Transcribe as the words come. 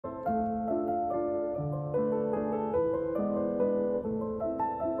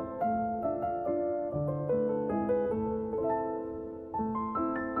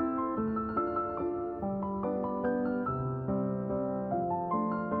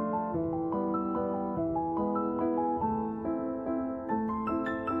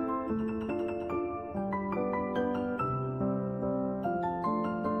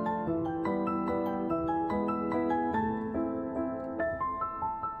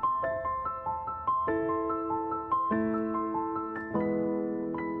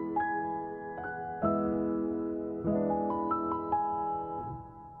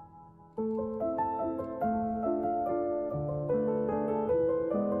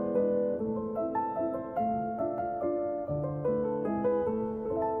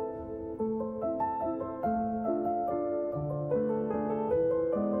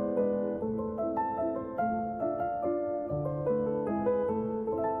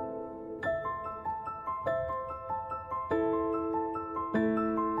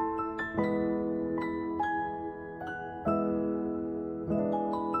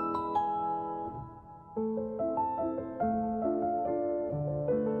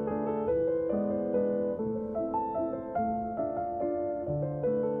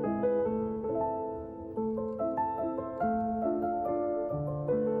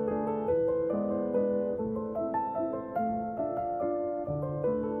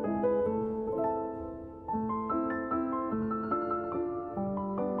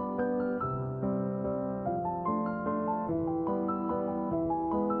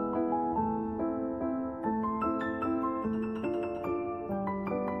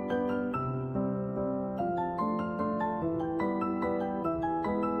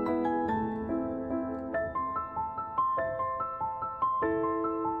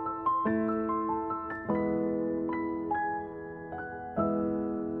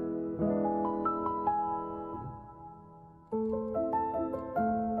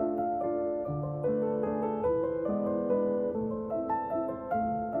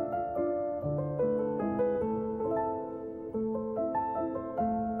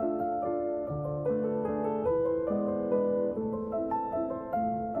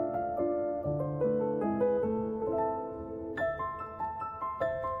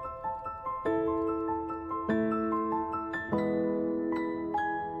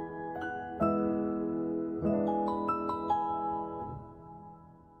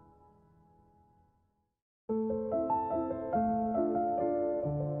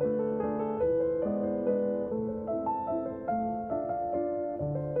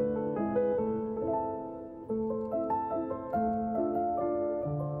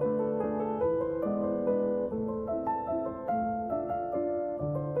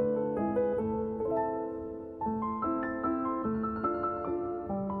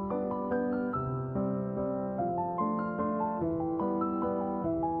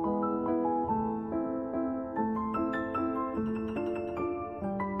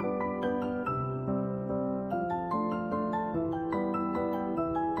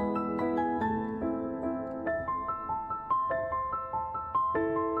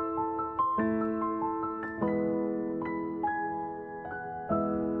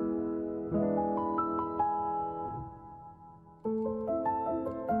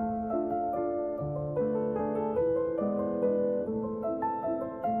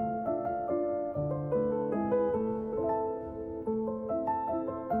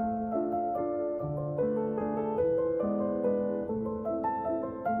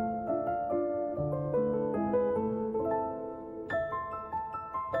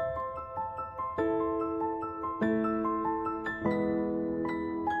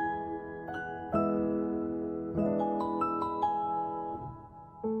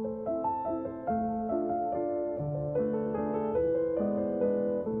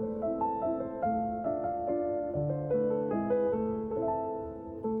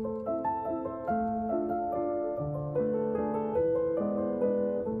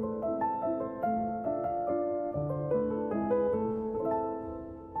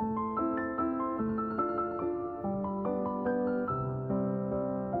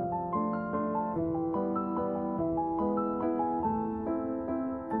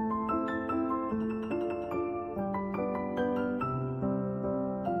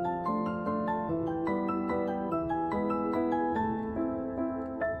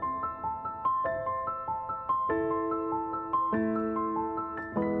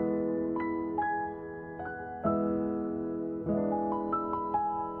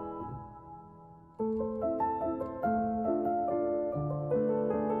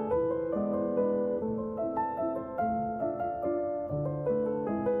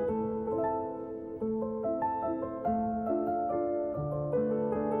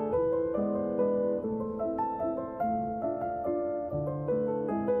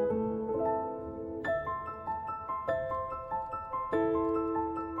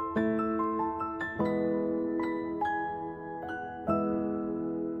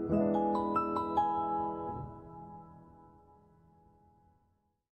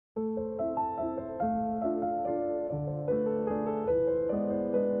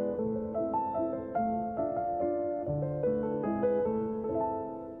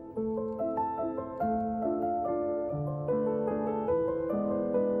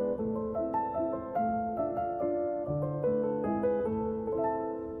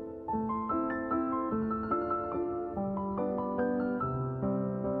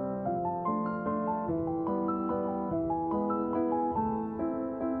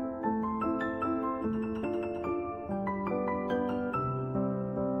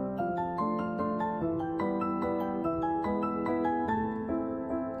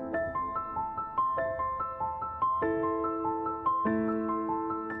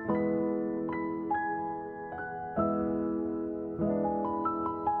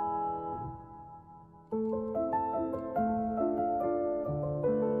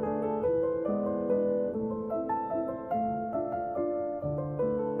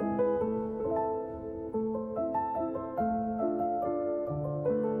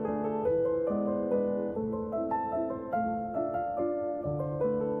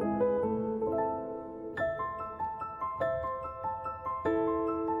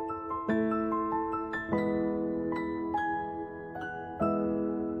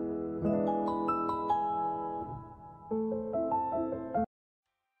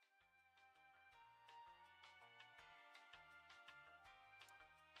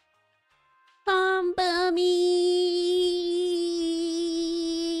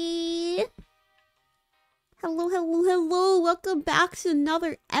hello. Welcome back to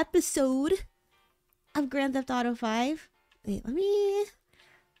another episode of Grand Theft Auto 5. Wait, let me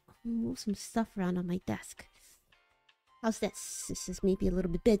move some stuff around on my desk. How's this? This is maybe a little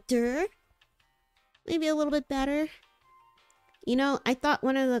bit better. Maybe a little bit better. You know, I thought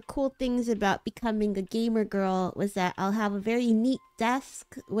one of the cool things about becoming a gamer girl was that I'll have a very neat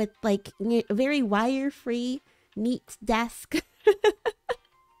desk with like a very wire-free, neat desk.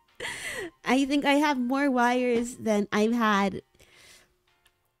 I think I have more wires than I've had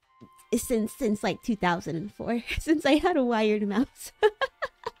since like 2004, since I had a wired mouse.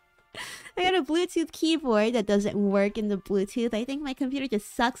 I got a Bluetooth keyboard that doesn't work in the Bluetooth. I think my computer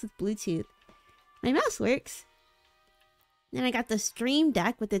just sucks with Bluetooth. My mouse works. Then I got the Stream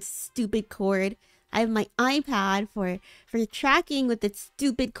Deck with its stupid cord. I have my iPad for tracking with its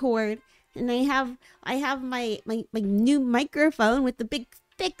stupid cord. And I have my new microphone with the big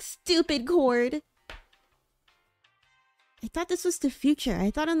thick stupid cord. I thought this was the future. I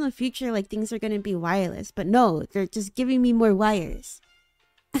thought in the future like things are gonna be wireless, but no, they're just giving me more wires.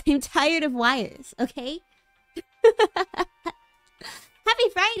 I'm tired of wires, okay? Happy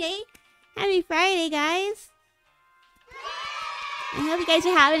Friday! Happy Friday, guys! I hope you guys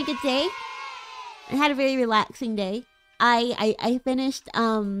are having a good day. I had a very relaxing day. I finished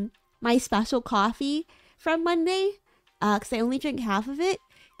my special coffee from Monday because I only drank half of it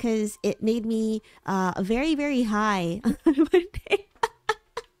because it made me very, very high on Monday.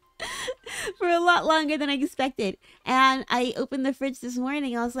 For a lot longer than I expected. And I opened the fridge this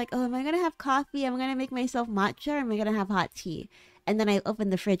morning. I was like, oh, am I going to have coffee? Am I going to make myself matcha? Or am I going to have hot tea? And then I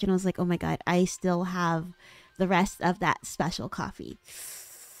opened the fridge and I was like, oh my god, I still have the rest of that special coffee.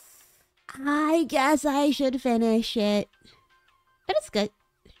 I guess I should finish it. But it's good.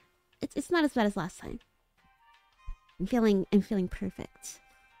 It's not as bad as last time. I'm feeling perfect.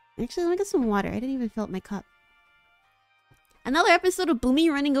 Actually, let me get some water. I didn't even fill up my cup. Another episode of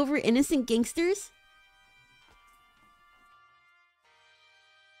Boomi running over innocent gangsters?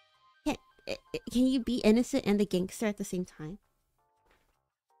 Can you be innocent and a gangster at the same time?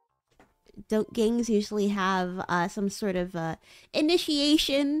 Don't gangs usually have some sort of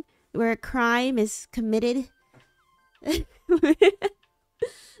initiation where a crime is committed? I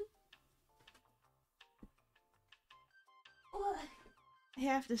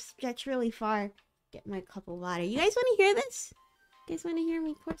have to stretch really far. Get my cup of water. You guys want to hear this? You guys want to hear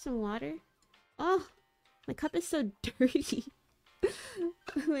me pour some water? Oh, my cup is so dirty.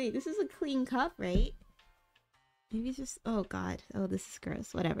 Wait, this is a clean cup, right? Maybe it's just... Oh, God. Oh, this is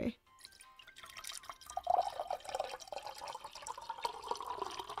gross. Whatever.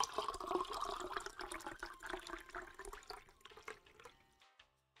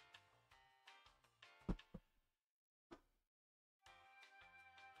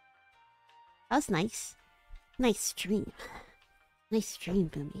 That was nice. Nice stream. Nice stream,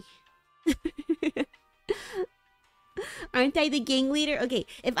 Boomi. Aren't I the gang leader? Okay,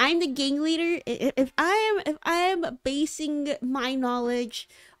 if I'm the gang leader, if I'm basing my knowledge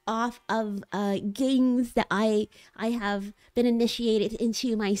off of gangs that I have been initiated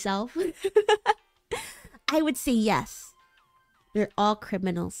into myself, I would say yes. They're all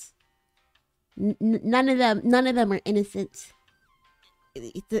criminals. None of them are innocent.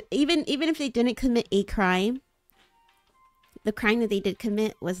 Even if they didn't commit a crime, the crime that they did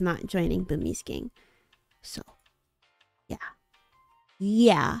commit was not joining Boomi's gang. So,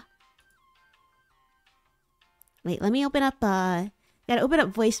 yeah. Wait, let me open up. Gotta open up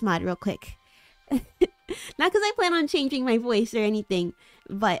voice mod real quick. Not because I plan on changing my voice or anything,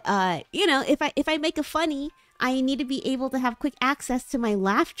 but you know, if I make a funny, I need to be able to have quick access to my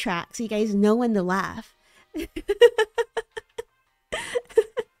laugh track so you guys know when to laugh.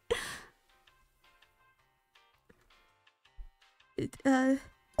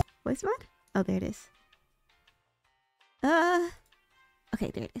 Voice mod? Oh, there it is. Okay,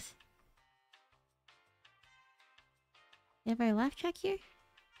 there it is. You have our laugh track here?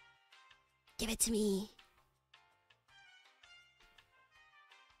 Give it to me.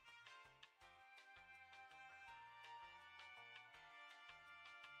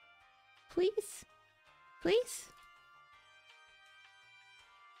 Please? Please?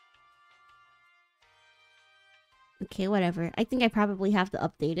 Okay, whatever. I think I probably have to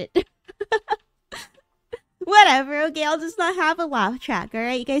update it. Whatever, okay, I'll just not have a laugh track,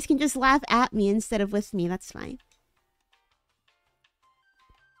 alright? You guys can just laugh at me instead of with me, that's fine.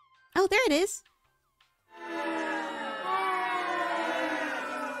 Oh, there it is.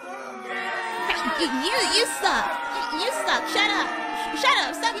 You suck! You suck! Shut up! Shut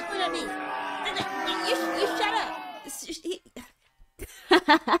up! Stop yelling at me! You shut up!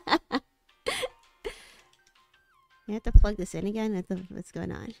 You have to plug this in again? What's going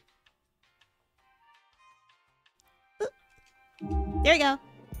on? Ooh. There we go.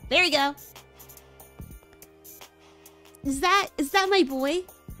 There we go. Is that my boy?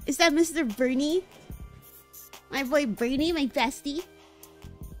 Is that Mr. Bernie? My boy Bernie, my bestie?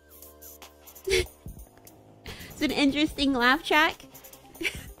 It's an interesting laugh track.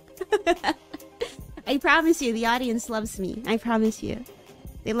 I promise you, the audience loves me. I promise you.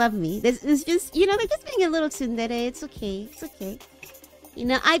 They love me. This is just, you know, they're just being a little tsundere. It's okay. It's okay. You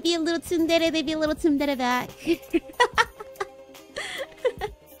know, I'd be a little tsundere, they'd be a little tsundere back.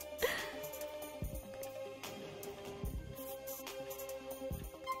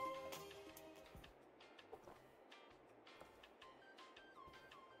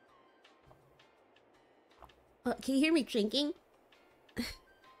 Oh, can you hear me drinking?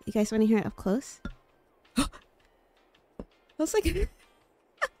 You guys want to hear it up close? I was like...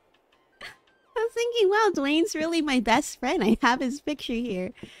 I was thinking, wow, Dwayne's really my best friend. I have his picture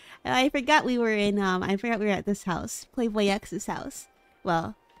here. And I forgot we were in, I forgot we were at this house. Playboy X's house.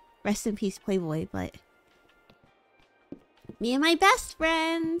 Well, rest in peace, Playboy, but... Me and my best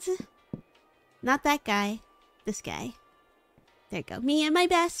friend! Not that guy. This guy. There you go. Me and my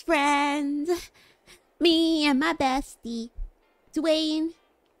best friend! Me and my bestie. Dwayne.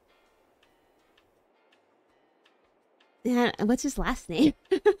 Yeah, what's his last name?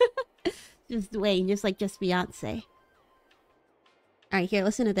 Just Dwayne, just Beyonce. Alright, here,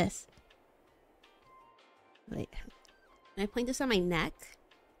 listen to this. Wait. Can I point this on my neck?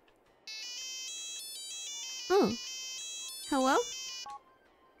 Oh. Hello? Nico,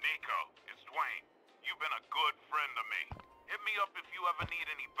 it's Dwayne. You've been a good friend to me. Hit me up if you ever need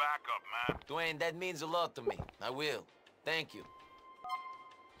any backup, man. Dwayne, that means a lot to me. I will. Thank you.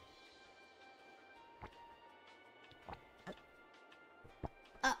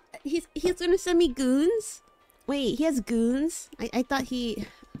 He's gonna send me goons? Wait, he has goons? I thought he...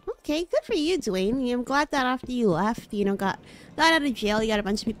 Okay, good for you, Dwayne. I'm glad that after you left, you know, got out of jail, you got a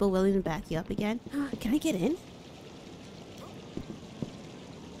bunch of people willing to back you up again. Can I get in?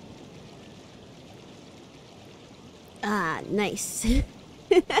 Ah, nice.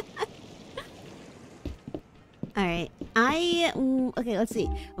 Alright, okay, let's see.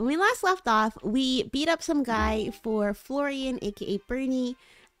 When we last left off, we beat up some guy for Florian, aka Bernie.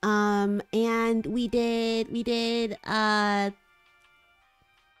 And we did other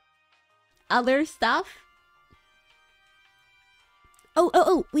stuff.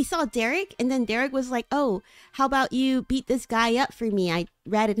 Oh, we saw Derek, and then Derek was like, oh, how about you beat this guy up for me? I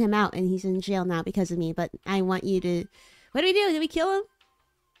ratted him out, and he's in jail now because of me, but I want you to... What did we do? Did we kill him?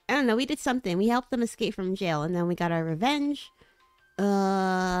 I don't know, we did something. We helped them escape from jail, and then we got our revenge.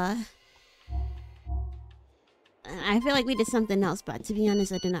 I feel like we did something else, but to be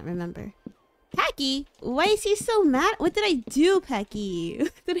honest, I do not remember. Pecky? Why is he so mad? What did I do, Pecky?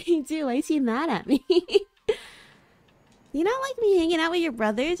 What did I do? Why is he mad at me? You not like me hanging out with your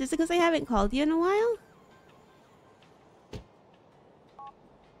brothers just because I haven't called you in a while?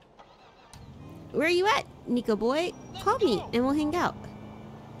 Where are you at, Nico boy? Call me and we'll hang out.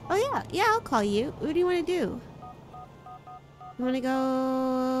 Oh yeah, I'll call you. What do you want to do? You want to go...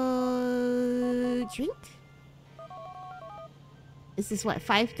 drink? Is this what,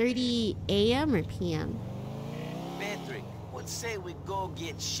 5:30 a.m. or p.m.? Patrick, what say we go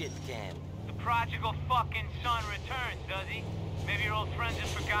get shit canned? The prodigal fucking son returns, does he? Maybe your old friends have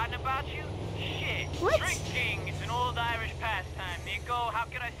forgotten about you? Shit. What? Drinking, it's an old Irish pastime. Nico, how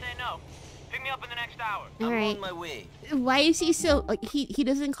could I say no? Pick me up in the next hour. I'm Alright. on my way. Why is he so... he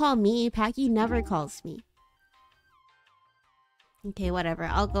doesn't call me. Packy never calls me. Okay, whatever.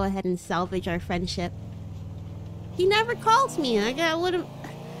 I'll go ahead and salvage our friendship. He never calls me. Like, I would've...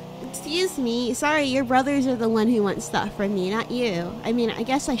 Excuse me. Sorry, your brothers are the one who wants stuff from me, not you. I mean, I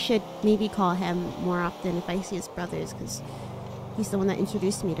guess I should maybe call him more often if I see his brothers, because he's the one that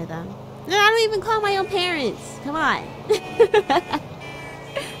introduced me to them. No, I don't even call my own parents. Come on.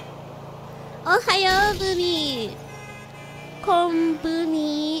 Ohayo, Boomi.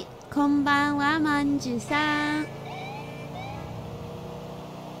 Konboomi. Konbanwa, Manju-san.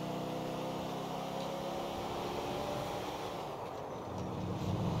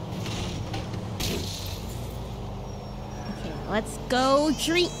 Let's go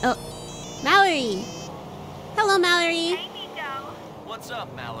drink. Oh, Mallory. Hello, Mallory. Hey, Nico. What's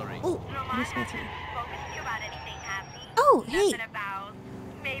up, Mallory? Oh, Romana missed my turn. spoken to you about anything, has he? Oh, hey. Nothing about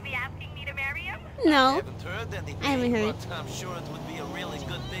maybe asking me to marry him? I No. haven't heard anything, I haven't heard. but I'm sure it would be a really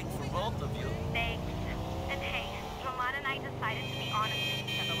good thing for both of you. Thanks. And hey, Romana and I decided to be honest with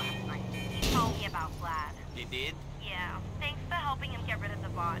each other last night. He told me about Vlad. He did? Yeah, thanks for helping him get rid of the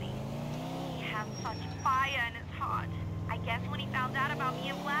body. He has such fire in his heart. I guess when he found out about me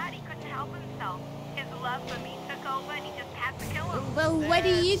and Vlad, he couldn't help himself. His love for me took over and he just had to kill him. Well, what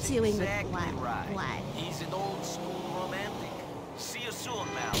are you doing exactly with Vlad? right. He's an old school romantic. See you soon,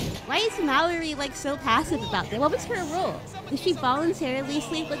 Mal. Why is Mallory like so passive about that? What was her role? Did she voluntarily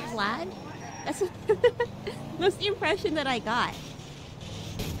sleep with Vlad? That's the impression that I got.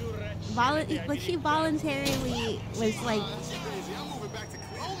 Like she voluntarily was like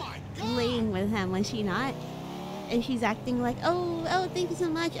laying with him, was she not? And she's acting like, oh, thank you so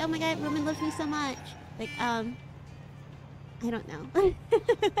much. Oh my God, Roman loves me so much. Like, I don't know. I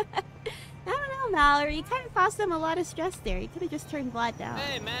don't know, Mallory. You kind of caused them a lot of stress there. You could have just turned Vlad down.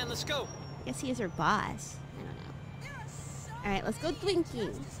 Hey, man, let's go. I guess he is her boss. I don't know. All right, let's go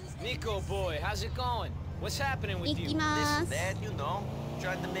drinking. Nico, boy, how's it going? What's happening with you? This, that, you know.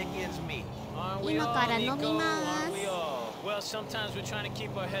 Trying to make ends meet. Aren't we all, Nico? Aren't we all? Well, sometimes we're trying to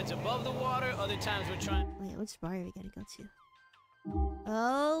keep our heads above the water. Other times we're trying... Wait, which bar are we gonna go to?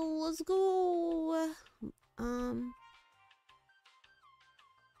 Oh, let's go.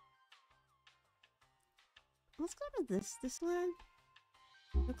 Let's go to this one.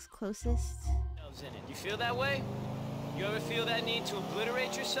 Looks closest. In it. You feel that way? You ever feel that need to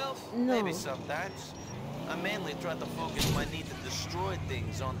obliterate yourself? No. Maybe sometimes. I mainly try to focus my need to destroy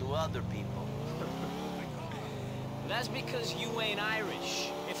things onto other people. That's because you ain't Irish.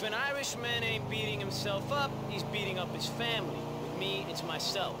 If an Irishman ain't beating himself up, he's beating up his family. With me, it's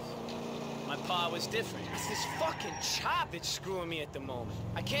myself. My pa was different. It's this fucking chop that's screwing me at the moment.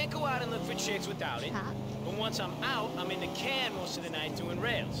 I can't go out and look for chicks without it. But once I'm out, I'm in the can most of the night doing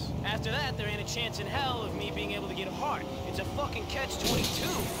rails. After that, there ain't a chance in hell of me being able to get a heart. It's a fucking catch-22.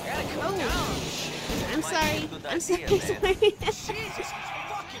 I gotta come down. I'm sorry. I'm sorry. Jesus,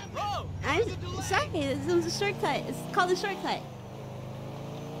 fucking road. I'm sorry. This was a shortcut. It's called a shortcut.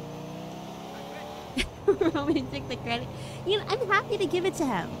 Roman took the credit. You know, I'm happy to give it to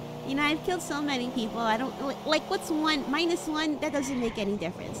him. You know, I've killed so many people. I don't like what's one minus one. That doesn't make any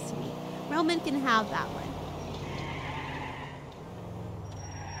difference to me. Roman can have that one.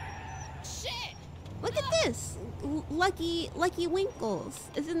 Shit! Look at this, Lucky Winkles.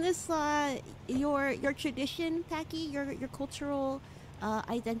 Isn't this your tradition, Tacky? Your cultural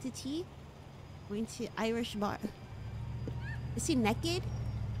identity? Going to Irish bar. Is he naked?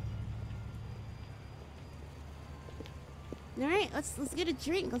 All right, let's get a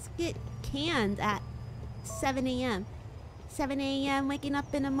drink. Let's get canned at 7 a.m. 7 a.m. waking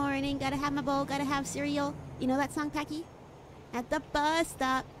up in the morning. Gotta have my bowl. Gotta have cereal. You know that song, Packy? At the bus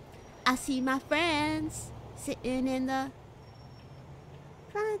stop, I see my friends sitting in the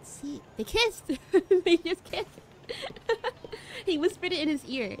front seat. They kissed. They just kissed. He whispered it in his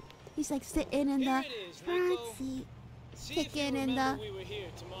ear. He's like sitting in the front seat, kicking in the.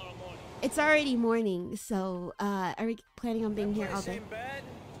 It's already morning, so are we planning on being here all day?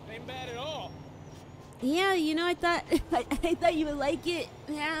 Ain't bad at all. Yeah, you know, I thought I thought you would like it.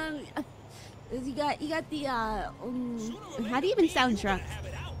 Yeah, you got the how do you even sound drunk?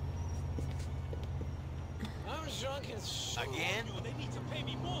 I'm drunk as again. They need to pay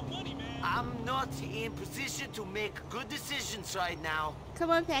me more money, man. I'm not in position to make good decisions right now. Come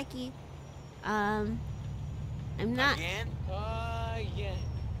on, Packy. I'm not. Again? Yeah.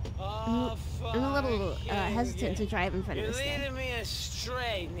 I'm a little hesitant to drive in front of this You're thing. leading me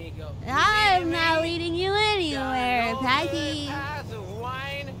astray, Nico. I'm not leading you anywhere, Packy. Path of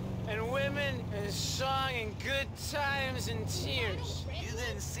wine and women and song and good times and tears. You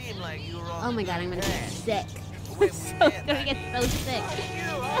didn't seem like you were on. Oh my God, I'm gonna get sick. I'm gonna get so sick. I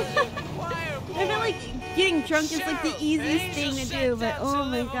feel like getting drunk is like the easiest thing to do, but oh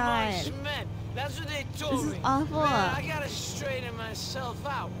my God. That's what they told This is me. awful. Man, I gotta straighten myself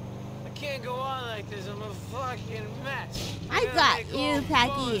out. I can't go on like this. I'm a fucking mess. I got you,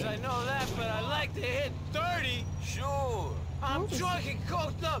 Packy. I know that, but I like to hit 30. Sure. I'm drunk and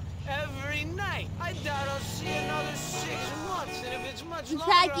coked up every night. I doubt I'll see another 6 months, and if it's much longer,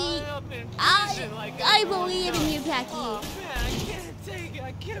 Packy, I'll end up in prison like I believe in you, Packy. Oh man, I can't take it.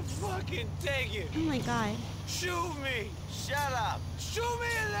 I can't fucking take it. Oh my God. Shoot me. Shut up. Shoot me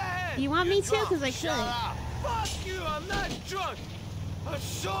in the head. You want me to? Because I Shut could. up. Fuck you. I'm not drunk. I'm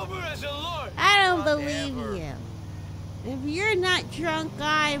sober as a lord. I don't believe Whatever. you. If you're not drunk,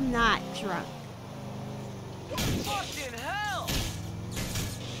 I'm not drunk. Fucking hell.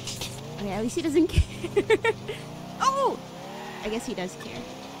 Okay, at least he doesn't care. Oh! I guess he does care.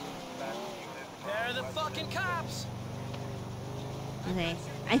 They're the fucking cops. Okay.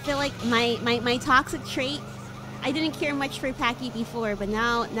 I feel like my toxic trait, I didn't care much for Packy before, but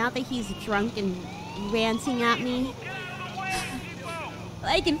now that he's drunk and ranting at me,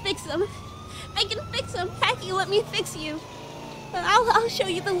 I can fix him. I can fix him. Packy, let me fix you. I'll show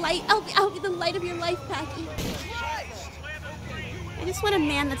you the light. I'll be the light of your life, Packy. I just want a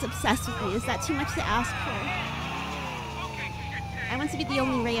man that's obsessed with me. Is that too much to ask for? I want to be the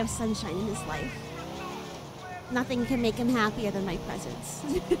only ray of sunshine in his life. Nothing can make him happier than my presence.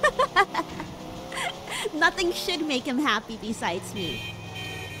 Nothing should make him happy besides me.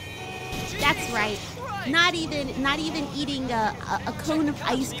 That's right. Not even eating a cone of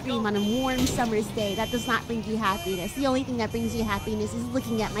ice cream on a warm summer's day. That does not bring you happiness. The only thing that brings you happiness is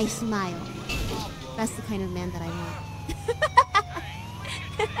looking at my smile. That's the kind of man that I want.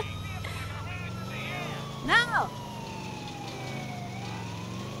 No!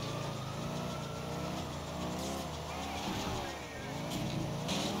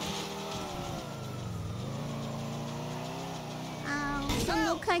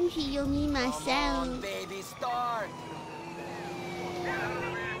 Some country, you'll need myself. Come on, baby, start.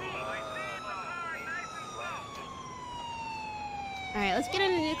 Alright, let's get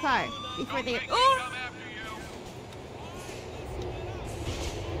in a new car before they... Oh!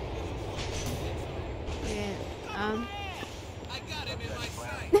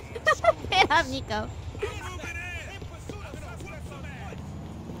 Okay, Get up, Nico.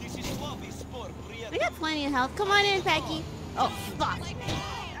 I got plenty of health. Come on in, Packy. Oh, fuck.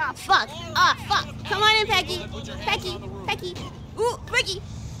 Ah, fuck. Ah, fuck. Come on in, Packy. Packy. Packy. Ooh, Packy.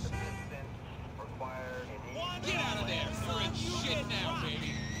 Get out of there. You're in shit now,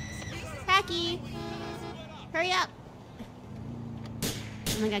 baby. Packy. Hurry up.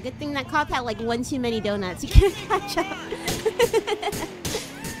 Oh my god, good thing that cop had like one too many donuts. You can't catch up.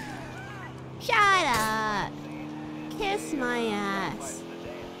 Shut up. Kiss my ass.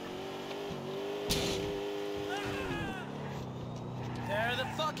 They're the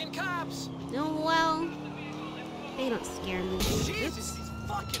fucking cops. Oh, well. They don't scare me. Jesus, these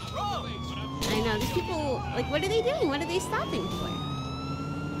fucking roads. I know, these people, like, what are they doing? What are they stopping for?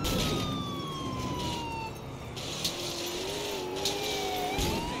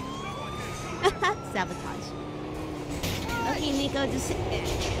 Sabotage. Okay, Nico, just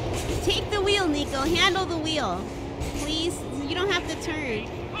take the wheel, Nico. Handle the wheel. Please, you don't have to turn.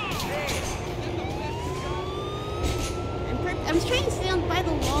 I'm trying to stay on by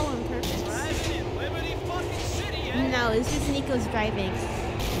the wall on purpose. No, it's just Nico's driving.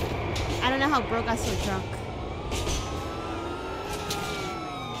 I don't know how bro got so drunk.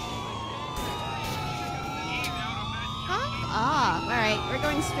 Huh? Ah, alright. We're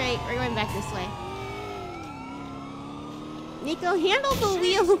going straight. We're going back this way. Nico, handle the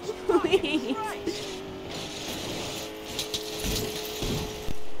wheel, please.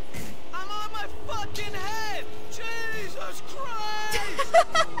 I'm on my fucking head! Jesus Christ!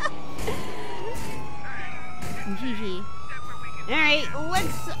 GG. Alright,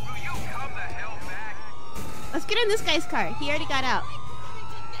 let's get in this guy's car. He already got out.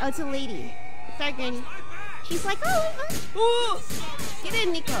 Oh, it's a lady. Sorry, Granny. She's like, oh, get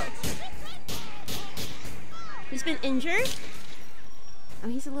in, Nico. He's been injured? Oh,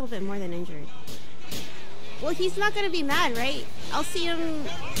 he's a little bit more than injured. Well, he's not gonna be mad, right? I'll see him.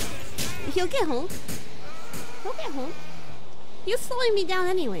 He'll get home. He'll get home. He was slowing me down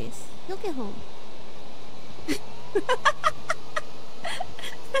anyways. He'll get home.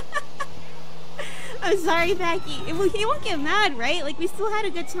 I'm sorry, Becky. He won't get mad, right? Like, we still had a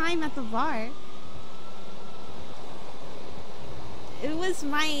good time at the bar. It was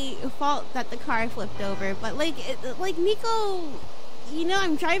my fault that the car flipped over, but like Nico, you know,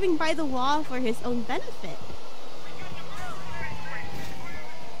 I'm driving by the wall for his own benefit.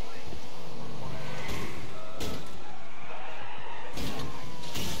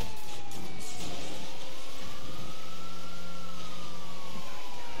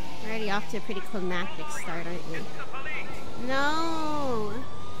 We're already off to a pretty climactic start, aren't we? No!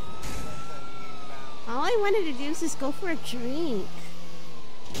 All I wanted to do was just go for a drink.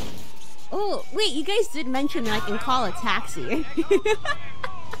 Oh, wait, you guys did mention that I can call a taxi. I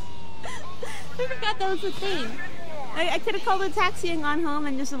forgot that was a thing. I could have called a taxi and gone home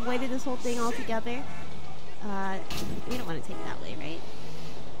and just avoided this whole thing altogether. We don't want to take that way, right?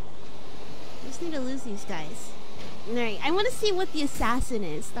 I just need to lose these guys. Alright, I want to see what the assassin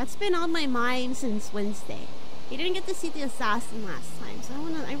is. That's been on my mind since Wednesday. You didn't get to see the assassin last time, so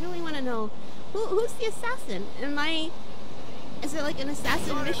I really want to know who's the assassin? Is it like an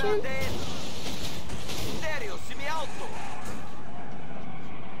assassin mission?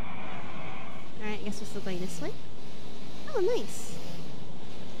 Alright, I guess we're still going this way. Oh, nice.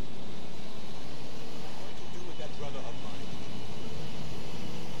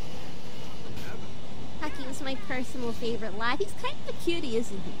 Haki is my personal favorite lad. He's kind of a cutie,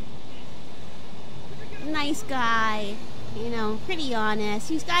 isn't he? nice guy. You know, pretty honest.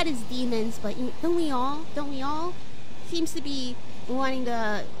 He's got his demons, but don't we all? Don't we all? Seems to be wanting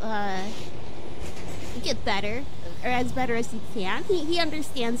to get better, or as better as he can. He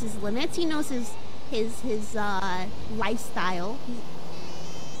understands his limits. He knows his lifestyle.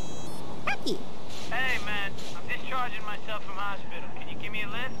 Happy. Hey, man. I'm discharging myself from hospital. Can you give me a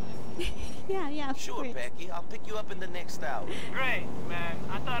lift? Yeah. Sure, Great. Becky. I'll pick you up in the next hour. Great, man.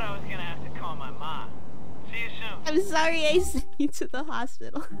 I thought I was gonna have to call my mom. See you soon. I'm sorry I sent you to the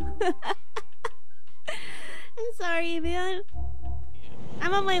hospital. I'm sorry, man.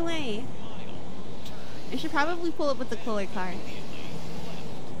 I'm on my way. I should probably pull up with the cooler car.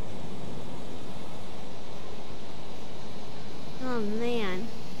 Oh man.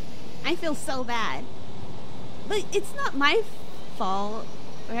 I feel so bad. But it's not my fault,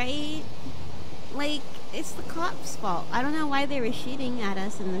 right? Like, it's the cops' fault. I don't know why they were shooting at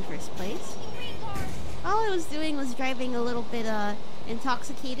us in the first place. All I was doing was driving a little bit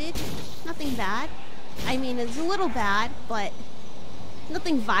intoxicated. Nothing bad. I mean, it's a little bad, but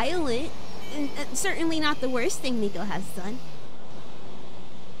nothing violent. And certainly not the worst thing Nico has done.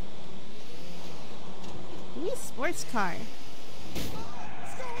 Give me a sports car.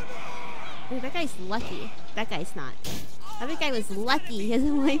 Ooh, that guy's lucky. That guy's not. That guy was lucky. His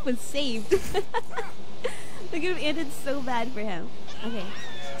life was saved. It could have ended so bad for him. Okay.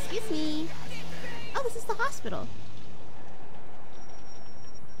 Excuse me. Oh, this is the hospital.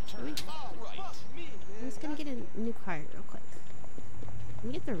 I'm just gonna get a new car real quick. Let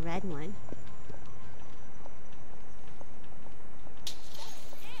me get the red one.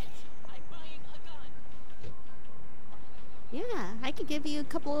 Yeah, I could give you a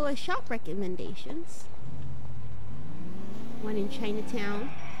couple of shop recommendations. One in Chinatown.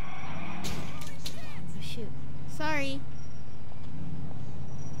 Oh shoot. Sorry.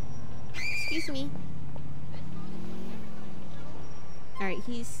 Excuse me. Alright,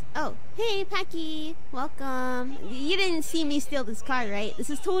 he's... Oh, hey, Packy! Welcome. You didn't see me steal this car, right? This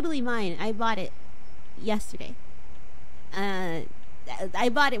is totally mine. I bought it yesterday. I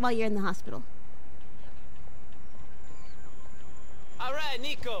bought it while you're in the hospital. Alright,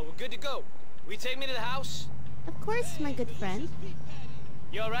 Nico, we're good to go. Will you take me to the house? Of course, my good friend.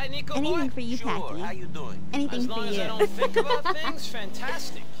 You alright, Nico, Anything boy? for you, Sure, Packy. how you doing? Anything As for long as you. I don't think about things,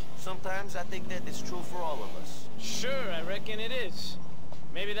 fantastic. Sometimes I think that is true for all of us. Sure, I reckon it is.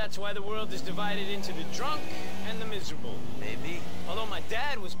 Maybe that's why the world is divided into the drunk and the miserable. Maybe. Although my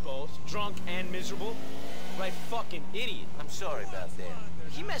dad was both drunk and miserable. Right fucking idiot. I'm sorry about that.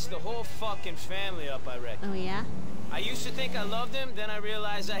 He messed the whole fucking family up, I reckon. Oh, yeah? I used to think I loved him, then I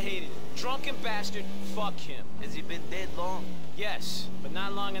realized I hated him. Drunken bastard, fuck him. Has he been dead long? Yes, but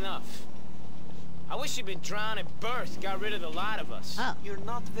not long enough. I wish he'd been drowned at birth, got rid of the lot of us. Oh. You're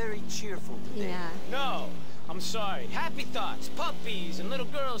not very cheerful today. Yeah. No, I'm sorry. Happy thoughts, puppies, and little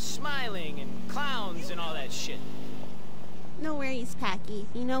girls smiling, and clowns and all that shit. No worries, Packy.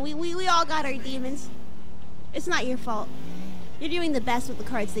 You know, we all got our demons. It's not your fault. You're doing the best with the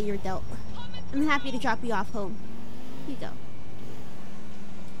cards that you're dealt. I'm happy to drop you off home. Here you go.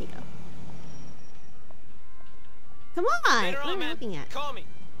 Here you go. Come on! Later What on, am I man. looking at? Call me.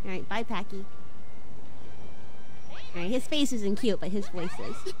 Alright, bye, Packy. Alright, his face isn't cute, but his voice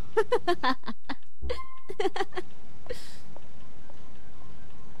is.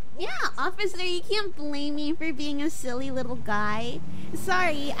 Yeah, officer, you can't blame me for being a silly little guy.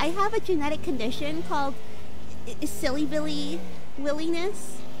 Sorry, I have a genetic condition called silly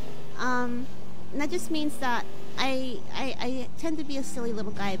williness. And that just means that I tend to be a silly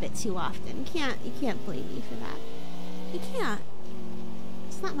little guy a bit too often. You can't blame me for that. You can't.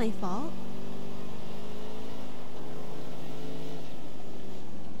 It's not my fault.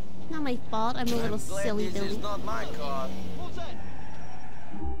 Not my fault. I'm a little silly this Billy. is not my car.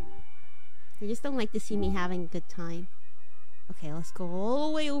 You just don't like to see me having a good time. Okay, let's go all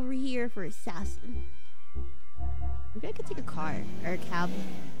the way over here for assassin. Maybe I could take a car or a cab.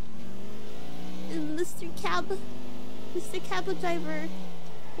 Mr. Cab driver,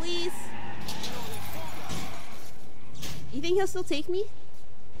 please. You think he'll still take me?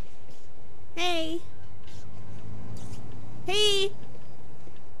 Hey. Hey.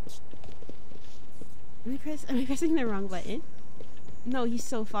 Am I pressing the wrong button? No, he's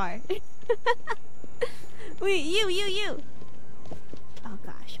so far. Wait, you. Oh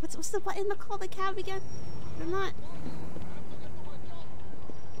gosh, what's the button to call the cab again? I'm not.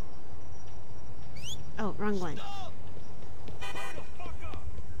 Oh, wrong one.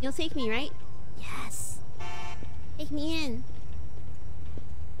 You'll take me, right? Yes. Take me in.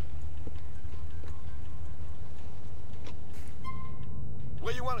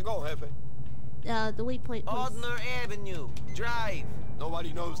 Where you want to go, Jefe? the waypoint, please. Aldner Avenue. Drive.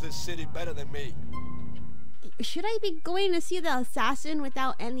 Nobody knows this city better than me. Should I be going to see the assassin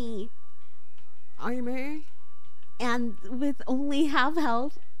without any armor and with only half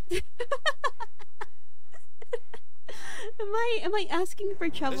health? Am I asking for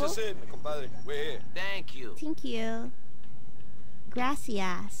trouble? This is it, compadre. We're here. Thank you. Thank you.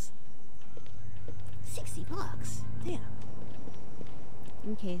 Gracias. $60. Damn.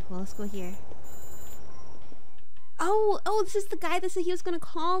 Okay, well, let's go here. Oh, this is the guy that said he was gonna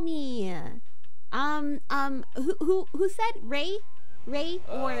call me. Who said Ray? Ray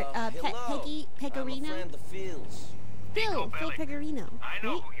or Peggy Pecorino? I'm a friend of Phil's. Phil Pecorino. I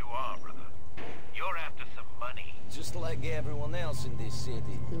know Right? who you are, brother. You're after some money. Just like everyone else in this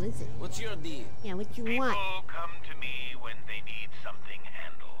city. Who is it? What's your deal? Yeah, what you People want? come to me when they need something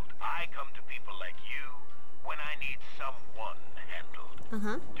handled. I come to people like you when I need someone handled.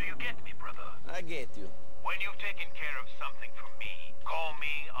 Uh-huh. Do you get me, brother? I get you. When you've taken care of something for me, call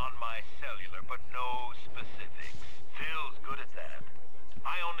me on my cellular, but no specifics. Phil's good at that.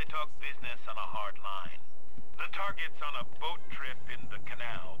 I only talk business on a hard line. The target's on a boat trip in the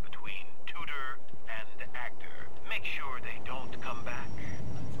canal between tutor and actor. Make sure they don't come back.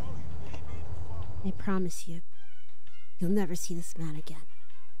 I promise you, you'll never see this man again.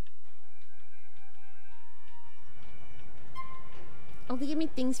 Oh, they give me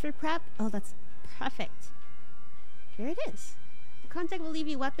things for prep? Oh, that's perfect. There it is. The contact will leave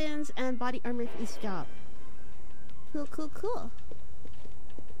you weapons and body armor for each job. Cool.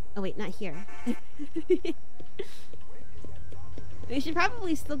 Oh wait, not here. We should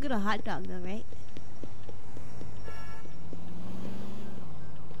probably still get a hot dog though, right?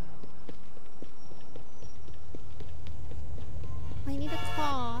 I need a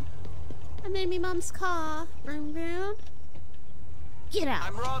car. I'm in my mom's car. Vroom vroom. Get out.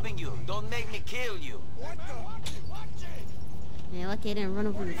 I'm robbing you. Don't make me kill you. Yeah, lucky I didn't run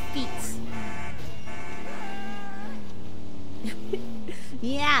over your feet.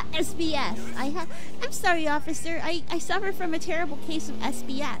 Yeah, SBS. I'm sorry, officer. I suffer from a terrible case of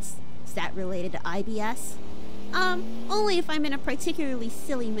SBS. Is that related to IBS? Only if I'm in a particularly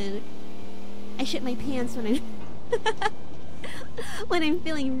silly mood. I shit my pants when I'm when I'm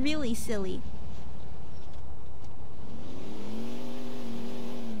feeling really silly.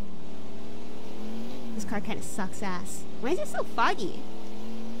 This car kind of sucks ass. Why is it so foggy?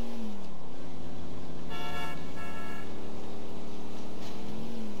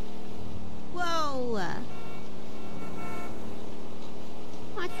 Whoa!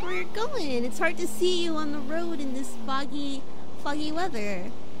 Watch where you're going. It's hard to see you on the road in this foggy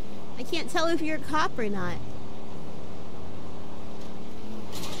weather. I can't tell if you're a cop or not.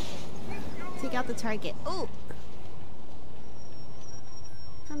 Take out the target. Oh!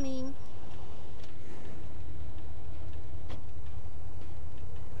 Coming.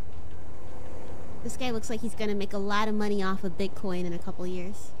 This guy looks like he's gonna make a lot of money off of Bitcoin in a couple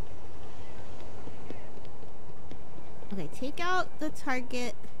years. Okay, take out the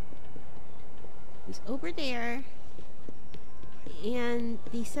target. He's over there. And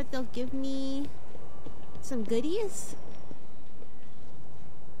they said they'll give me some goodies.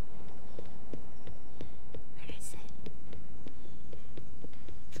 Where is it?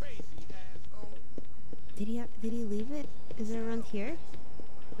 Crazy asshole. Did he leave it? Is it around here?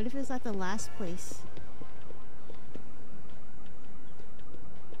 What if it's at the last place?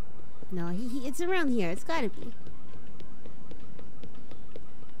 No, it's around here. It's gotta be.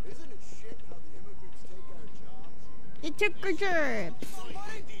 Isn't it shit how the immigrants take our jobs? It took our jobs.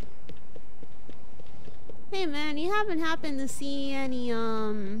 Hey man, you haven't happened to see any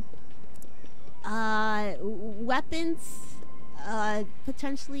weapons?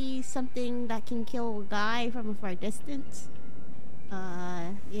 Potentially something that can kill a guy from a far distance?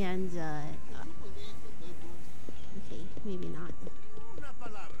 Okay, maybe not.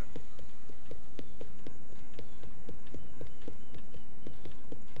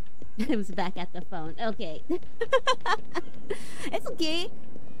 I was back at the phone. Okay. It's okay.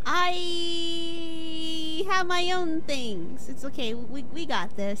 I have my own things. It's okay. We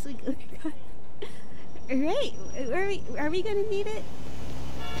got this. We got Right? Are we gonna need it?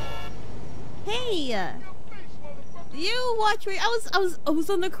 Hey! You watch where I was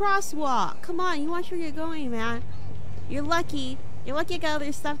on the crosswalk. Come on, you watch where you're going, man. You're lucky. You're lucky I got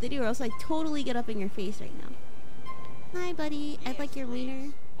other stuff to do, or else I'd totally get up in your face right now. Hi, buddy. I'd like your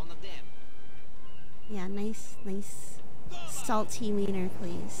wiener. On the dam. Yeah, nice salty wiener,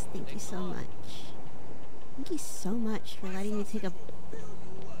 please. Thank you so much. Thank you so much for letting me take a...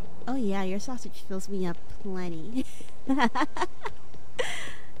 Oh yeah, your sausage fills me up plenty.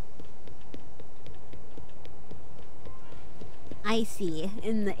 I see.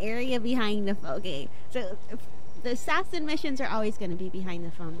 In the area behind the phone. Okay. So the assassin missions are always going to be behind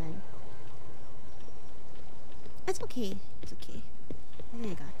the phone then. That's okay. It's okay. I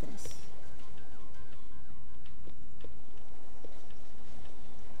think I got this.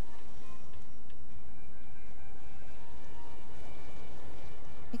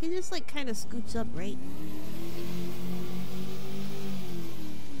 I can just like kind of scooch up, right?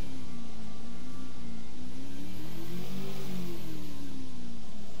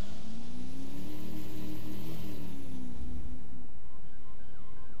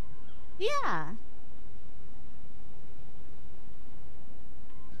 Yeah.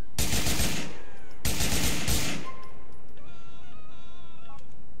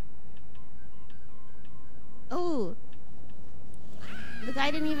 Oh. The guy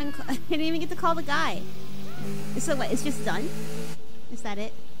didn't even I didn't even get to call the guy. So what? It's just done? Is that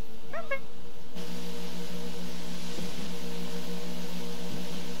it?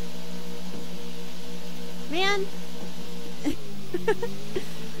 Man.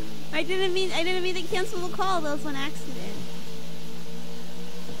 I didn't mean to cancel the call. That was an accident.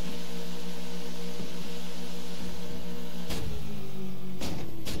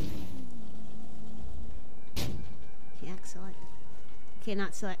 Okay, excellent. Okay,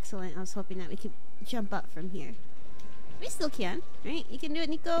 not so excellent. I was hoping that we could jump up from here. We still can, right? You can do it,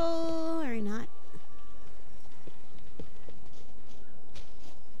 Nico, or not.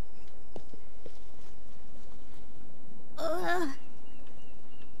 Ugh.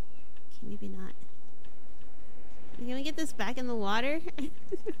 Maybe not. Can we get this back in the water?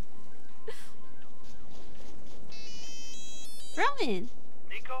 Roman!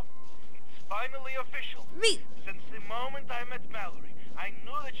 Nico, it's finally official. Since the moment I met Mallory, I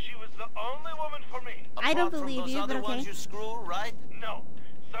knew that she was the only woman for me. I don't believe you, but okay. Apart from those other ones you screw, right? No,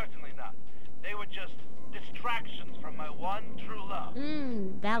 certainly not. They were just distractions from my one true love.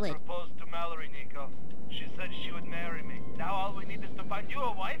 Valid. I proposed to Mallory, Nico. She said she would marry me. Now all we need is to find you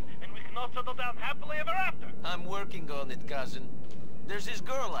a wife, and we can all settle down happily ever after. I'm working on it, cousin. There's this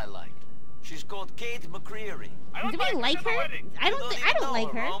girl I like. She's called Kate McCreary. Do we like her? I don't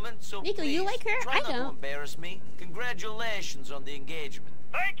like her. Roman, so Nico, please, you like her? Try I not don't. to embarrass me. Congratulations on the engagement.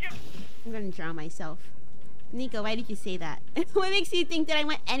 Thank you. I'm gonna drown myself. Nico, why did you say that? What makes you think that I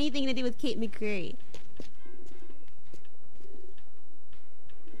want anything to do with Kate McCreary?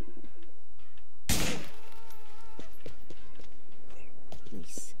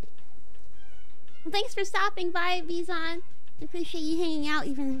 Nice. Well, thanks for stopping by, Bizon. I appreciate you hanging out,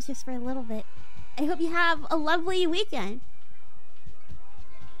 even if it's just for a little bit. I hope you have a lovely weekend.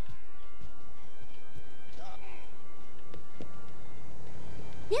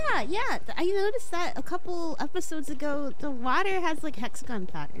 Yeah. I noticed that a couple episodes ago, the water has like hexagon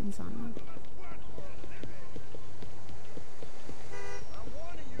patterns on them.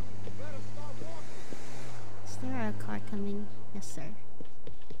 Is there a car coming? Yes, sir.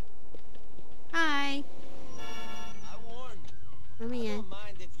 Hi. Let me in.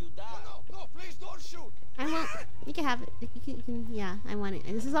 No, please don't shoot. I won't. You can have it. You can, yeah, I want it.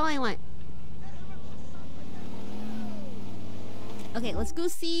 This is all I want. Okay, let's go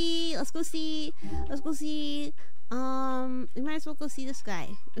see. We might as well go see this guy.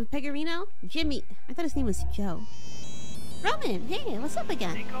 Pegorino? Jimmy. I thought his name was Joe. Roman, hey, what's up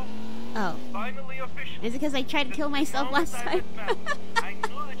again? Nico, oh. Finally official. Is it because I tried to kill myself last time? I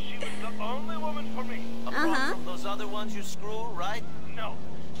knew that she was the only woman for me. Apart from those other ones you screw, right? No,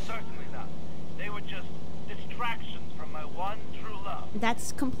 certainly not. They were just distractions from my one true love.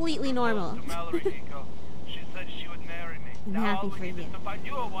 That's completely normal. To Mallory, Nico. She said she would marry me. I'm now happy all we for need you. is to find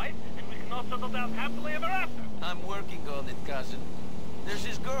you a wife, and we can all settle down happily ever after. I'm working on it, cousin. There's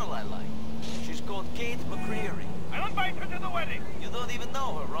this girl I like. She's called Kate McCreary. I'll invite her to the wedding. You don't even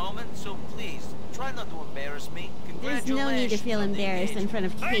know her, Roman, so please, try not to embarrass me. There's no need to feel embarrassed in front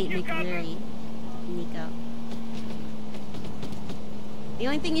of Kate McCreary, Nico. The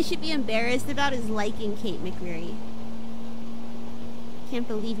only thing you should be embarrassed about is liking Kate McCreary. Can't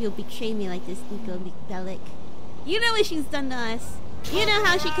believe you'll betray me like this, Nico McBellic. You know what she's done to us. You know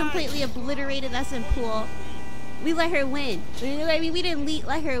how she completely obliterated us in pool. We let her win. I mean, we didn't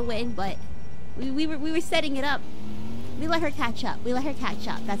let her win, but we were setting it up. We let her catch up.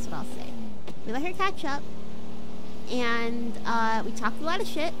 That's what I'll say. We let her catch up. And we talked a lot of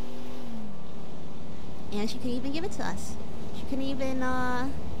shit. And she couldn't even give it to us. She couldn't even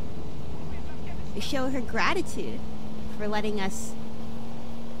show her gratitude for letting us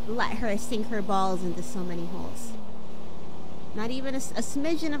let her sink her balls into so many holes. Not even a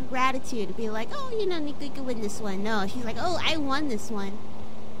smidgen of gratitude to be like, oh, you know, Nico, you can win this one. No, she's like, oh, I won this one.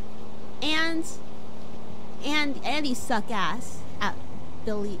 And And you suck ass at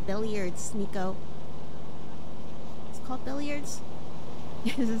billiards, Nico. It's called billiards?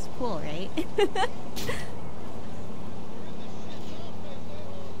 This is cool, right?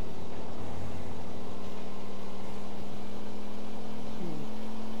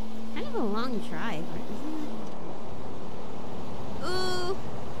 Kind of a long drive, isn't it? Ooh!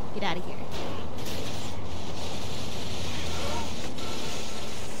 Get out of here.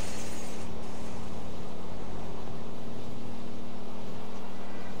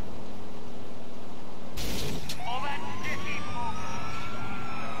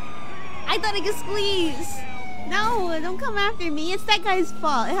 I thought I could squeeze! No, don't come after me. It's that guy's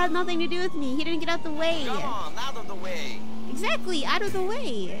fault. It had nothing to do with me. He didn't get out the way. Come on, out of the way. Exactly, out of the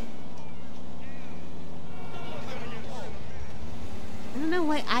way. I don't know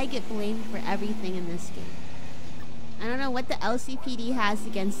why I get blamed for everything in this game. I don't know what the LCPD has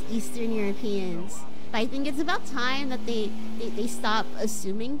against Eastern Europeans, but I think it's about time that they stop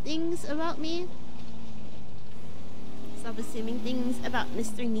assuming things about me. Stop assuming things about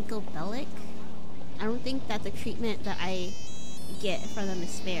Mr. Nico Bellic. I don't think that's a treatment that I get for them to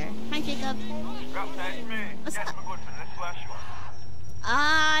spare. Hi, Jacob. What's up?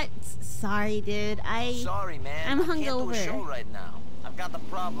 Sorry, dude. Sorry, man. I'm I can't do a hungover. show right now. I've got a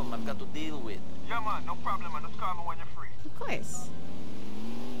problem I've got to deal with. Yeah, man, no problem, man. Just call me when you're free. Of course.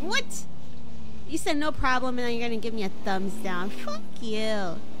 What? You said no problem, and then you're gonna give me a thumbs down. Fuck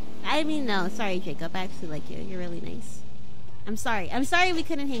you. I mean, no. Sorry, Jacob. I actually like you. You're really nice. I'm sorry. I'm sorry we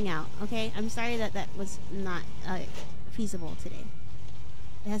couldn't hang out, okay? I'm sorry that was not feasible today.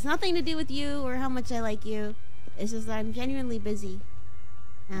 It has nothing to do with you or how much I like you. It's just that I'm genuinely busy.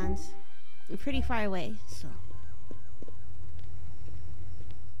 And I'm pretty far away, so...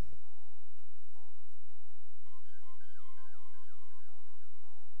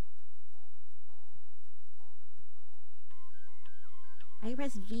 I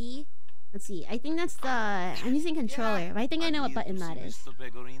press V. Let's see. I think that's the... I'm using controller, but I think I know what button that is. Mr.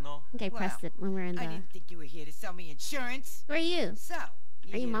 Pegorino? I think I pressed it when we're in the... I didn't think you were here to sell me insurance. Who are you? So, Are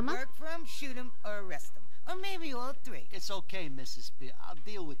you here to Mama? work for him, shoot him, or arrest him. Or maybe all three. It's okay, Mrs. P. I'll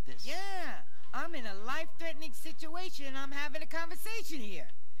deal with this. Yeah, I'm in a life-threatening situation and I'm having a conversation here.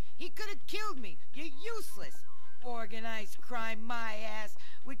 He could have killed me. You're useless. Organized crime, my ass.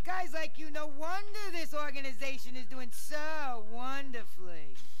 With guys like you, no wonder this organization is doing so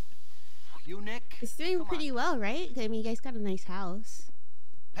wonderfully. You, Nick? It's doing Come pretty on. well, right? I mean, you guys got a nice house.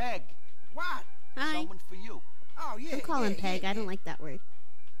 Peg, What? Hi. someone for you. Oh, yeah. Don't call him Peg. I don't like that word.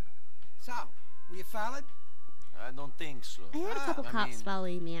 So, were you followed? I don't think so. I had a couple I cops mean,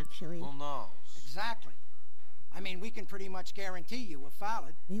 following me, actually. Who knows? Exactly. I mean, we can pretty much guarantee you were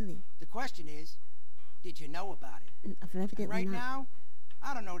followed. Really? The question is, did you know about it? Evidently And right not. now,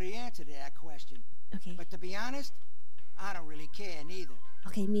 I don't know the answer to that question. Okay. But to be honest, I don't really care neither.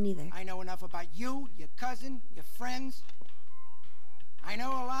 Okay, me neither. I know enough about you, your cousin, your friends. I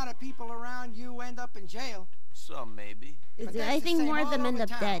know a lot of people around you end up in jail. Some maybe. But that's I the think same more of all them end over up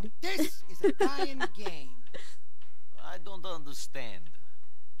town. dead. This is a dying game. I don't understand.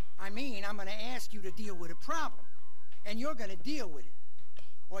 I mean, I'm gonna ask you to deal with a problem, and you're gonna deal with it.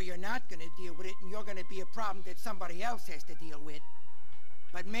 Or you're not gonna deal with it, and you're gonna be a problem that somebody else has to deal with.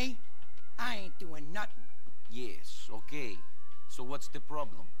 But me, I ain't doing nothing. Yes, okay. So what's the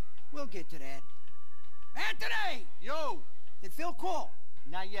problem? We'll get to that. Anthony! Yo! Did Phil call?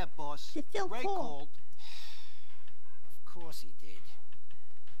 Not yet, boss. Did Phil Ray call? called. Of course he did.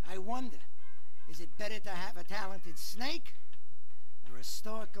 I wonder, is it better to have a talented snake or a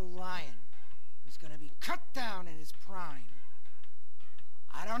stoical lion who's gonna be cut down in his prime?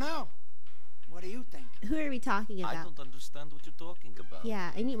 I don't know. What do you think? Who are we talking I about? don't understand what you're talking about.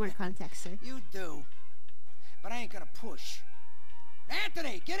 Yeah, I need more context, sir. You do. But I ain't gonna push.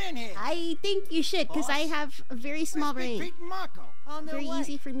 Anthony, get in here! I think you should, because I Boss? have a very small Where's Big brain. Pete and Marco? On their Very way.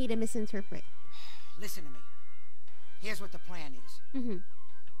 easy for me to misinterpret. Listen to me. Here's what the plan is. Mm-hmm.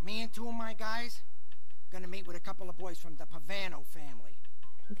 Me and two of my guys gonna meet with a couple of boys from the Pavano family.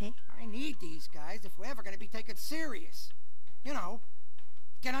 Okay. I need these guys if we're ever gonna be taken serious. You know,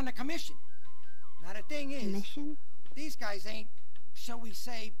 get on the commission. Now the thing is, Mission? these guys ain't, shall we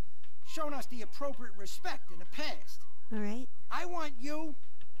say, shown us the appropriate respect in the past. All right. I want you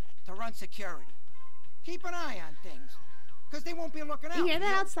to run security. Keep an eye on things, because they won't be looking out. You hear for that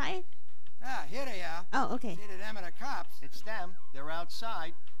you. outside? Ah, here they are. Oh, okay. See them and the cops. It's them. They're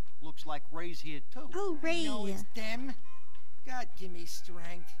outside. Looks like Ray's here, too. Oh, Ray. I know it's them. God, give me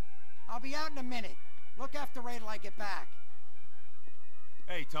strength. I'll be out in a minute. Look after Ray till I get back.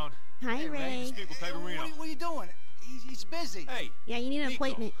 Hey, Tone. Hi, Hey, Ray, Ray. Speak with Pegorino. What are you doing? He's busy. Hey, Yeah, you need an Nico.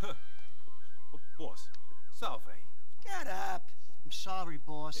 appointment. Boss, Salve. Get up. I'm sorry,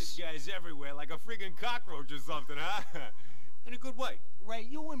 boss. This guy's everywhere like a friggin' cockroach or something, huh? In a good way. Ray,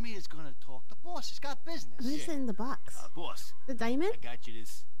 you and me is gonna talk. The boss has got business. What is in the box? Boss. The diamond? I got you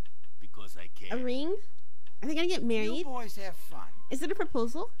this because I A can. ring? Are they gonna get married? You boys have fun. Is it a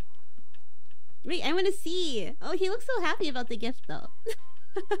proposal? Wait, I want to see. Oh, he looks so happy about the gift, though.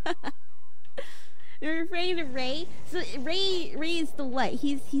 You're referring to Ray? So Ray is the what?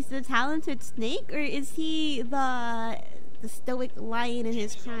 He's the talented snake, or is he the stoic lion in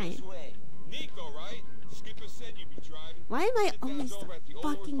his prime? Nico, right? Skipper said you'd be driving. Why am I always the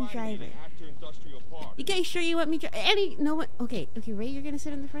fucking driver? You guys sure you want me to? Any? No one. Okay, Ray, you're gonna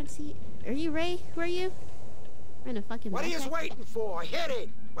sit in the front seat. Are you Ray? Who are you? I'm in a fucking. What are you waiting for? Hit it.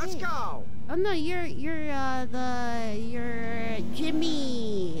 Let's go. Oh no, you're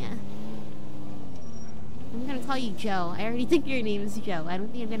Jimmy. I'm gonna call you Joe. I already think your name is Joe. I don't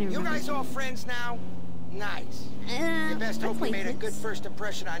think I'm gonna remember. You guys all friends now? Nice. You best hope you made a good first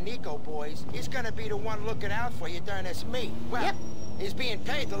impression on Nico, boys. He's gonna be the one looking out for you during this meet. Well, yep. He's being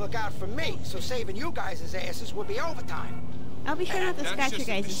paid to look out for me, so saving you guys' asses will be overtime. I'll be sure not to scratch your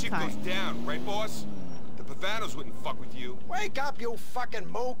guys' car. Goes down, right, boss? The Vnus wouldn't fuck with you. Wake up, you fucking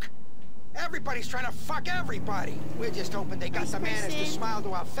mook. Everybody's trying to fuck everybody. We're just hoping they got the manners to smile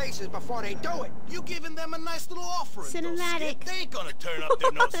to our faces before they do it. You giving them a nice little offering. Cinematic. They ain't gonna turn up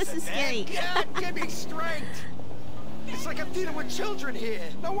their nose. This is scary. Yeah, give me strength. It's like I'm dealing with children here.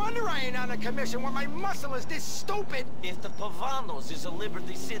 No wonder I ain't on a commission when my muscle is this stupid. If the Pavanos is a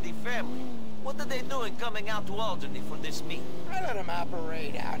Liberty City family, what are they doing coming out to Alderney for this meet? I let them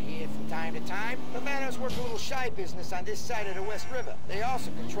operate out here from time to time. The Manos work a little shy business on this side of the West River. They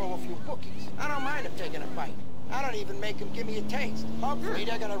also control a few bookies. I don't mind them taking a bite. I don't even make them give me a taste. Hopefully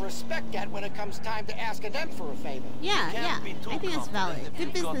they're gonna respect that when it comes time to asking them for a favor. Yeah. I think it's valid.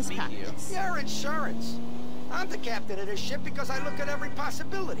 Good business practice. Your insurance. I'm the captain of this ship because I look at every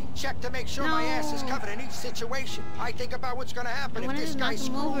possibility. Check to make sure my ass is covered in each situation. I think about what's gonna happen if this guy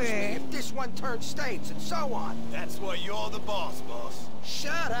screws me, if this one turns states, and so on. That's why you're the boss.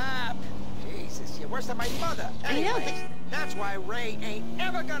 Shut up! Jesus, you're worse than my mother. Anyways, that's why Ray ain't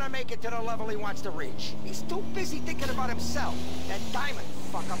ever gonna make it to the level he wants to reach. He's too busy thinking about himself. That diamond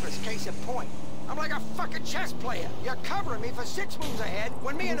fuck-up is case in point. I'm like a fucking chess player. You're covering me for 6 moves ahead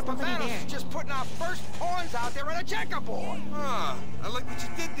when me and the Pavanos is just putting our first pawns out there on a checkerboard. Ah, I like what you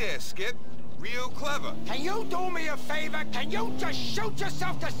did there, Skip. Real clever. Can you do me a favor? Can you just shoot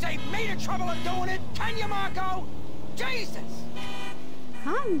yourself to save me the trouble of doing it? Can you, Marco? Jesus!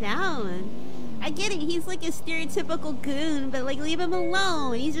 Calm down. I get it. He's like a stereotypical goon, but like leave him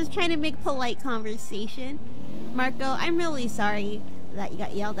alone. He's just trying to make polite conversation. Marco, I'm really sorry that you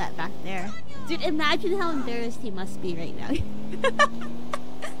got yelled at back there. Dude, imagine how embarrassed he must be right now. He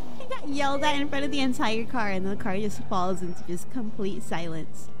got yelled at in front of the entire car, and the car just falls into just complete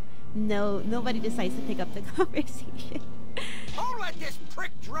silence. Nobody decides to pick up the conversation. Don't let this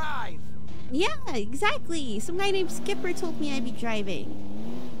prick drive! Yeah, exactly. Some guy named Skipper told me I'd be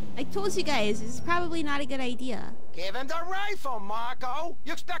driving. I told you guys, this is probably not a good idea. Give him the rifle, Marco!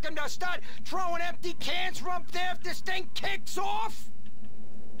 You expect him to start throwing empty cans from up there if this thing kicks off?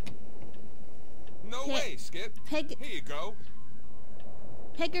 No way, Skip. Here you go.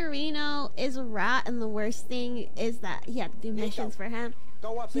 Pecorino is a rat, and the worst thing is that he had to do missions for him.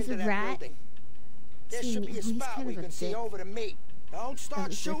 Go up He's into a that rat. building. There should be a spot where you can see over the meat. Don't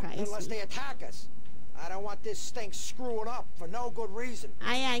start shooting unless they attack us. I don't want this thing screwing up for no good reason.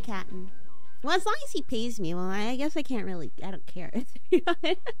 Aye, Captain. Well, as long as he pays me, well, I guess I don't care.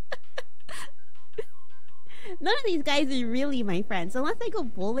 None of these guys are really my friends. Unless I go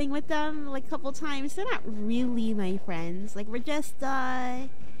bowling with them like a couple times, they're not really my friends. Like, we're just,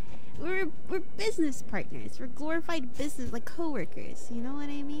 we're business partners. We're glorified business, like, co-workers. You know what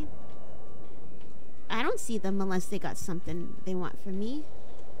I mean? I don't see them unless they got something they want from me.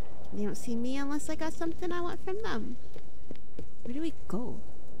 They don't see me unless I got something I want from them. Where do we go?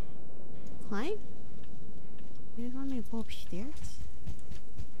 Climb? You guys want me to go upstairs?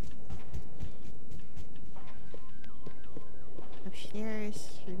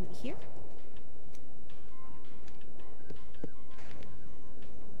 Upstairs from here?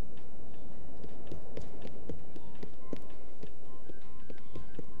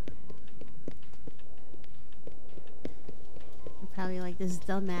 Probably like, this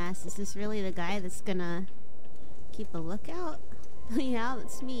dumbass. Is this really the guy that's gonna keep a lookout? Yeah,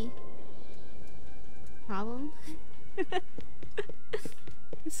 that's me. Problem?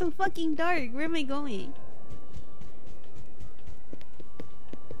 It's so fucking dark. Where am I going?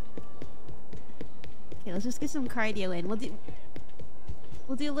 Okay, let's just get some cardio in. We'll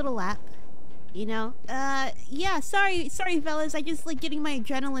do a little lap. You know? Yeah, sorry, fellas. I just like getting my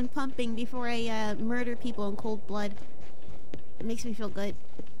adrenaline pumping before I murder people in cold blood. It makes me feel good.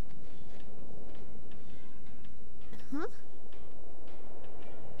 Huh?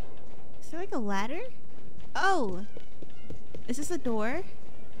 Is there like a ladder? Oh! Is this a door?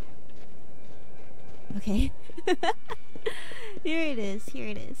 Okay. Here it is, here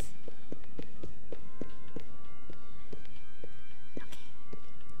it is. Okay.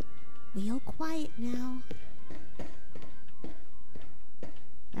 Real quiet now.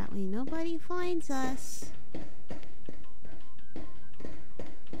 That way nobody finds us.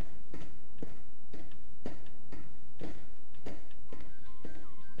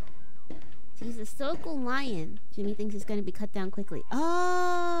 He's a circle lion. Jimmy thinks it's gonna be cut down quickly.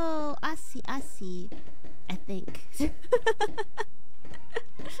 Oh, I see, I see. I think.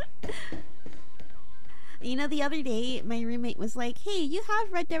 You know, the other day, my roommate was like, hey, you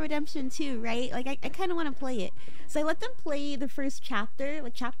have Red Dead Redemption 2, right? Like, I kind of want to play it. So I let them play the first chapter.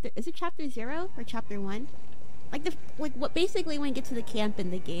 Like, is it chapter 0 or chapter 1? Like, what basically when you get to the camp in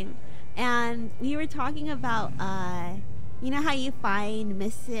the game. And we were talking about, you know how you find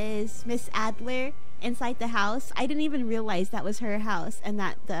Miss Adler inside the house? I didn't even realize that was her house and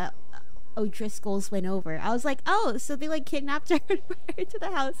that the O'Driscolls went over. I was like, oh, so they like kidnapped her and brought her to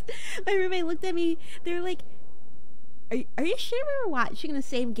the house. My roommate looked at me. They were like, are you sure we were watching the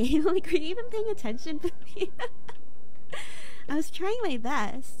same game? Like, are you even paying attention to me? I was trying my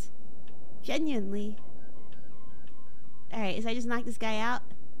best. Genuinely. Alright, so I just knocked this guy out.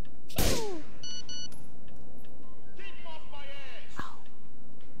 Phew.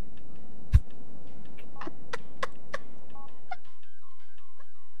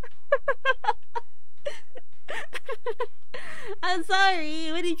 I'm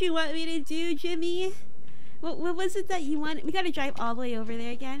sorry. What did you want me to do, Jimmy? What was it that you wanted? We gotta drive all the way over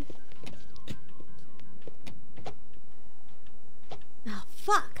there again. Oh,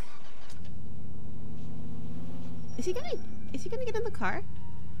 fuck. Is he gonna get in the car?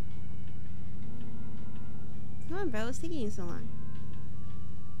 Come on, bro. What's taking you so long?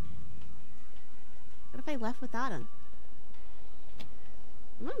 What if I left without him?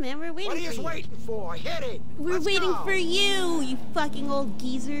 Come on, man, we're waiting for you. What are you waiting for? Hit it! We're waiting for you, you fucking old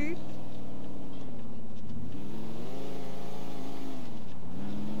geezer.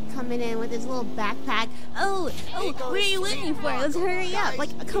 Coming in with his little backpack. Oh, what are you waiting for? Let's hurry up.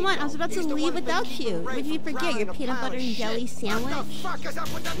 Like, come on, I was about to leave without you. What did you forget? Your peanut butter and jelly sandwich?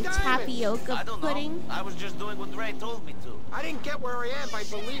 Tapioca pudding? I was just doing what Ray told me to. I didn't get where I am by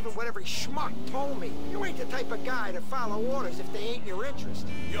believing what every schmuck told me. You ain't the type of guy to follow orders if they ain't your interest.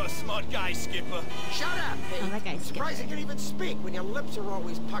 You're a smart guy, Skipper. Shut up, Pete. Oh, that guy's surprised you can even speak when your lips are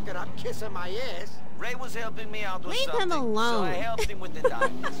always puckered up kissing my ass. Ray was helping me out with something. Leave him alone. So I helped him with the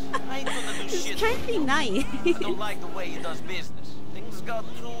diamonds. I ain't gonna do shit. He's trying to be nice. I don't like the way he does business. Things got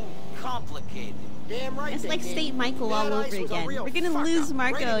too complicated. Damn right. It's like St. Michael all over again. We're gonna lose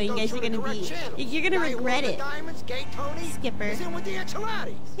Marco and you guys are gonna be... You're gonna regret it. Skipper.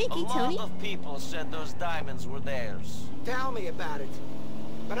 Hey, Gay Tony. A lot of people said those diamonds were theirs. Tell me about it.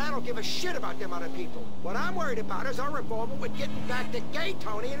 But I don't give a shit about them other people. What I'm worried about is our involvement with getting back to Gay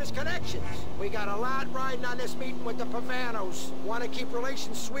Tony and his connections. We got a lot riding on this meeting with the Vnus. Want to keep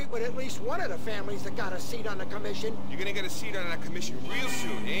relations sweet with at least one of the families that got a seat on the commission. You're gonna get a seat on that commission real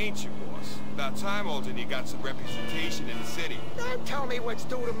soon, ain't you, boss? About time, Alden, you got some representation in the city. Don't tell me what's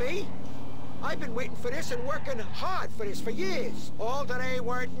due to me. I've been waiting for this and working hard for this for years. All today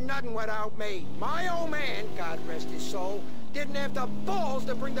weren't nothing without me. My old man, God rest his soul, didn't have the balls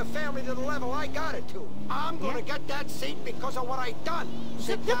to bring the family to the level I got it to. I'm gonna get that seat because of what I done.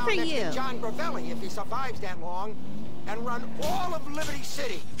 Sit down next to John Gravelli if he survives that long, and run all of Liberty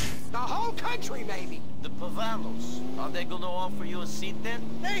City. The whole country, maybe. The Vnus, are they gonna offer you a seat then?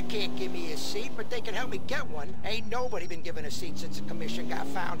 They can't give me a seat, but they can help me get one. Ain't nobody been given a seat since the commission got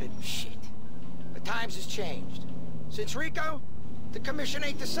founded. Shit. The times has changed. Since Rico, the commission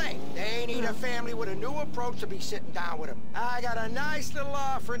ain't the same. They need a family with a new approach to be sitting down with them. I got a nice little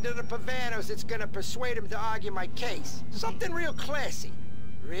offering to the Vnus that's gonna persuade them to argue my case. Something real classy.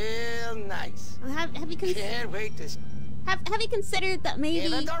 Real nice. Well, have you Can't wait to... Have you considered that maybe...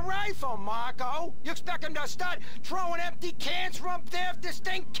 Give him the rifle, Marco! You expect him to start throwing empty cans from up there if this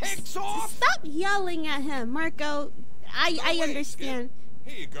thing kicks off? Stop yelling at him, Marco. I understand.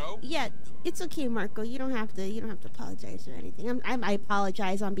 Here you go. Yeah, it's okay, Marco. You don't have to apologize or anything. I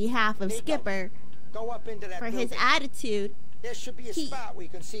apologize on behalf of Skipper. Go up into that for building. His attitude. There should be a spot where you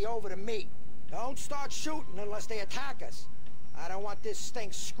can see over the meat. Don't start shooting unless they attack us. I don't want this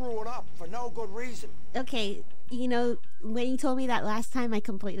thing screwing up for no good reason. Okay, you know, when you told me that last time, I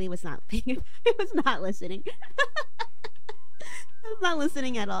completely was not paying. I was not listening. I was not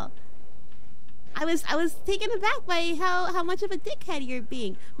listening at all. I was taken aback by how much of a dickhead you're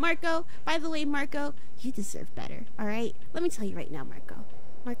being, Marco. By the way, Marco, you deserve better. All right, let me tell you right now, Marco.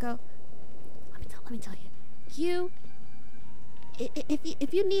 Marco, let me tell you.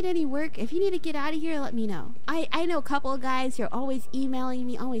 If you need any work, if you need to get out of here, let me know. I know a couple of guys who are always emailing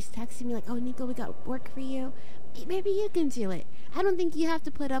me, always texting me like, "Oh, Nico, we got work for you." Maybe you can do it. I don't think you have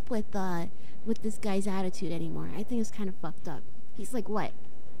to put up with this guy's attitude anymore. I think it's kind of fucked up. He's like, what,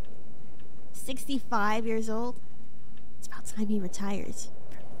 65 years old? It's about time he retires.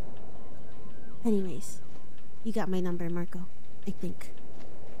 Anyways, you got my number, Marco, I think.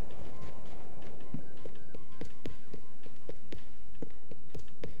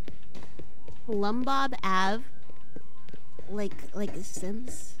 Lumbob Ave, like a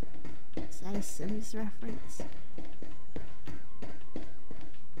Sims? Is that a Sims reference?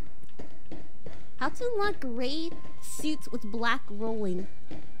 How to unlock gray suits with black rolling?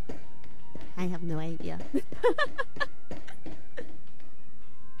 I have no idea.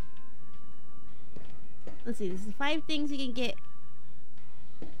 Let's see, this is 5 things you can get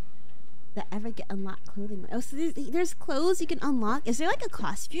that ever get unlocked clothing. Oh, so there's clothes you can unlock. Is there like a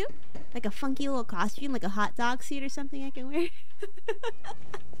costume? Like a funky little costume, like a hot dog suit or something I can wear?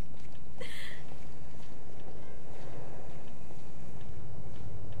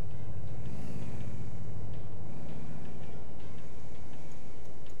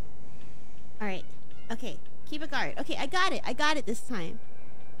 Alright. Okay. Keep a guard. Okay, I got it. I got it this time.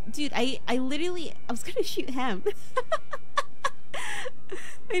 Dude, I literally... I was gonna shoot him.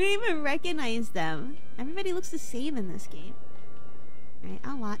 I didn't even recognize them. Everybody looks the same in this game. Alright,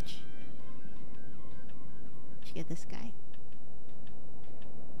 I'll watch. Should get this guy.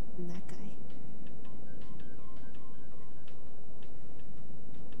 And that guy.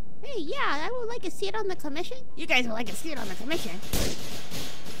 Hey, yeah, I would like to see it on the commission. You guys would like to see it on the commission.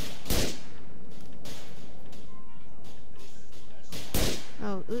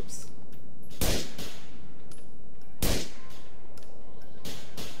 Oh, oops.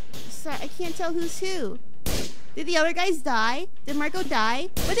 Sorry, I can't tell who's who. Did the other guys die? Did Marco die?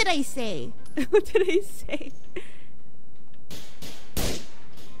 What did I say? What did I say?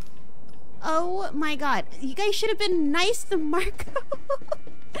 Oh my god. You guys should have been nice to Marco.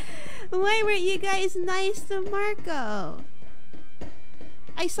 Why weren't you guys nice to Marco?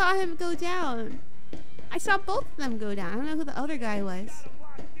 I saw him go down. I saw both of them go down. I don't know who the other guy was.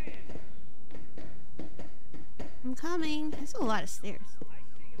 I'm coming. There's a lot of stairs.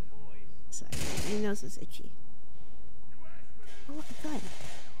 Sorry, my nose is itchy. Oh, look, a gun.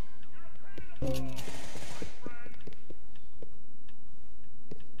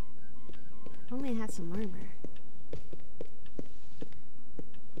 If only I had some armor.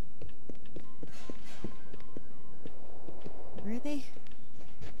 Where are they?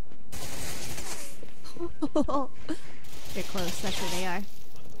 They're close, that's where they are.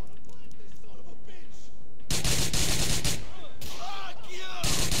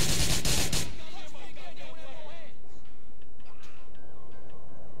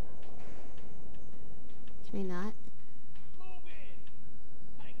 Can I not?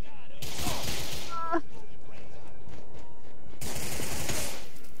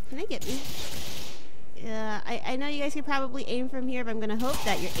 Can they get me? I know you guys can probably aim from here, but I'm gonna hope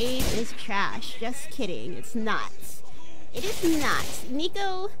that your aim is trash. Just kidding. It's not. It is not.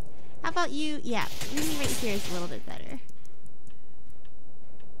 Nico, how about you? Yeah, maybe right here is a little bit better.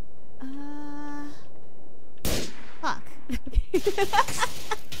 Fuck.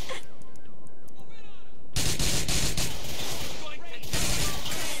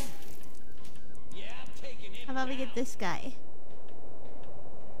 How about we get this guy?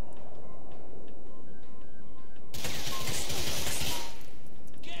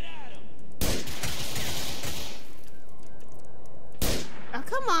 Oh,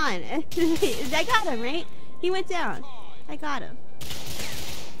 come on. I got him, right? He went down. I got him.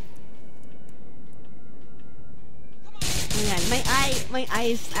 Oh my god, my eye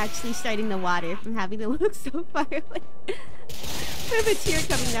is actually starting to water from having to look so far away. I have a tear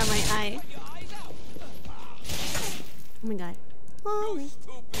coming down my eye. Oh my god. Holy.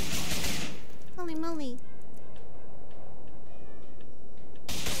 Holy moly.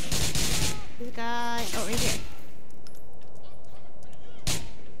 There's a guy. Oh, right here.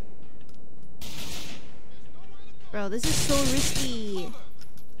 Bro, this is so risky.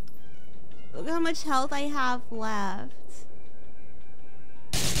 Look how much health I have left.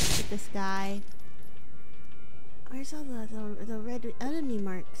 Look at this guy. Where's all the red enemy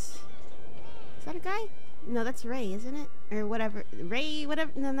marks? Is that a guy? No, that's Ray, isn't it? Or whatever. Ray,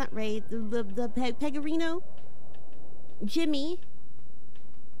 whatever. No, not Ray. The Pegarino. Jimmy.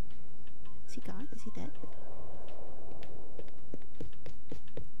 Is he gone? Is he dead?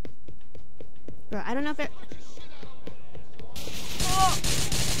 Bro, I don't know if it... Oh!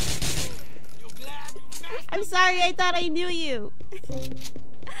 I'm sorry, I thought I knew you.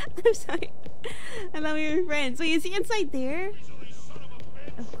 I'm sorry. I thought we were friends. Wait, is he inside there?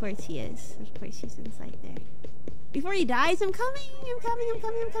 Of course he is. Of course he's inside there. Before he dies, I'm coming! I'm coming, I'm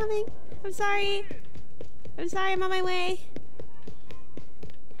coming, I'm coming! I'm sorry! I'm sorry, I'm on my way!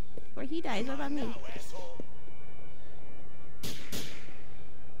 Before he dies, what about me?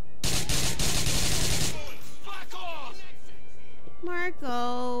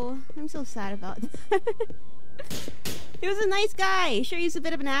 Marco! I'm so sad about that. He was a nice guy! Sure, he's a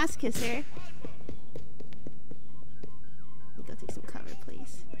bit of an ass kisser. Let me go take some cover,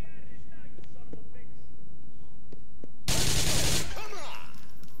 please.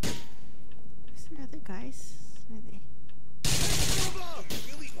 Is there other guys? Where are they?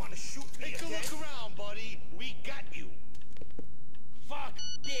 Really want to shoot me? Take a look around, buddy. We got you. Fuck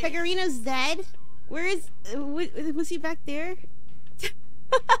this. Pegarino's dead? Where is... was he back there?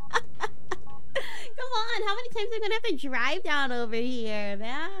 Come on, how many times am I gonna have to drive down over here,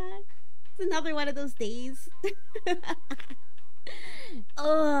 man? It's another one of those days.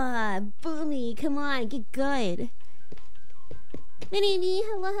 Oh, Boomy, come on, get good. Minnie,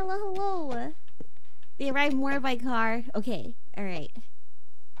 hello, hello, hello. They arrived more by car. Okay, alright.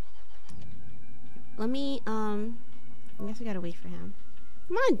 Let me, I guess we gotta wait for him.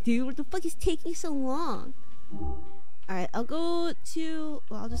 Come on, dude, what the fuck is taking so long? Alright, I'll go to...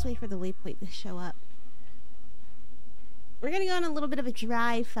 Well, I'll just wait for the waypoint to show up. We're gonna go on a little bit of a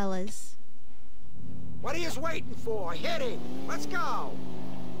drive, fellas. What are you waiting for? Hit it! Let's go!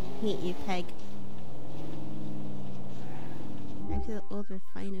 Hate you, Peg. Back to the old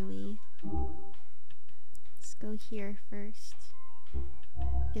refinery. Let's go here first.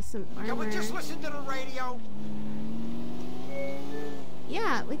 Get some armor. Can we just listen to the radio?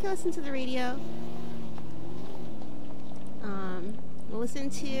 Yeah, we can listen to the radio. We'll listen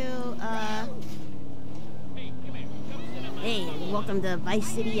to, Hey, welcome to Vice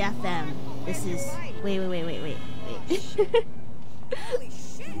City FM. This is... Wait. Holy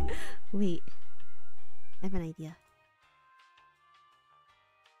shit! Wait. I have an idea.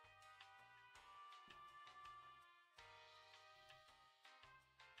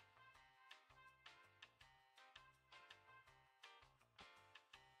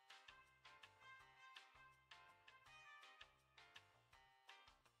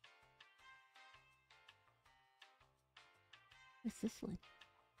 What's this one?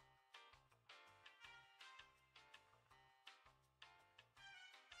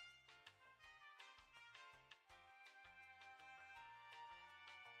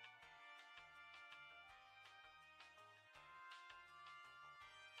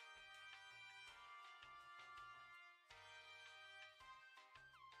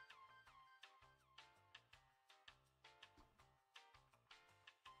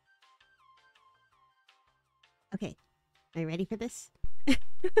 Okay. Are you ready for this?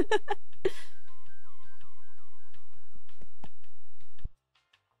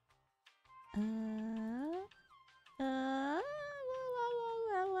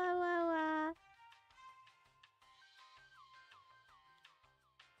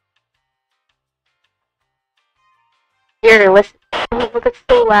 Here, listen. Oh, look, it's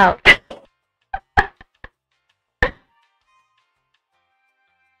so loud.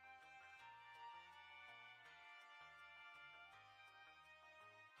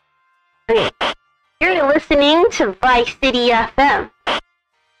 Okay, you're listening to Vice City FM.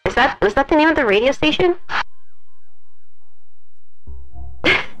 Was that the name of the radio station?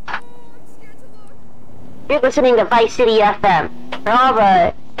 You're listening to Vice City FM. For all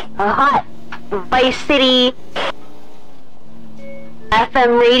the hot Vice City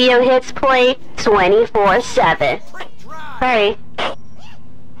FM radio hits play 24/7. Sorry.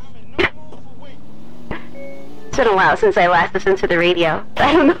 It's been a while since I last listened to the radio.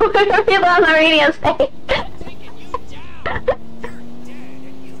 I don't know what people on the radio say.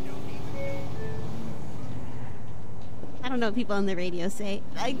 I don't know what people on the radio say.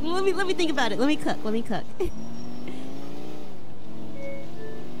 Let me think about it. Let me cook.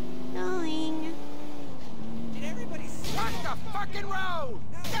 Going. Did everybody stop the fucking road?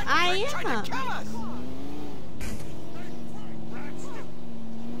 I am. Trying to kill us.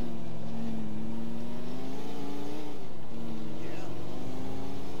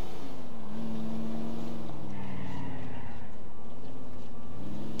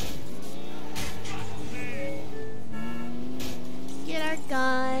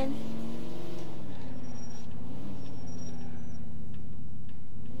 on.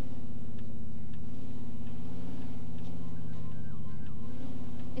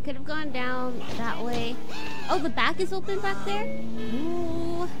 I could have gone down that way. Oh, the back is open back there?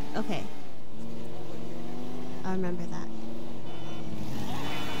 Ooh. Okay. I'll remember that.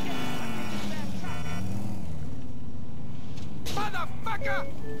 Motherfucker!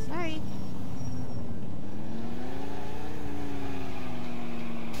 Sorry.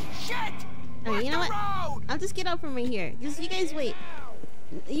 Shit! Alright, you know what? I'll just get out from right here. Just you guys wait.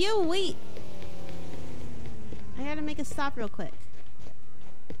 You wait. I gotta make a stop real quick.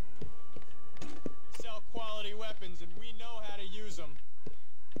 Sell quality weapons and we know how to use them.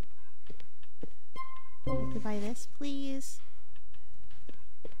 I could buy this, please.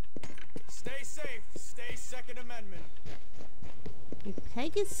 Stay safe. Stay Second Amendment.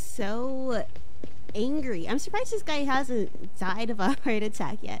 Peg is so angry. I'm surprised this guy hasn't died of a heart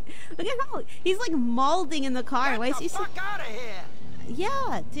attack yet. Look at how he's like mauling in the car. Why is he so... Fuck out of here!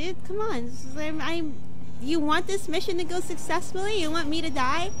 Yeah, dude, come on. You want this mission to go successfully? You want me to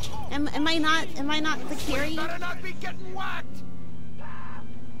die? Am I not the carry? Better not be getting whacked!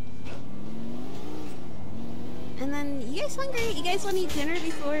 And then, you guys hungry? You guys want to eat dinner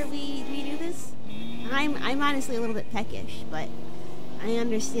before we do this? I'm honestly a little bit peckish, but I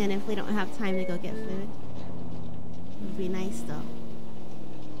understand if we don't have time to go get food. It would be nice though.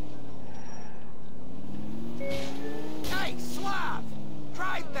 Hey, Slav!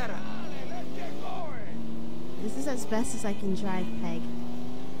 Drive better! This is as best as I can drive, Peg.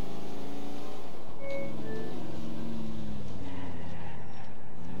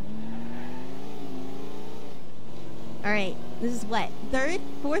 Alright, this is what?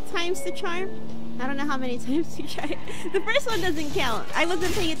 Fourth time's the charm? I don't know how many times you tried. The first one doesn't count. I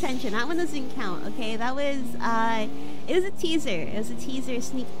wasn't paying attention. That one doesn't count, okay? That was, it was a teaser. It was a teaser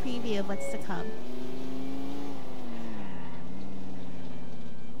sneak preview of what's to come.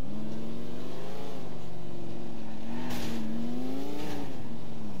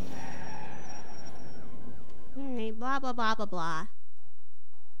 Alright, blah, blah, blah, blah, blah.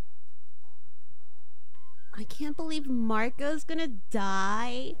 I can't believe Marco's gonna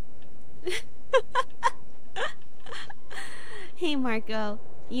die. Hey Marco,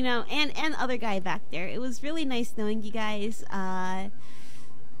 you know, and other guy back there. It was really nice knowing you guys.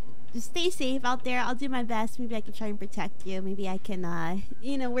 Just stay safe out there. I'll do my best. Maybe I can try and protect you. Maybe I can,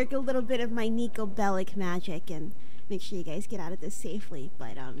 you know, work a little bit of my Nico Bellic magic and make sure you guys get out of this safely.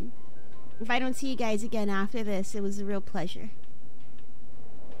 But if I don't see you guys again after this, it was a real pleasure.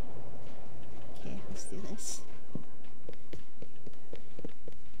 Okay, let's do this.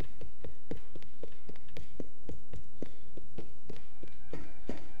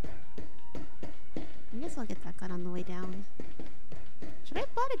 I guess I'll get that gun on the way down. Should I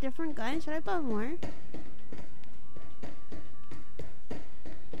have bought a different gun? Should I buy more?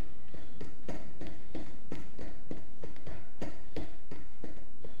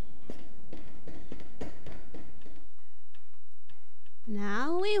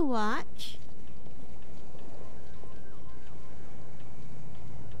 Now we watch.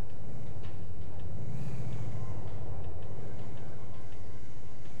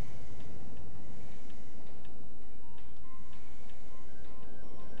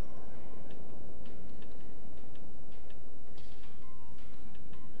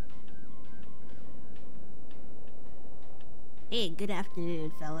 Hey, good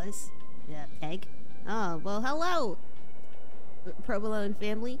afternoon, fellas. Yeah, Peg. Oh, well, hello, Provolone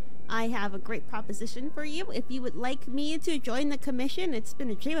family. I have a great proposition for you. If you would like me to join the commission, it's been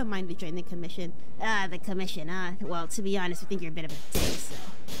a dream of mine to join the commission. The commission, well, to be honest, I think you're a bit of a dick, so...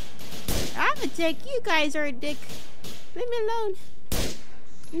 I'm a dick. You guys are a dick. Leave me alone.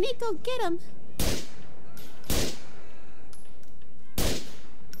 Nico, get him.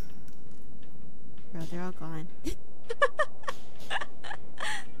 Bro, they're all gone.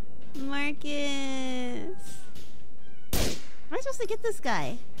 Marcus. Am I supposed to get this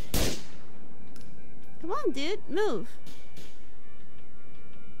guy? Come on, dude. Move.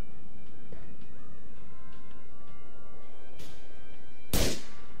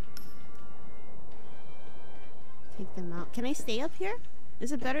 Take them out. Can I stay up here?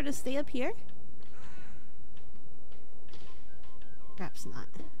 Is it better to stay up here? Perhaps not.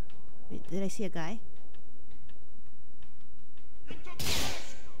 Wait, did I see a guy?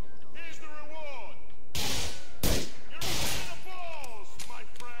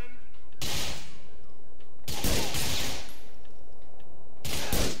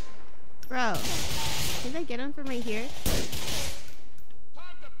 Bro, did I get him from right here?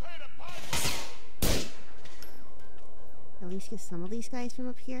 At least least get some of these guys from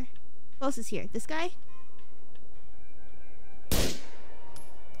up here. Who else is here? This guy? Okay,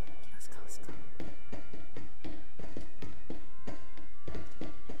 let's go, let's go.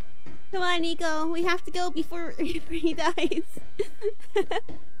 Come on, Nico. We have to go before he dies.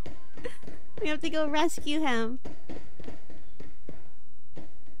 We have to go rescue him.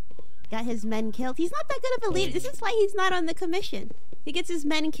 Got his men killed. He's not that good of a leader. This is why he's not on the commission. He gets his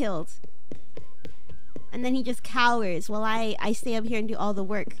men killed. And then he just cowers while I stay up here and do all the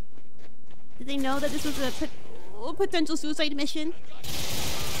work. Did they know that this was a potential suicide mission?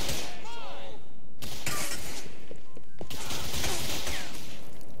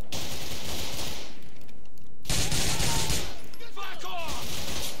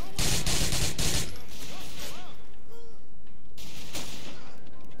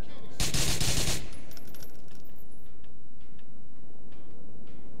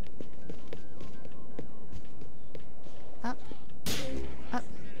 Up. Up.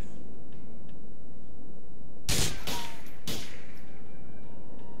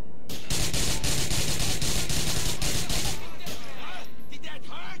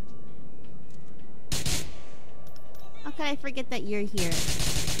 How could I forget that you're here,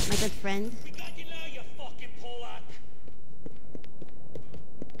 my good friend?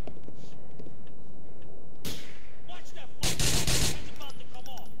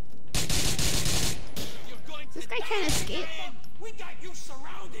 Is this guy trying to escape? We got you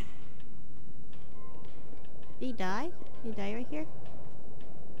surrounded. Did he die? Did he die right here?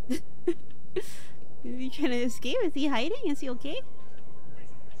 Is he trying to escape? Is he hiding? Is he okay?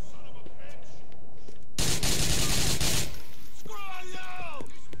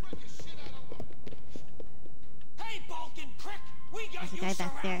 Hey, Balkan prick, we got There's a guy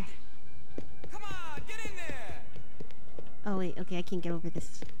back there. Come on, get in there. Oh wait, okay, I can't get over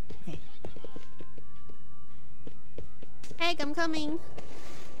this. Okay. Egg, I'm coming.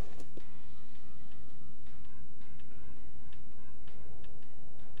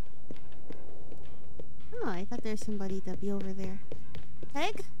 Oh, I thought there's somebody to be over there.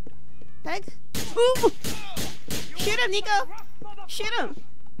 Peg? Peg? Ooh! Shoot him, Nico! Shoot him!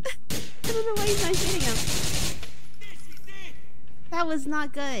 I don't know why he's not shooting him. That was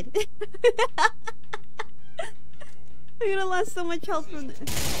not good. I could have lost so much health from this.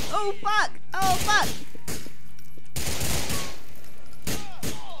 Oh fuck! Oh fuck!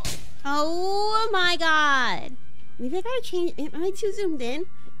 Oh my god! Maybe I gotta change. Am I too zoomed in?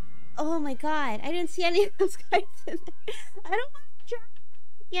 Oh my god! I didn't see any of those guys in there. I don't want to drive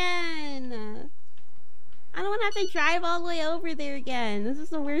again. I don't want to have to drive all the way over there again. This is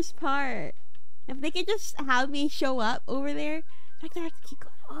the worst part. If they could just have me show up over there, I have to keep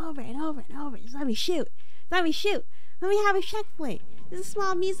going over and over and over. Just let me shoot. Let me shoot. Let me have a checkpoint. This is a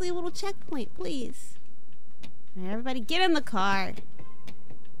small, measly little checkpoint, please. All right, everybody, get in the car.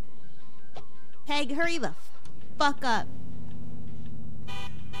 Peg, hurry the fuck up.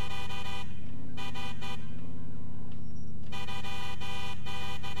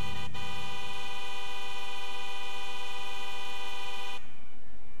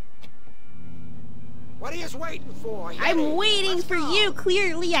 What are you waiting for? I'm waiting for you,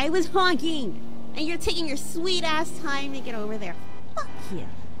 clearly. I was honking. And you're taking your sweet ass time to get over there. Fuck you.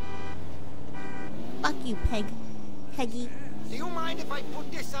 Fuck you, Peg. Peggy. Do you mind if I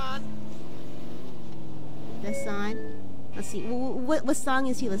put this on? This on? Let's see. What song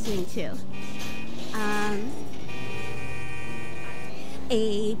is he listening to?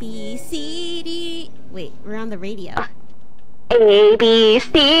 A, B, C, D. Wait, we're on the radio. A, B, C,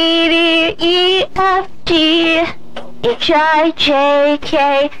 D, E, F, G, H, I, J,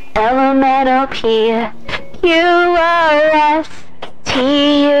 K, L, M, N, O, P, Q, R, S,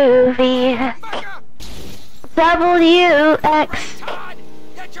 T, U, V, W, X. Todd,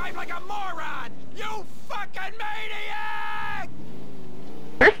 you drive like a moron. You fucking maniac!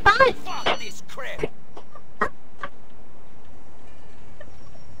 We're fine. Fuck this crib.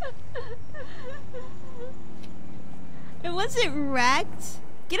 It wasn't wrecked.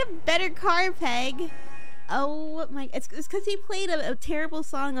 Get a better car, Peg. Oh my! It's because he played a terrible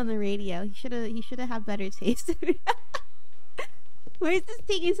song on the radio. He should have had better taste. Why is this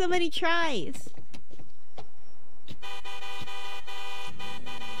taking so many tries?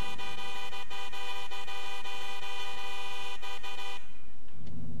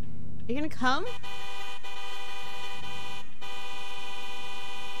 Are you gonna come?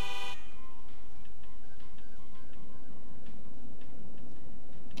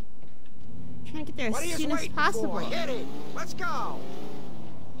 Trying to get there as soon as possible. Hit it. Let's go.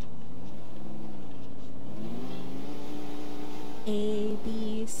 A,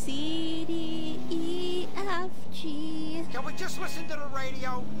 B, C, D, E, F, G. Can we just listen to the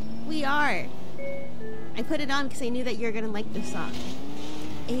radio? We are. I put it on because I knew that you're gonna like this song.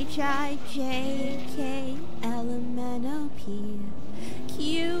 H, I, J, K, L, M, N, O, P,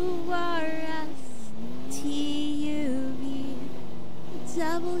 Q, R, S, T, U, V,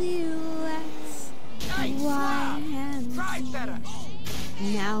 W, X, Y, and Z.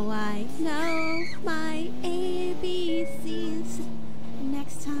 Now I know my ABCs.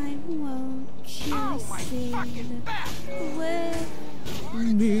 Next time, won't you sing with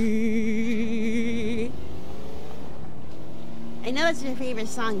me? I know that's your favorite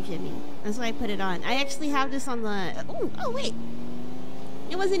song, Jimmy. That's why I put it on. I actually have this on the... Oh wait.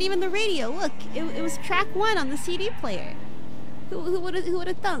 It wasn't even the radio. Look, it was track 1 on the CD player. Who would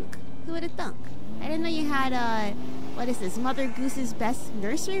have thunk? Who would have thunk? I didn't know you had, what is this? Mother Goose's Best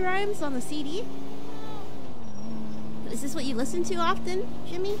Nursery Rhymes on the CD? Is this what you listen to often,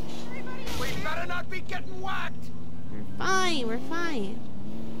 Jimmy? We better not be getting whacked! We're fine, we're fine.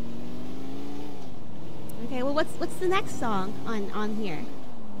 Okay, well what's the next song on here?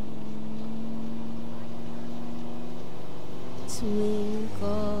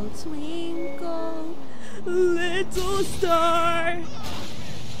 Twinkle, twinkle, little star,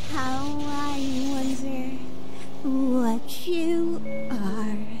 how I wonder what you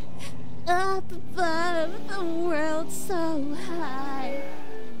are, up above the world so high.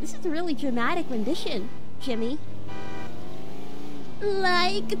 This is a really dramatic rendition, Jimmy.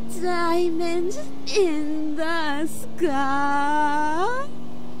 Like a diamond in the sky.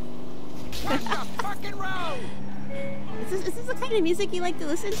 What's the fucking road? Is this the kind of music you like to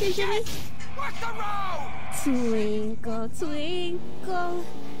listen to, Jimmy? What's the road? Twinkle, twinkle,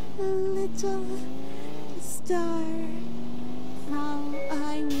 little star, how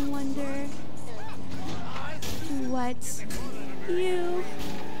I wonder what you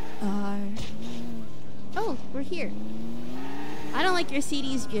are. Oh, we're here. I don't like your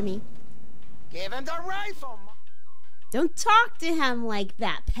CDs, Jimmy. Give him the rifle. Don't talk to him like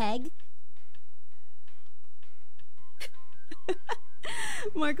that, Peg.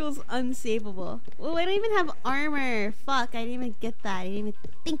 Marco's unsavable. Well, I don't even have armor. Fuck, I didn't even get that. I didn't even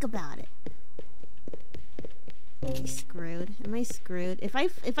think about it. Am I screwed? Am I screwed? If I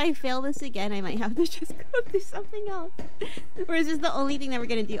fail this again, I might have to just go do something else. Or is this the only thing that we're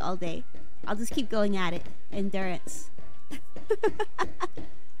gonna do all day? I'll just keep going at it. Endurance.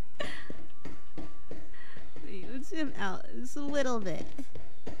 Let's zoom out just a little bit.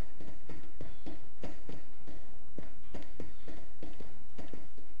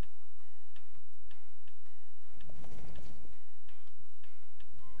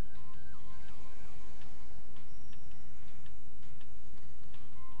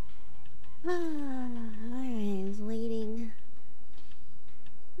 Alright, I was waiting.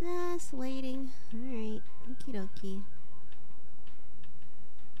 Just waiting. Alright, okie dokie.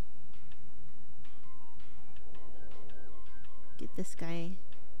 Get this guy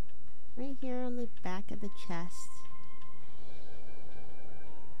right here on the back of the chest.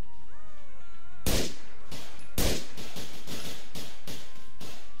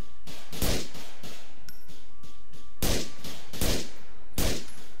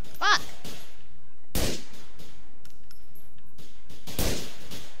 Fuck!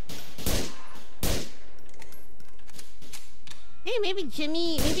 Hey, maybe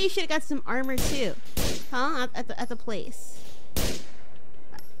Jimmy, maybe you should have got some armor too. Huh? At the place.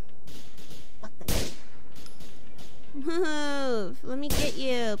 Move! Let me get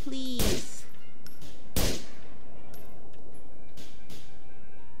you, please.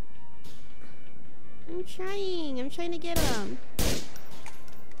 I'm trying to get him.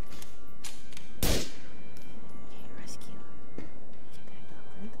 Okay, rescue. Okay,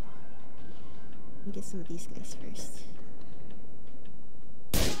 gotta go. Let me get some of these guys first.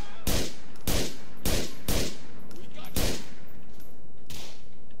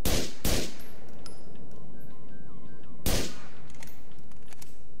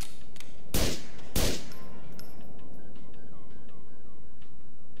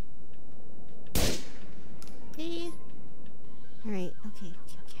 Alright, okay.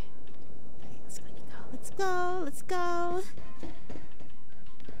 Alright, let's go.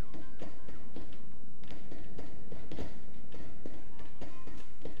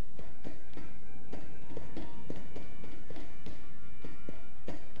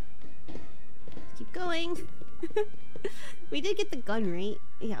 Keep going. We did get the gun, right?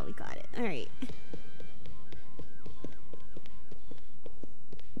 Yeah, we got it. Alright.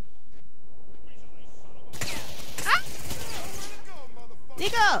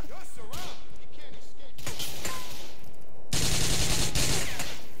 Nico!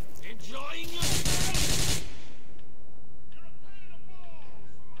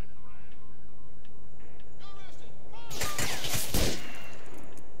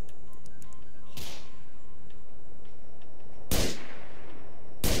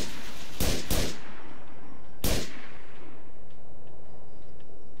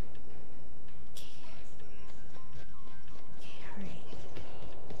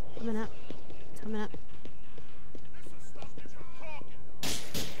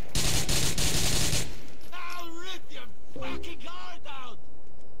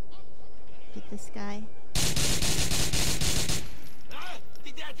 Hit this guy.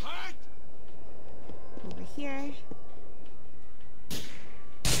 Did that hurt? Over here.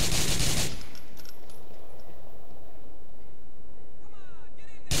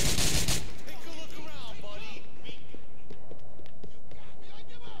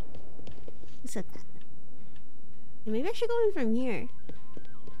 What's up? Maybe I should go in from here.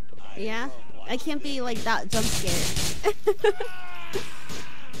 Yeah? I can't be like that jump scared.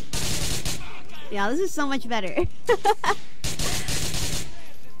 Yeah, this is so much better. Is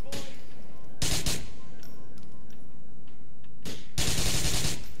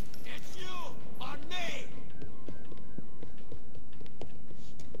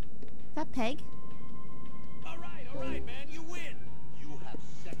that Peg? All right, man, you win. You have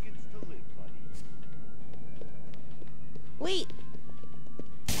seconds to live, buddy. Wait.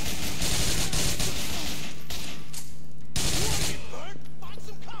 Find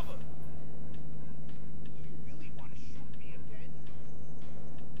some cover. Do you really want to shoot me again?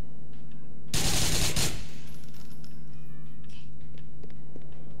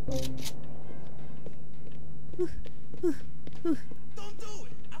 Don't do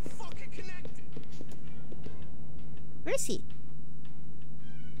it. I'm fucking connected. Where is he?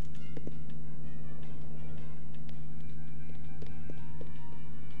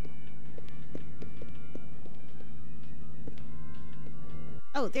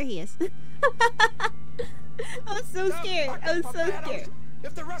 Oh, there he is. I was so scared. I was so scared.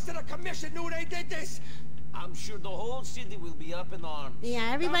 If the rest of the commission knew they did this, I'm sure the whole city will be up in arms.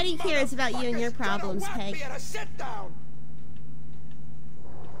 Yeah, everybody cares about you and your problems, Peg. Sit down.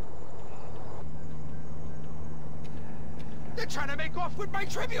 They're trying to make off with my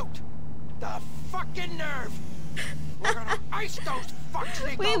tribute. The fucking nerve. We're gonna ice those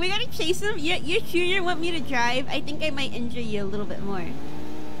fucks. Wait, we gotta chase him? You sure you want me to drive? I think I might injure you a little bit more.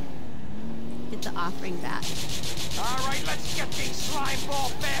 Get the offering back. All right, let's get these slime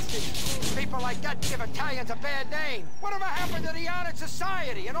ball bastards. People like that give Italians a bad name. Whatever happened to the honored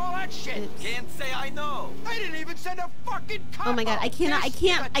society and all that shit? Oops. Can't say I know. They didn't even send a fucking cop. Oh my god, I can't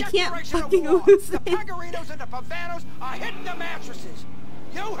Declaration fucking of war. lose The this. Pagarinos and the Pavanos are hitting the mattresses.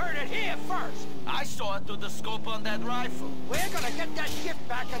 You heard it here first. I saw it through the scope on that rifle. We're gonna get that gift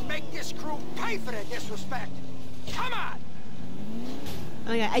back and make this crew pay for their disrespect. Come on. Oh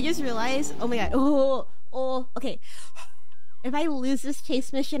my god, I just realized. Oh my god. Oh, okay. If I lose this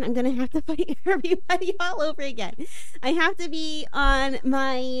chase mission, I'm gonna have to fight everybody all over again. I have to be on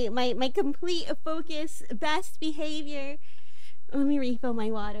my complete focus, best behavior. Let me refill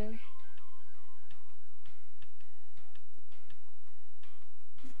my water.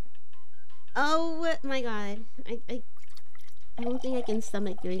 Oh my god. I don't think I can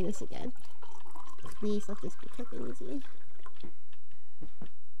stomach doing this again. Please let this be quick and easy.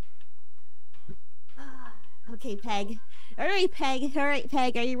 Okay, Peg. Alright, Peg. Alright,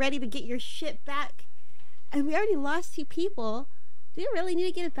 Peg. Are you ready to get your shit back? And we already lost 2 people. Do you really need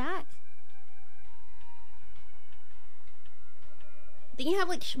to get it back? Do you have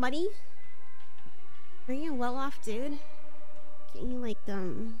like shmoney? Are you a well-off dude? Can you like I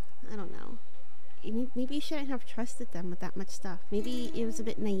don't know. Maybe you shouldn't have trusted them with that much stuff. Maybe it was a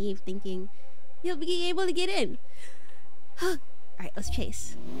bit naive thinking you'll be able to get in. Alright, let's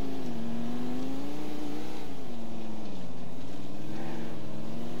chase.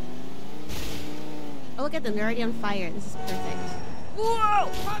 Oh, look at them. They're already on fire. This is perfect. Whoa!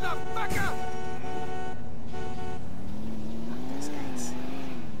 Motherfucker! Fuck those guys.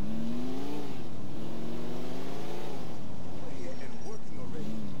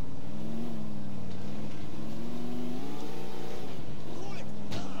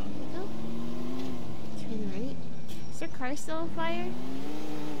 Go. Turn right. Is their car still on fire?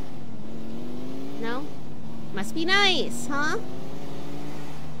 No? Must be nice, huh?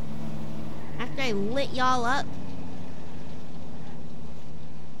 After I lit y'all up.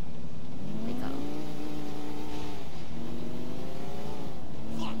 There we go.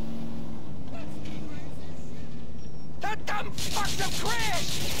 That dumb fucks have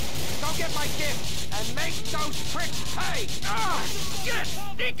crashed! Go get my gift and make those pricks pay! Ah, shit!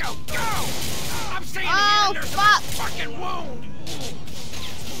 Nico, go! I'm seeing Oh, here there's fuck! a fucking wound!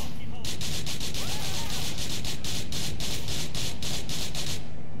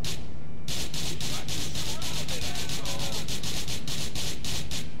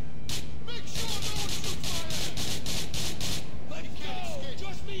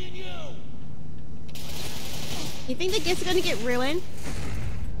 You think the gift's gonna get ruined?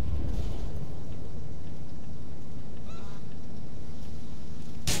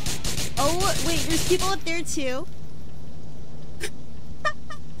 Oh, wait, there's people up there too.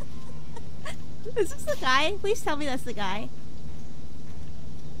 Is this the guy? Please tell me that's the guy.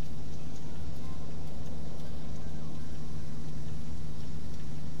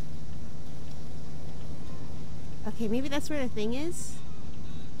 Okay, maybe that's where the thing is.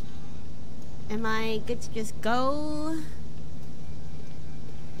 Am I good to just go?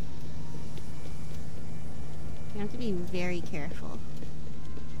 I have to be very careful.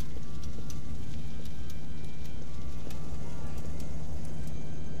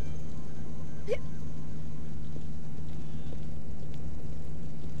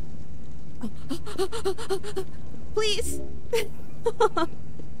 Please.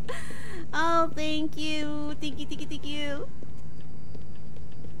 Oh, thank you. Thank you, thank you, thank you.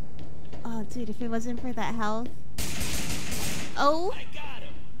 Oh, dude, if it wasn't for that health. Oh. I got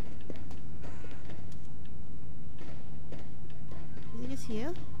him. Is it just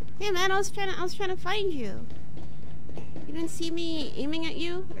you? Hey man, I was trying to find you. You didn't see me aiming at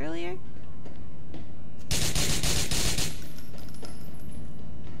you earlier?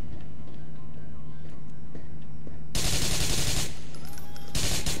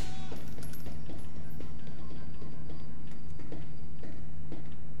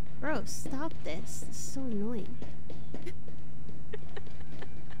 Bro, stop this. This is so annoying.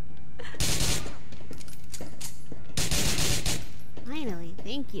 Finally,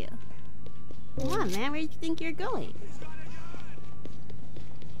 thank you. Come on, man. Where do you think you're going?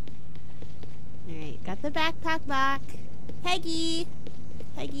 Alright, got the backpack back. Peggy!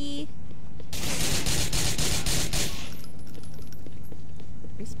 Peggy!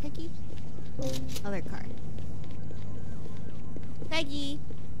 Where's Peggy? Other car. Peggy!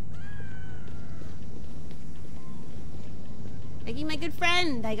 Peggy, my good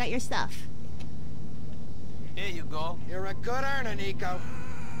friend! I got your stuff. Here you go. You're a good earner, Nico.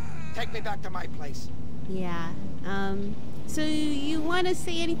 Take me back to my place. Yeah. So you want to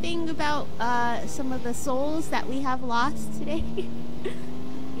say anything about some of the souls that we have lost today?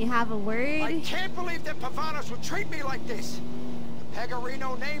 You have a word? I can't believe that Vnus would treat me like this. The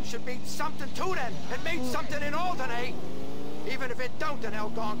Pegarino name should mean something to them. It means something in Alderney. Even if it don't in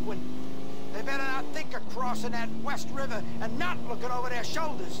Algonquin. They better not think of crossing that West River and not looking over their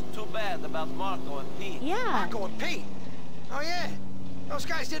shoulders. Too bad about Marco and Pete. Yeah. Marco and Pete? Oh yeah. Those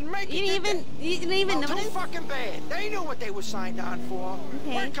guys didn't make it, You didn't even well, notice? too fucking bad. They knew what they were signed on for.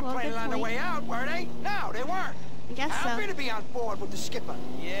 Okay, Weren't complaining on the way out, were they? No, they weren't. I guess Happy to be on board with the skipper.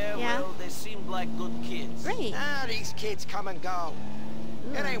 Yeah, well, they seemed like good kids. Great. Ah, these kids come and go.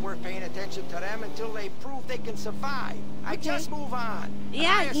 It ain't worth paying attention to them until they prove they can survive. I just move on.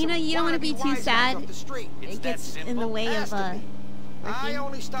 Yeah, you know, you don't want to be too sad. It gets in the way of I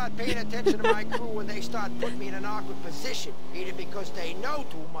only start paying attention to my crew when they start putting me in an awkward position, either because they know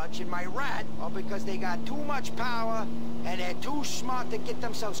too much in my rat, or because they got too much power and they're too smart to get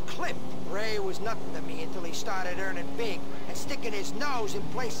themselves clipped. Ray was nothing to me until he started earning big and sticking his nose in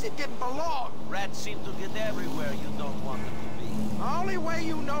places it didn't belong. Rats seem to get everywhere you don't want them to be. The only way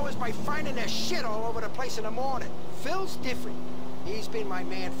you know is by finding their shit all over the place in the morning. Phil's different. He's been my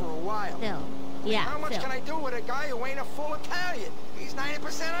man for a while. Phil. Yeah, How much Phil. can I do with a guy who ain't a full Italian? He's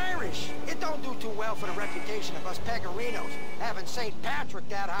 90% Irish. It don't do too well for the reputation of us Pegarinos, having St. Patrick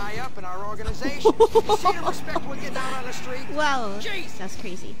that high up in our organization. You see the respect we get down on the street? Whoa. Jeez. That's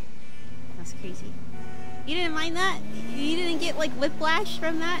crazy. That's crazy. You didn't mind that? You didn't get like whiplash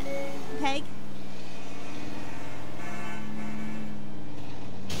from that, Peg?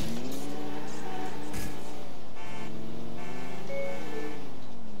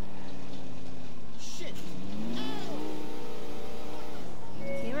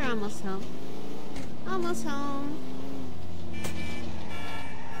 Okay, we're almost home. Almost home.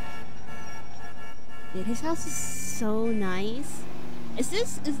 Dude, his house is so nice.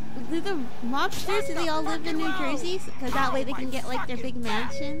 Do the mobsters, do they all live in New Jersey? Because that way they can get like their big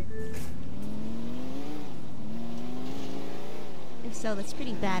mansion? If so, that's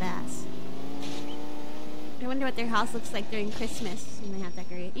pretty badass. I wonder what their house looks like during Christmas when they have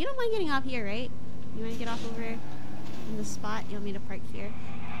decorated. You don't mind getting off here, right? You want to get off over in the spot? You want me to park here?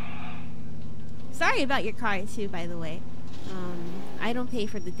 Sorry about your car too, by the way. I don't pay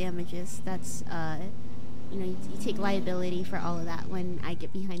for the damages. That's, you know, you take liability for all of that when I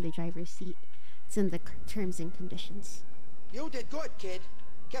get behind the driver's seat. It's in the terms and conditions. You did good, kid.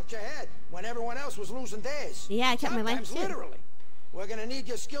 Kept your head when everyone else was losing theirs. Yeah, I kept my life too. Literally. We're gonna need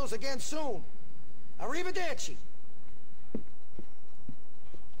your skills again soon. Arrivederci.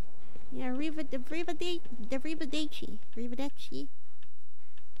 Yeah, arrivederci.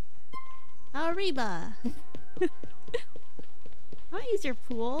 Arriba. I want to use your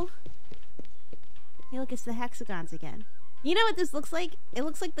pool. Hey, look, it's the hexagons again. You know what this looks like? It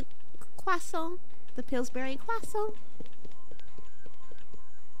looks like the croissant. The Pillsbury croissant.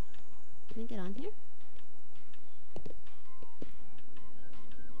 Let me get on here.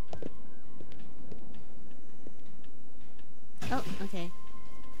 Oh, okay.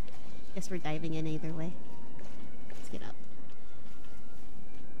 Guess we're diving in either way. Let's get up.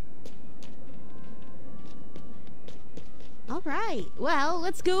 Alright, well,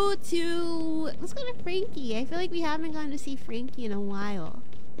 let's go to Frankie. I feel like we haven't gone to see Frankie in a while.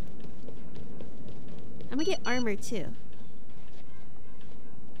 I'm gonna get armor too.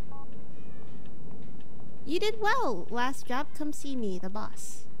 You did well. Last job, come see me, the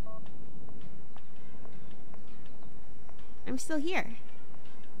boss. I'm still here.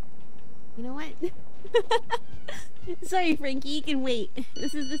 You know what? Sorry, Frankie, you can wait.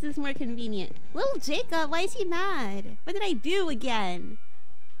 This is more convenient. Little Jacob, why is he mad? What did I do again?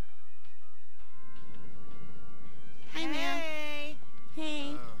 Hi, ma'am. Hey.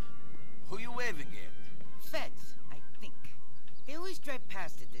 Hey. Who you waving at? Feds, I think. They always drive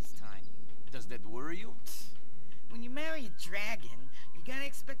past it this time. Does that worry you? When you marry a dragon, you gotta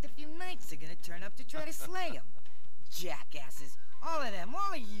expect a few knights are gonna turn up to try to slay him. Jackasses. All of them.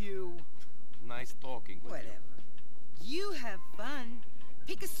 All of you. Nice talking with Whatever. You have fun.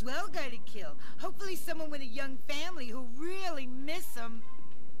 Pick a swell guy to kill. Hopefully someone with a young family who really miss him.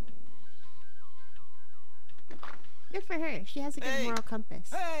 Good for her. She has a good moral compass.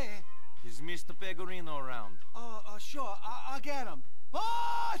 Hey! Is Mr. Pegorino around? Sure. I'll get him.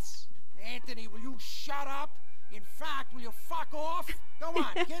 Boss! Anthony, will you shut up? In fact, will you fuck off? Go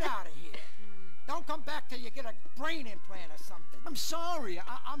on, get out of here. Don't come back till you get a brain implant or something. I'm sorry.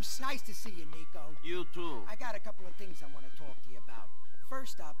 I'm nice to see you, Nico. You too. I got a couple of things I want to talk to you about.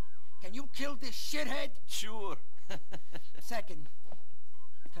 First up, can you kill this shithead? Sure. Second,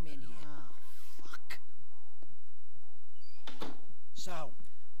 come in here. Oh, fuck. So,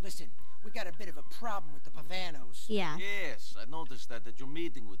 listen, we got a bit of a problem with the Vnus. Yeah. Yes, I noticed that at your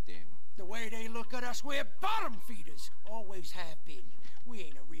meeting with them. The way they look at us, we're bottom feeders. Always have been. We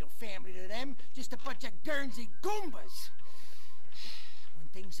ain't a real family to them, just a bunch of Guernsey Goombas. When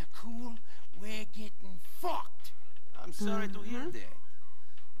things are cool, we're getting fucked. I'm sorry to hear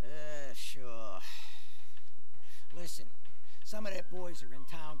that. Sure. Listen, some of their boys are in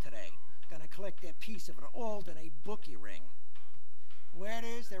town today. Gonna collect their piece of an Alderney bookie ring. Where it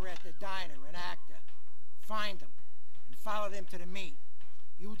is, they're at the diner in Acta. Find them and follow them to the meet.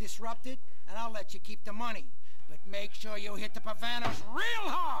 You disrupt it, and I'll let you keep the money. But make sure you hit the Vnus real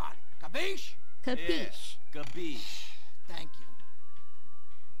hard. Capiche? Capiche. Yes, capiche. Thank you.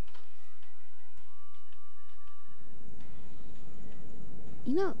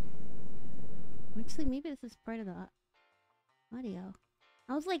 You know, actually, maybe this is part of the audio.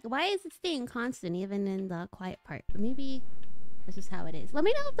 I was like, why is it staying constant even in the quiet part? But maybe this is how it is. Let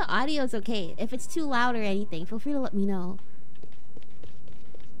me know if the audio is okay. If it's too loud or anything, feel free to let me know.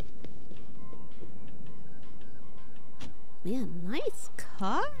 Man, nice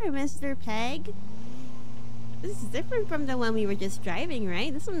car, Mr. Peg. This is different from the one we were just driving,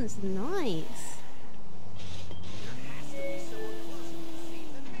 right? This one is nice.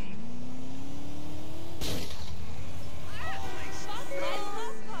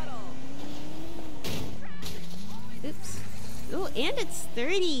 Oops. Oh, and it's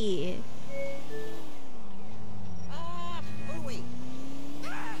sturdy.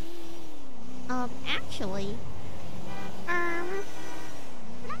 Actually.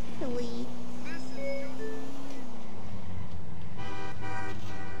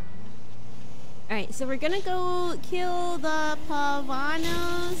 Alright, so we're gonna go kill the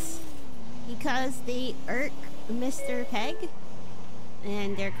Vnus because they irk Mr. Peg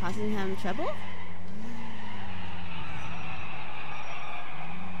and they're causing him trouble.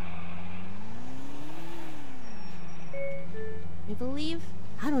 I believe.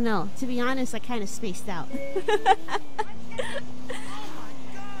 I don't know. To be honest, I kind of spaced out.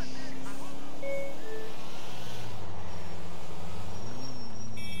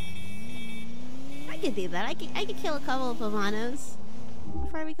 I could do that. I could kill a couple of Vnus. How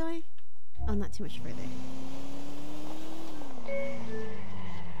far are we going? Oh, not too much further.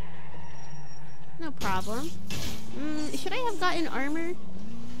 No problem. Should I have gotten armor?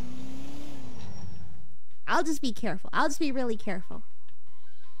 I'll just be careful. I'll just be really careful.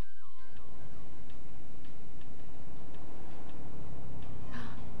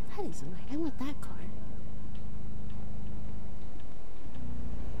 That is nice. I want that car.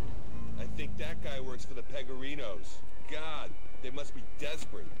 I think that guy works for the Pegorinos. God, they must be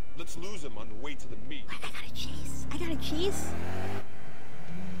desperate. Let's lose him on the way to the meet. Wait, I gotta chase. I gotta chase.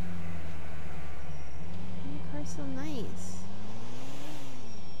 Your car's so nice.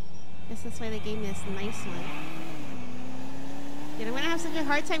 Guess that's why they gave me this nice one. Dude, I'm gonna have such a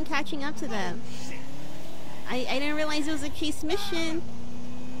hard time catching up to them. I didn't realize it was a chase mission.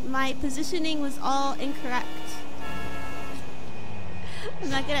 My positioning was all incorrect. I'm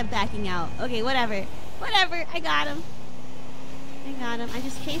not good at backing out. Okay, whatever. Whatever, I got him. I got him. I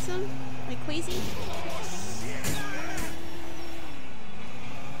just chase him like crazy.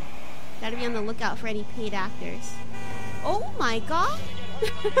 Gotta be on the lookout for any paid actors. Oh my god!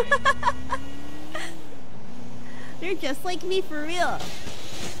 They're just like me for real.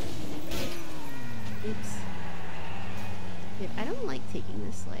 Oops. Dude, I don't like taking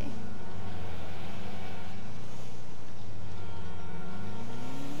this way.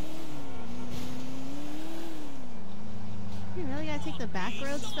 You really gotta take the back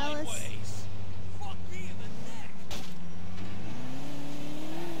roads, fellas?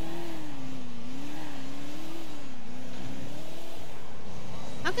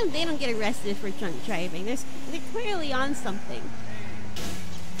 How come they don't get arrested for drunk driving? They're clearly on something.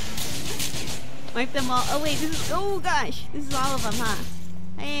 Wipe them all. Oh wait, this is, oh gosh, this is all of them, huh?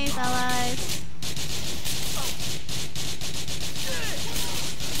 Hey, fellas.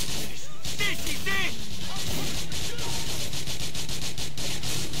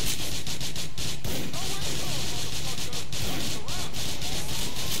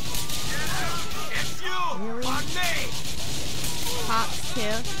 Really? Cops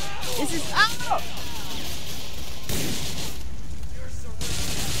too. This is, oh!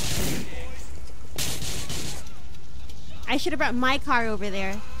 I should have brought my car over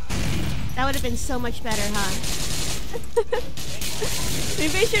there. That would have been so much better, huh?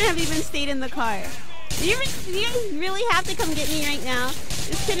 Maybe I shouldn't have even stayed in the car. Do you guys really have to come get me right now?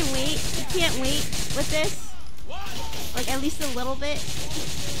 This couldn't wait. You can't wait with this? Like, at least a little bit?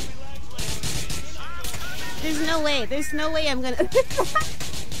 There's no way. There's no way I'm gonna...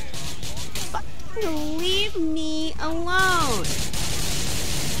 Leave me alone.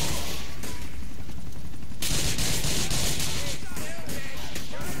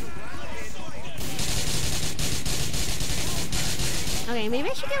 Okay, maybe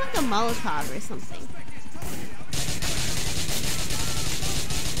I should get like a Molotov or something.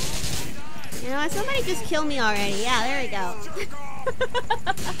 You know what? Somebody just kill me already. Yeah, there we go.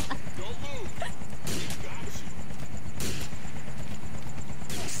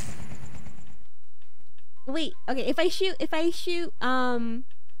 Wait, okay, if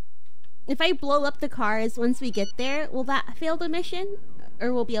I blow up the cars once we get there, will that fail the mission?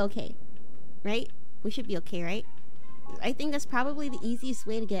 Or we'll be okay? Right? We should be okay, right? I think that's probably the easiest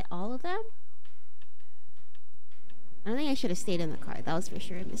way to get all of them. I don't think I should have stayed in the car. That was for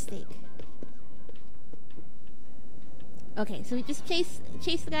sure a mistake. Okay, so we just chase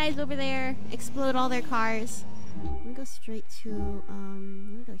the guys over there, explode all their cars. Let me go straight to, let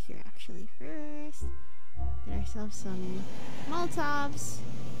me go here actually first. Get ourselves some Molotovs.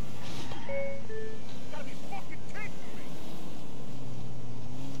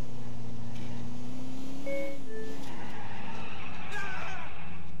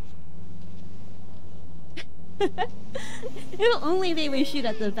 If only they would shoot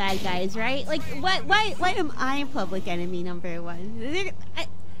at the bad guys, right? Like, why am I public enemy number one?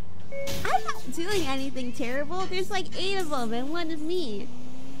 I'm not doing anything terrible. There's like 8 of them and 1 of me.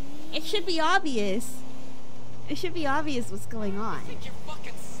 It should be obvious. It should be obvious what's going on.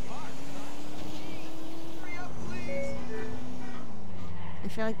 I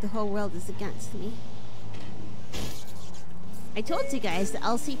feel like the whole world is against me. I told you guys the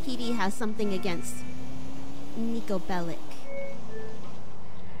LCPD has something against Nico Bellic.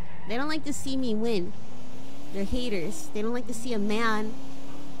 They don't like to see me win. They're haters. They don't like to see a man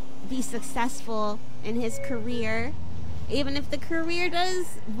be successful in his career. Even if the career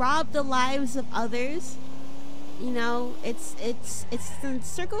does rob the lives of others. You know, it's the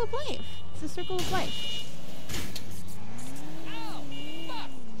circle of life. It's the circle of life.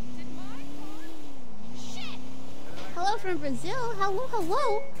 Hello from Brazil. Hello,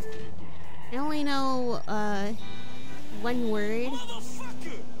 hello. I only know 1 word.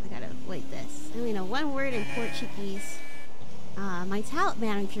 I gotta wait this. I only know 1 word in Portuguese. My talent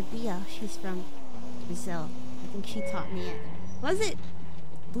manager, Bia, she's from Brazil. I think she taught me it. Was it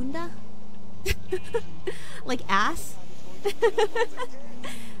bunda? Like ass? It's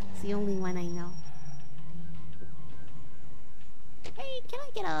the only one I know. Hey, can I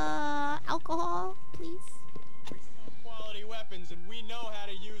get alcohol, please? Quality weapons, and we know how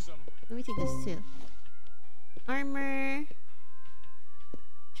to use them. Let me take this too. Armor.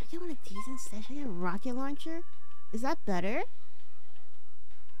 Should I get one of these instead? Should I get a rocket launcher? Is that better?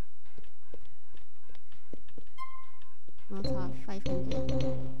 Molotov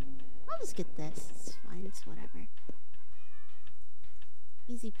 500. just get this. It's fine. It's whatever.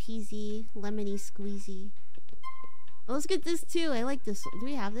 Easy peasy, lemony squeezy. Well, let's get this too. I like this one. Do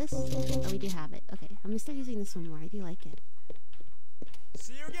we have this? Oh, we do have it. Okay, I'm gonna start using this one more. I do like it.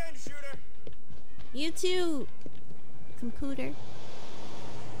 See you again, shooter. You too, computer.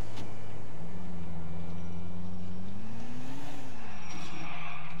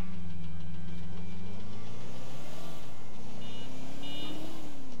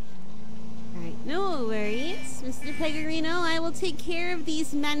 Alright, no worries, Mr. Pegarino. I will take care of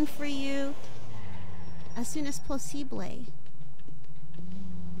these men for you as soon as possible.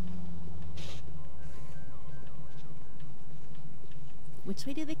 Which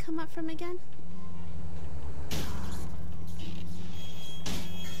way did they come up from again?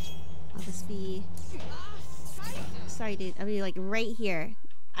 I'll just be... Sorry, dude. I'll be like right here.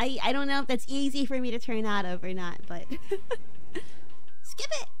 I don't know if that's easy for me to turn out of or not, but...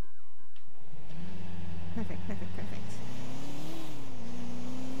 Skip it! Perfect, perfect, perfect.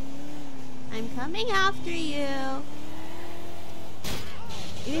 I'm coming after you.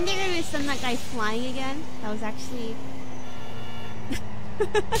 You think they're gonna send that guy flying again? That was actually...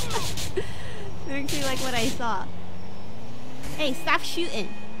 actually like what I thought. Hey, stop shooting.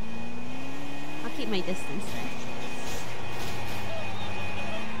 I'll keep my distance then.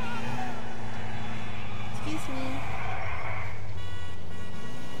 Excuse me.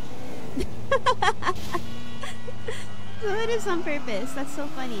 So it is on purpose. That's so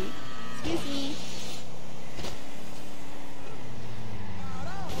funny. Excuse me.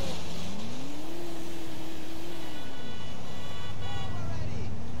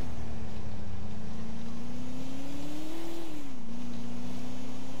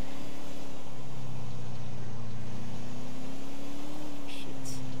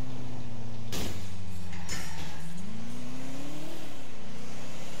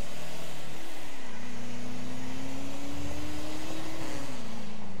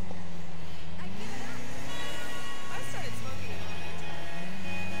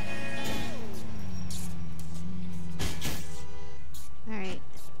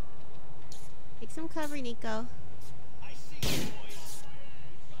 Cover, Nico.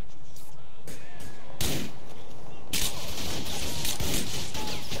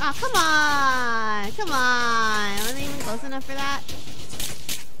 Oh, come on! Come on! Wasn't even close enough for that.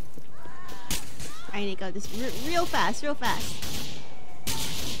 Alright, Nico, just real fast, real fast.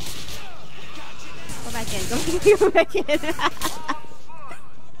 Go back in, go back in.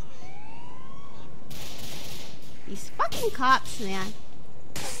 These fucking cops, man.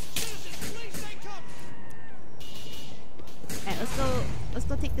 Alright, let's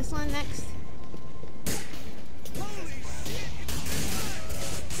go take this one next.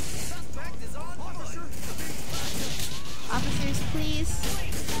 Officers, please.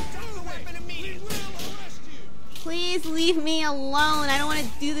 Please leave me alone. I don't want to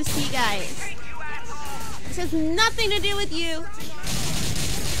do this to you guys. This has nothing to do with you.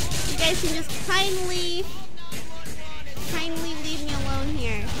 You guys can just kindly leave me alone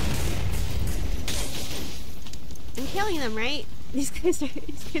here. I'm killing them, right? These guys are being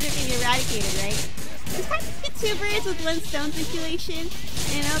eradicated, right? It's kind of VTubers with one stone situation.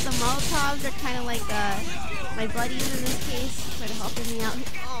 You know, the Molotovs are kind of like my buddies in this case, sort of helping me out.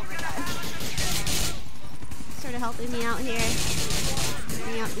 Oh my god! Sort of helping me out here,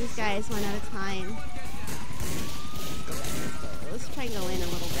 helping out these guys one at a time. Let's try and go in a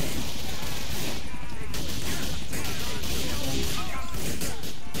little bit.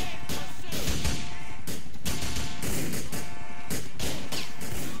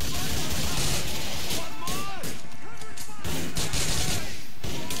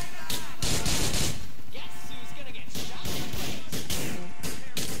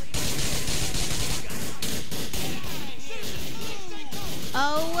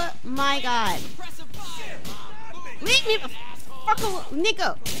 Oh my god. Leave me the fuck alone.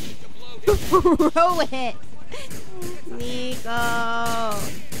 Nico! Throw it! Nico!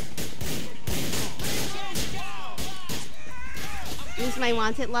 This is my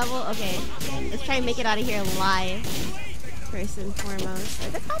wanted level? Okay. Let's try and make it out of here alive. First and foremost.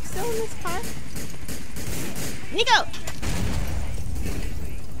 Are the cops still in this car? Nico!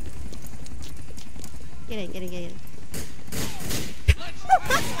 Get in, get in, get in.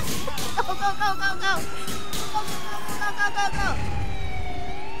 Go, go, go, go, go, go! Go, go, go, go, go!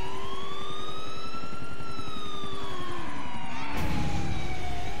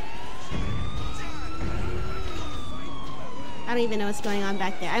 I don't even know what's going on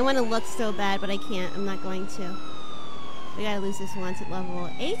back there. I want to look so bad, but I can't. I'm not going to. We gotta lose this wanted level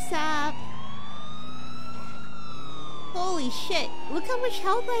ASAP. Holy shit. Look how much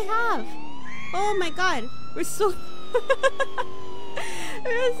health I have. Oh my god. We're so...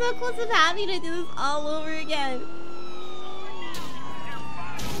 We're so close to having to do this all over again.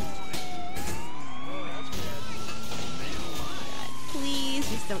 Please,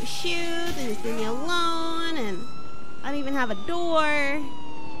 just don't shoot and just leave me alone. And I don't even have a door.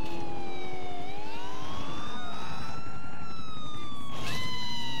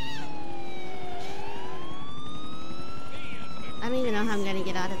 I don't even know how I'm gonna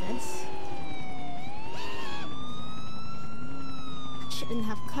get out of this. Shouldn't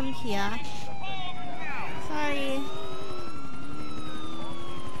have come here. Sorry.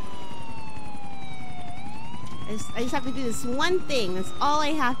 I just have to do this one thing. That's all I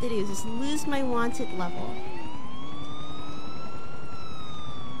have to do is just lose my wanted level.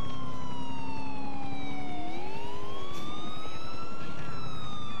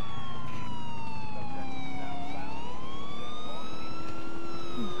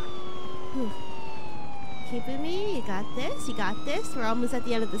 Okay, Boomi, you got this. You got this. We're almost at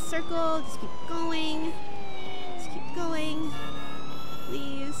the end of the circle. Just keep going. Just keep going.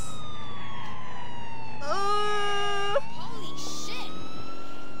 Please. Oh! Holy shit!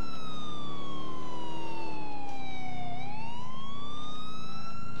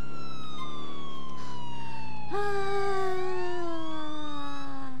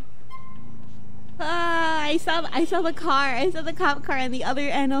 I saw the car. I saw the cop car on the other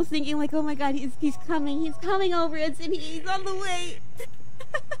end. I was thinking like, oh my god, he's coming. He's coming over. He's on the way.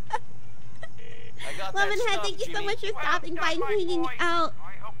 Lemonhead, thank you so much for stopping by and hanging out.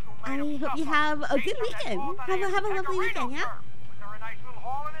 I hope you have a good weekend. Have a lovely weekend, yeah?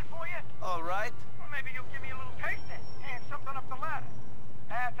 All right. Well, maybe you'll give me a little taste and something up the ladder.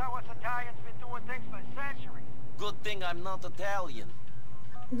 That's how us Italians been doing things for centuries. Good thing I'm not Italian.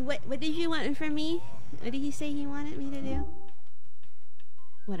 What did you want from me? What did he say he wanted me to do?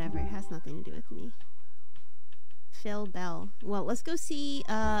 Whatever, it has nothing to do with me. Phil Bell. Well, let's go see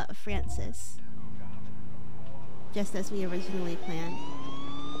Francis. Just as we originally planned.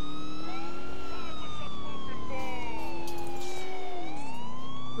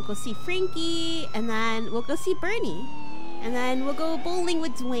 We'll go see Frankie, and then we'll go see Bernie. And then we'll go bowling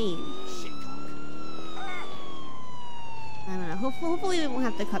with Dwayne. I don't know. Hopefully we won't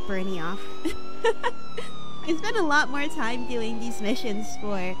have to cut Bernie off. I spent a lot more time doing these missions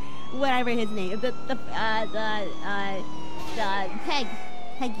for whatever his name.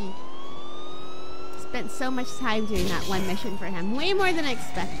 Peggy. Spent so much time doing that one mission for him. Way more than I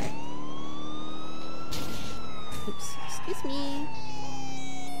expected. Oops. Excuse me.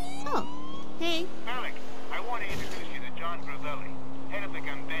 Oh. Hey. Malik, I want to introduce you to John Gravelli, head of the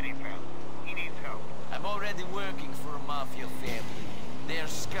Gambetti family. He needs help. I'm already working for a mafia family. They're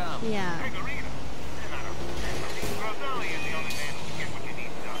scum. Yeah. Gregarina. Gravelli is the only man who can get what you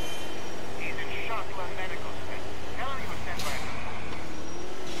need done. He's in Shotla Medical Center. Tell him he was sent by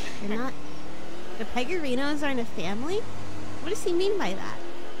me. They're not... The Pegarinos aren't a family? What does he mean by that?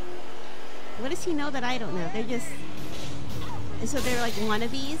 What does he know that I don't know? They're just... So they're like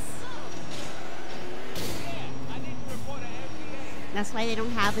wannabes? That's why they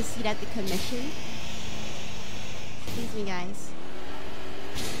don't have a seat at the commission? Excuse me, guys.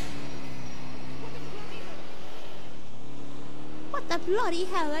 What the bloody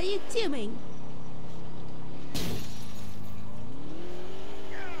hell are you doing?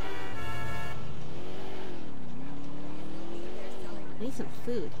 I need some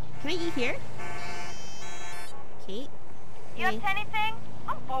food. Can I eat here? Kate? You up to anything?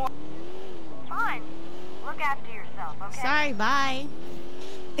 I'm bored. Fine. Look after yourself, okay? Sorry, bye.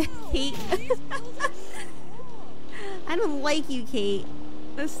 Kate. I don't like you, Kate.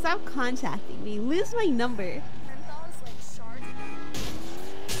 Stop contacting me. Lose my number.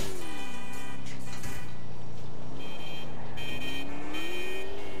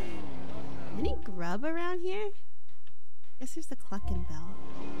 Any grub around here? Guess there's the Cluckin' Bell.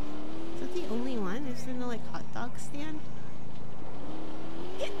 Is that the only one? Is there no like hot dog stand?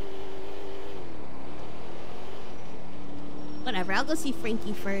 Whatever, I'll go see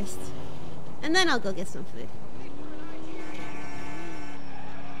Frankie first. And then I'll go get some food.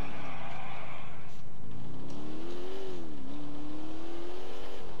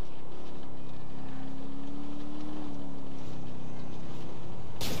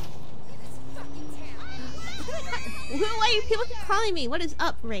 Why are people keep calling me? What is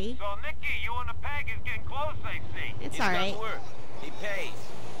up, Ray? So, Nikki, you and the peg is getting close, I see. It's alright. He pays.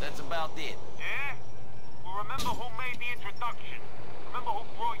 That's about it. Yeah? Well, remember who made the introduction. Remember who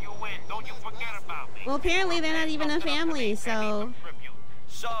brought you in. Don't you forget about me. Well, apparently they're not even a family, so...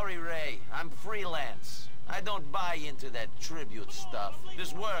 Sorry, Ray. I'm freelance. I don't buy into that tribute stuff.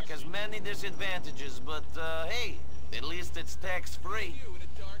 This work has many disadvantages, but, hey, at least it's tax-free.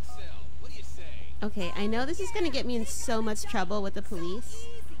 Okay, I know this is gonna get me in so much trouble with the police.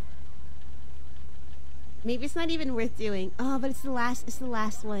 Maybe it's not even worth doing. Oh, but it's the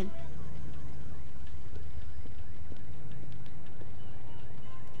last one.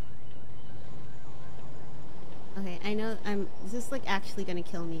 Okay, I know is this like actually gonna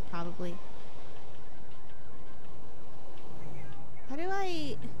kill me? Probably. How do I...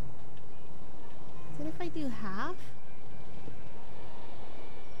 Is it if I do half?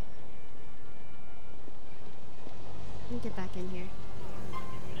 Let me get back in here.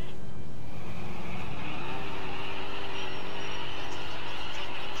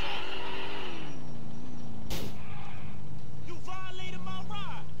 You violated my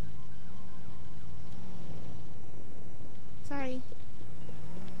ride. Sorry.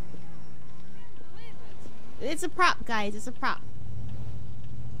 It's a prop, guys. It's a prop.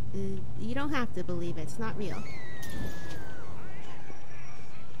 You don't have to believe it. It's not real.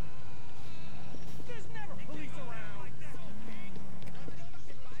 There's never police around.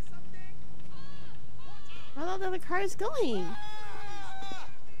 Where are all the other cars going?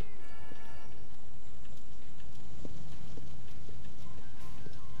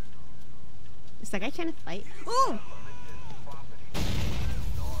 Is that guy trying to fight? Ooh!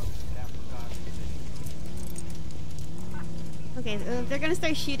 Okay, if they're gonna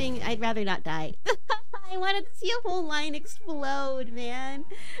start shooting, I'd rather not die. I wanted to see a whole line explode, man.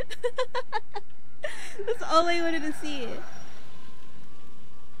 That's all I wanted to see.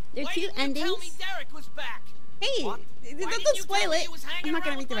 There are two endings. Tell me Derek was back. Hey, don't spoil it. I'm not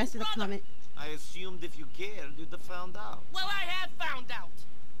gonna read the rest of the comment. I assumed if you cared, you'd have found out. Well, I had found out.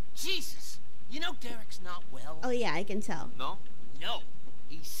 Jesus, you know Derek's not well. Oh yeah, I can tell. No? No,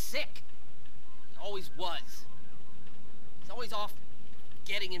 he's sick. He always was. He's always off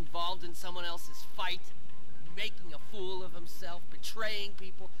getting involved in someone else's fight, making a fool of himself, betraying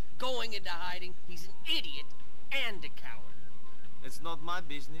people, going into hiding. He's an idiot and a coward. It's not my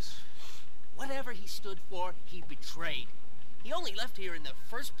business. Whatever he stood for, he betrayed. He only left here in the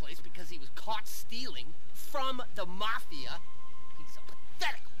first place because he was caught stealing from the mafia. He's a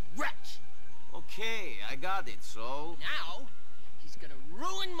pathetic wretch. Okay, I got it, so... Now, he's gonna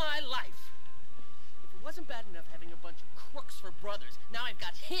ruin my life. If it wasn't bad enough having a bunch of crooks for brothers, now I've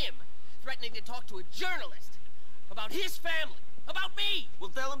got him threatening to talk to a journalist about his family, about me. Well,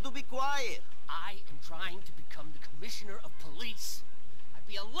 tell him to be quiet. I am trying to become the commissioner of police. I'd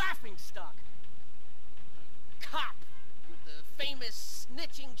be a laughingstock. A cop with the famous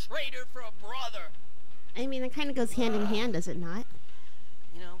snitching traitor for a brother. I mean, it kind of goes hand in hand, does it not?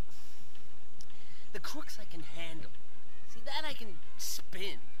 You know, the crooks I can handle. See, that I can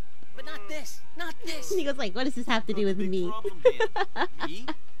spin. But not this. Not this. He goes like, what does this have to do with me? Me?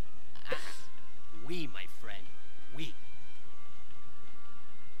 We, my friend. We.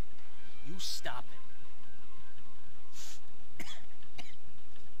 You stop him.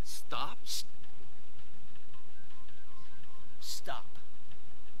 Stop? Stop.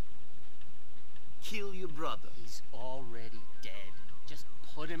 Kill your brother. He's already dead. Just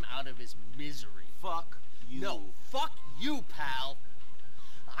put him out of his misery. Fuck you. No, fuck you, pal.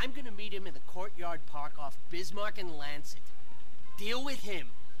 I'm gonna meet him in the Courtyard Park off Bismarck and Lancet. Deal with him.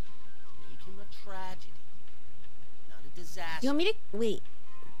 Make him a tragedy, not a disaster. You want me to wait?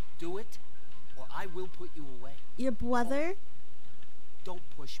 Do it, or I will put you away. Your brother? Don't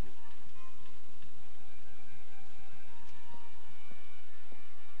push me.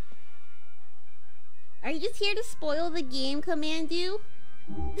 Are you just here to spoil the game, Commandu?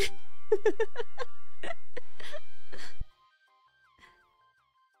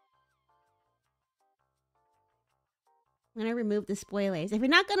 I'm gonna remove the spoilers. If you're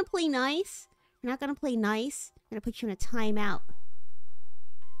not gonna play nice, I'm gonna put you in a timeout.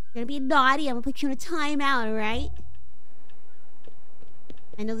 You're gonna be naughty, I'm gonna put you in a timeout, alright?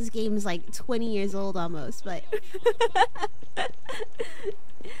 I know this game is like 20 years old almost, but...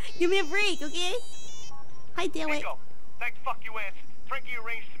 Give me a break, okay? Hi, Dale. Nico, thank fuck you answered. Frankie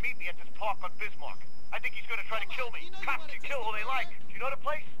arranged to meet me at this park on Bismarck. I think he's gonna try to kill me. Cops can kill who they like. Do you know the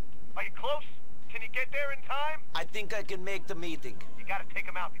place? Are you close? Can you get there in time? I think I can make the meeting. You gotta take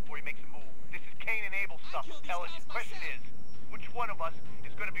him out before he makes a move. This is Cain and Abel stuff, tell us. The question is, which one of us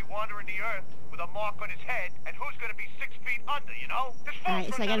is gonna be wandering the earth with a mark on his head, and who's gonna be 6 feet under, you know?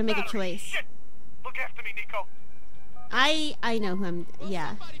 Alright, so I gotta make a choice. Shit! Look after me, Nico. I know who I'm...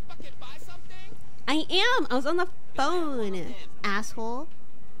 Yeah. I am! I was on the phone, asshole.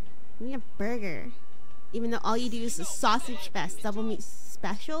 Give me a burger. Even though all you do is a sausage fest, double meat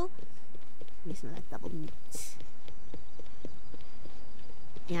special. me some of that double meat.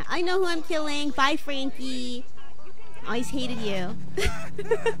 Yeah, I know who I'm killing. Bye, Frankie. Always hated you.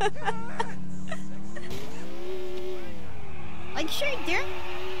 Like, sure, Derek.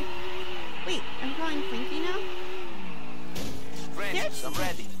 Wait, I'm calling Frankie now? Francis, I'm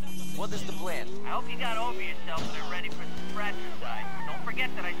ready. What is the plan? I hope you got over yourself and are ready for some fratricide. Don't forget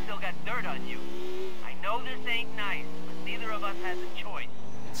that I still got dirt on you. I know this ain't nice, but neither of us has a choice.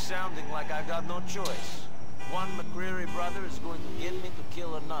 It's sounding like I got no choice. One McCreary brother is going to get me to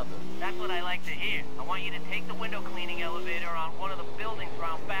kill another. That's what I like to hear. I want you to take the window cleaning elevator on one of the buildings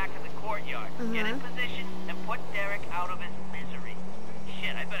around back of the courtyard. Get in position and put Derek out of his misery.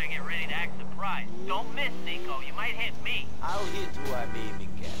 Shit, I better get ready to act surprised. Don't miss, Nico. You might hit me. I'll hit who I'm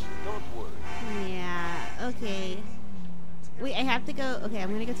aiming at. Don't worry. Yeah, okay. Wait, I have to go. Okay,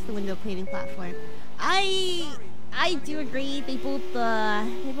 I'm gonna go to the window cleaning platform. I do agree. They both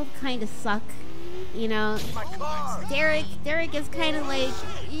kind of suck. You know, Derek is kind of like,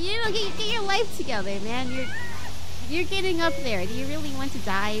 you know, get your life together, man. You're getting up there. Do you really want to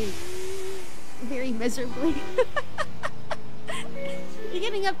die very miserably? You're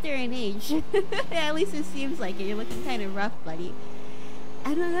getting up there in age. Yeah, at least it seems like it. You're looking kind of rough, buddy.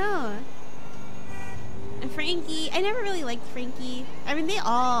 I don't know. And Frankie, I never really liked Frankie. I mean,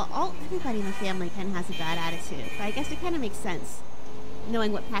 everybody in the family kind of has a bad attitude. But I guess it kind of makes sense,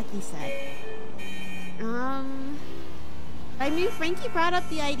 knowing what Packy said. I mean, Frankie brought up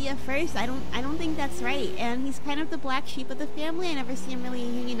the idea first. I don't think that's right. And he's kind of the black sheep of the family. I never see him really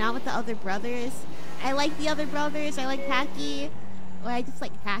hanging out with the other brothers. I like the other brothers. I like Packy. Well, I just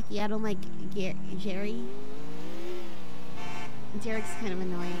like Packy. I don't like Jerry. Derek's kind of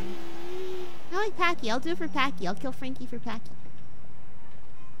annoying. I like Packy. I'll do it for Packy. I'll kill Frankie for Packy.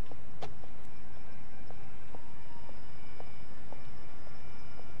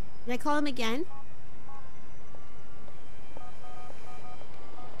 Did I call him again?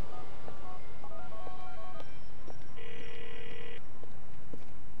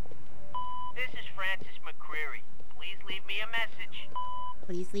 This is Francis McCreary. Please leave me a message.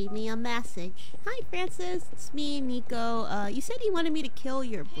 Please leave me a message. Hi, Francis. It's me, Nico. You said you wanted me to kill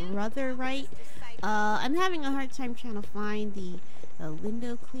your brother, right? I'm having a hard time trying to find the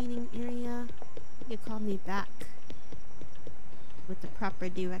window cleaning area. You call me back with the proper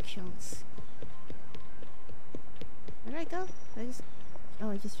directions. Where did I go?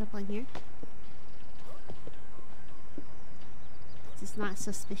 I just jump on here. This is not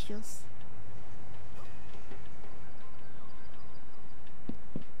suspicious.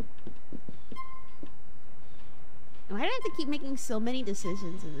 Why do I have to keep making so many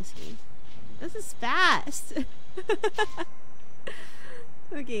decisions in this game? This is fast.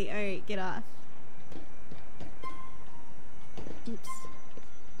 Okay, alright, get off. Oops.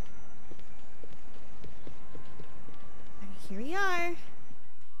 Alright, here we are.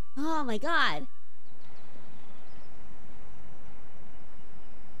 Oh my god.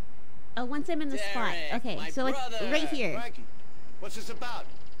 Oh, once I'm in the spot. Okay, so like right here. Frankie, what's this about?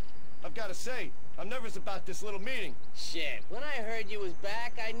 I've got to say, I'm nervous about this little meeting. Shit, when I heard you was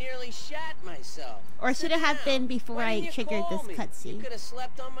back, I nearly shat myself. Or should it have been before I triggered this cutscene? You could have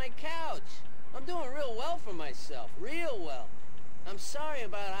slept on my couch. I'm doing real well for myself, real well. I'm sorry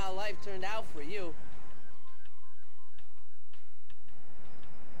about how life turned out for you.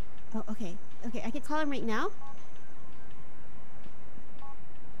 Oh, okay. Okay, I could call him right now?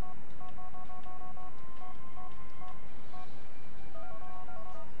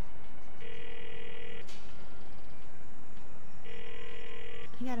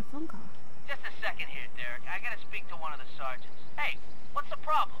 I got a phone call. Just a second here, Derek. I gotta speak to one of the sergeants. Hey, what's the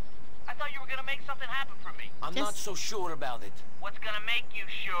problem? I thought you were gonna make something happen for me. I'm not so sure about it. What's gonna make you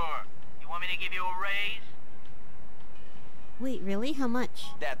sure? You want me to give you a raise? Wait, really? How much?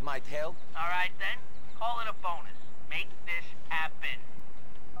 That might help. Alright then, call it a bonus. Make this happen.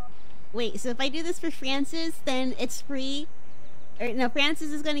 Wait, so if I do this for Francis, then it's free? Or no, Francis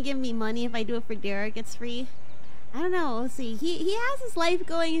is gonna give me money. If I do it for Derek, it's free? I don't know. Let's see. He has his life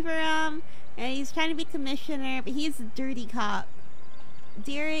going for him, and he's trying to be commissioner, but he's a dirty cop.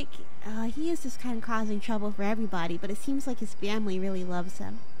 Derek, he is just kind of causing trouble for everybody, but it seems like his family really loves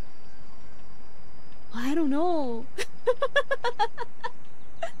him. Well, I don't know.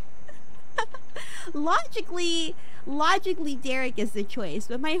 Logically, Derek is the choice,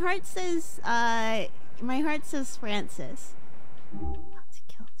 but my heart says Francis.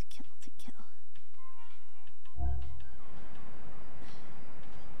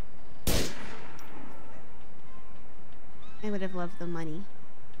 I would have loved the money,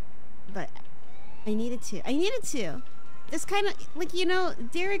 but I needed to. This kind of like, you know,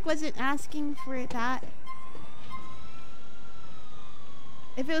 Derek wasn't asking for that.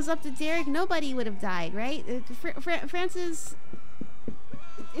 If it was up to Derek, nobody would have died, right? Francis,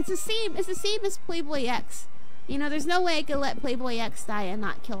 it's the same as Playboy X. You know, there's no way I could let Playboy X die and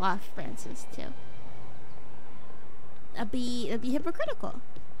not kill off Francis too. That'd be hypocritical.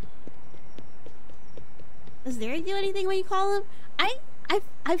 Does Derek do anything when you call him?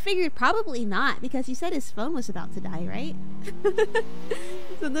 I figured probably not, because he said his phone was about to die, right?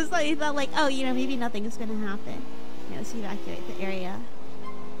 So this like he thought like, oh, you know, maybe nothing is gonna happen. Yeah, let's evacuate the area.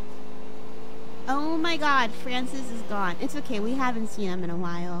 Oh my god, Francis is gone. It's okay, we haven't seen him in a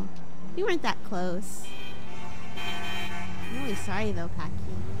while. We weren't that close. I'm really sorry though, Packy.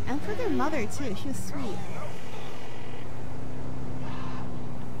 And for their mother too, she was sweet.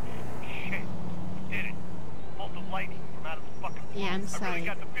 Shit, we did it. Bolt of lightning from out of the fucking... Yeah, I'm sorry. I really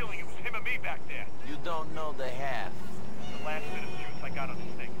got the feeling it was him and me back there. You don't know the half. The last bit of truth I got on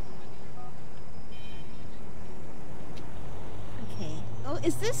this thing. Okay. Oh,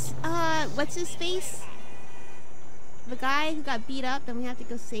 is this, what's his face? The guy who got beat up and we have to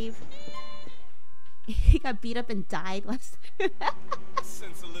go save... He got beat up and died last time. I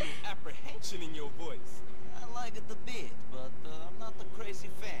sense a little apprehension in your voice. I like it a bit, but I'm not a crazy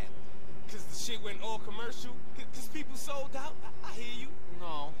fan. Cause the shit went all commercial? Cause people sold out? I hear you.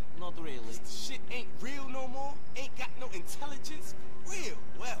 No, not really. Cause the shit ain't real no more? Ain't got no intelligence? Real?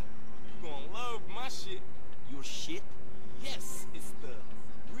 Well, you gonna love my shit. Your shit? Yes, it's the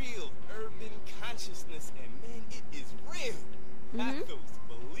real urban consciousness, and man, it is real. Pathos,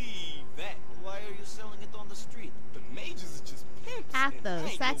 believe that. Why are you selling it on the street? The majors are just pimps.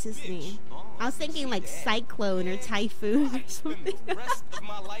 Athos, that's his name. I was thinking like Cyclone or Typhoon or something. The rest of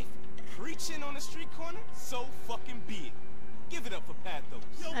my life preaching on the street corner, so fucking be it. Give it up for Pathos.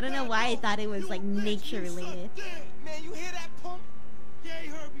 I don't know why I thought it was like nature related. Man, you hear that pump?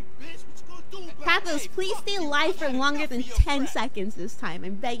 Pathos, please stay alive for longer than 10 seconds this time.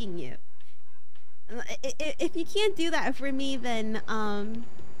 I'm begging you. If you can't do that for me, then I'm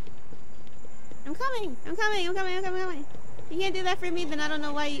coming. If you can't do that for me, then I don't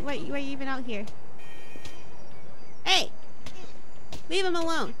know why you're even out here. Hey! Leave him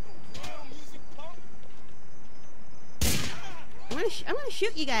alone. I'm gonna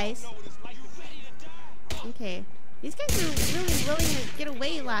shoot you guys. Okay. These guys were really willing to get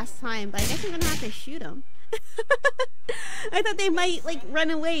away last time, but I guess I'm gonna have to shoot them. I thought they might, like, run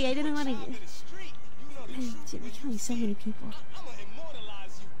away. I didn't want to... Dude, we're killing so many people.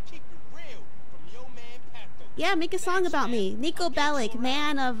 Yeah, make a song about me. Nico Bellic,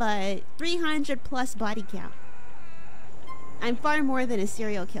 man of 300 plus body count. I'm far more than a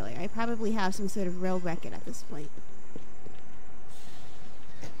serial killer. I probably have some sort of world record at this point.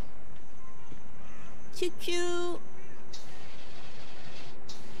 Choo choo.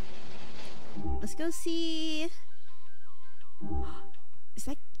 Let's go see. Is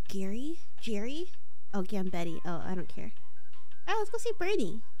that Gary? Jerry? Oh, Gambetti. Oh, I don't care. Oh, let's go see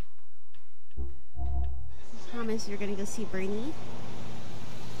Bernie. Promise you're gonna go see Bernie.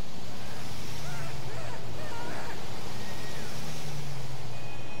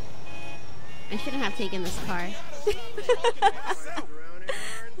 I shouldn't have taken this car.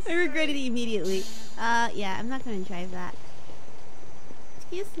 I regretted it immediately. Yeah, I'm not gonna drive that.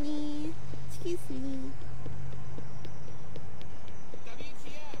 Excuse me. Excuse me.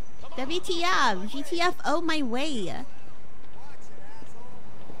 WTF? GTF, oh my way.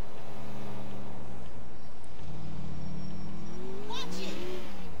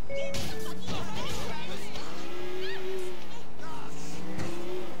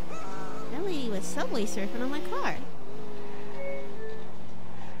 That lady was subway surfing on my car.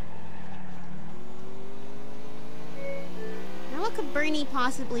 Now what could Bernie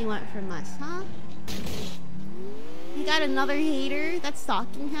possibly want from us, huh? He got another hater that's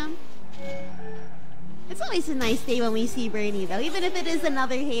stalking him. It's always a nice day when we see Bernie, though, even if it is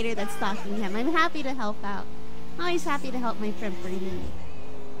another hater that's stalking him. I'm happy to help out. I'm always happy to help my friend Bernie.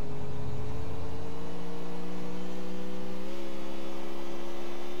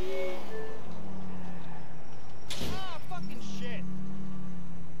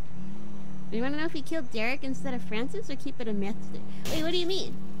 Do you want to know if he killed Derek instead of Francis, or keep it a mystery? Wait, what do you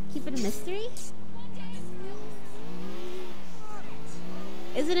mean? Keep it a mystery?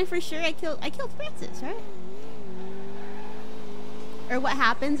 Isn't it for sure I killed Francis, right? Or what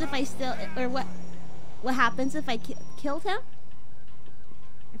happens if I still, or what happens if I killed him?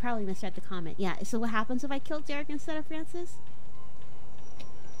 I probably misread the comment. Yeah, so what happens if I killed Derek instead of Francis?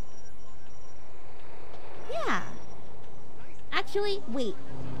 Yeah. Actually, wait.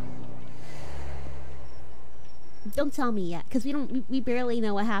 Don't tell me yet, because we barely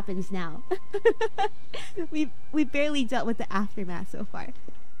know what happens now. we barely dealt with the aftermath so far.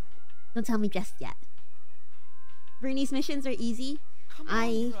 Don't tell me just yet. Bernie's missions are easy.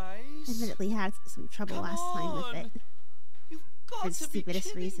 I admittedly had some trouble last time with it. For the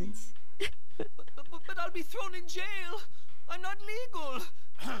stupidest reasons. but I'll be thrown in jail. I'm not legal.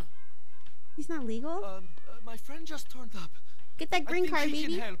 He's not legal? My friend just turned up. Get that green card, he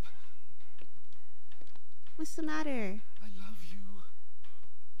baby. can help. What's the matter? I love you.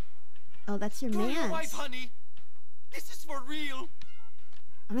 Oh, that's your You're man's. your wife, honey. This is for real.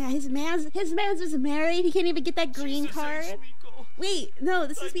 Oh my god, his man's is married. He can't even get that green card. Wait, no,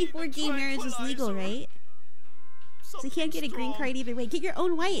 this is before gay marriage was legal, right? So you can't get a green card either way. Get your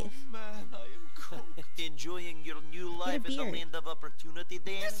own wife. Oh, man, I am cold. Enjoying your new life in the land of opportunity,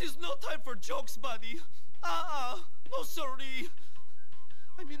 Dan? This is no time for jokes, buddy. No sorry.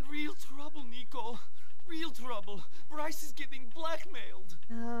 I'm in real trouble, Nico. Real trouble. Bryce is getting blackmailed.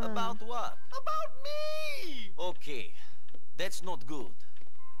 About what? About me! Okay, that's not good.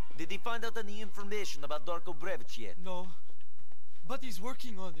 Did he find out any information about Darko Brevich yet? No, but he's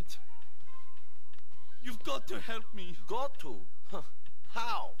working on it. You've got to help me. Got to? Huh.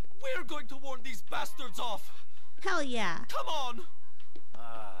 How? We're going to warn these bastards off. Hell yeah. Come on!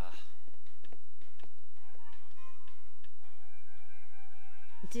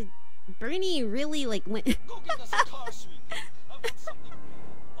 Did Bernie really like went? Go get us a car, sweetie. I want something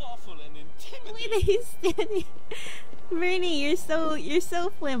awful and intimidating. Wait, that he's standing. Bernie, you're so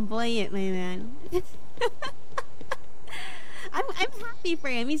flamboyant, my man. I'm happy for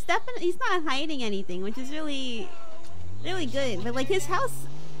him. He's not hiding anything, which is really good. But like his house,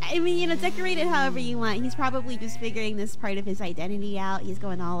 I mean, you know, decorate it however you want. He's probably just figuring this part of his identity out. He's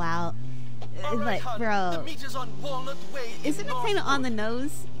going all out. Right, but bro, the meat is on Walnut Way. Isn't it kind of on the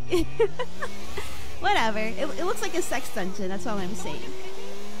nose? Whatever. It looks like a sex dungeon. That's all I'm saying.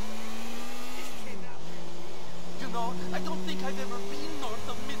 You know, I don't think I've ever been north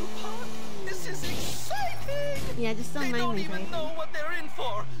of Middle Park. This is exciting. Yeah, just don't mind me. They don't even know what they're in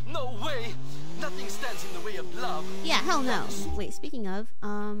for. No way. Nothing stands in the way of love. Yeah, hell no. Wait, speaking of,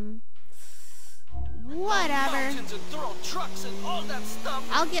 whatever. Mountains and throw trucks and all that stuff.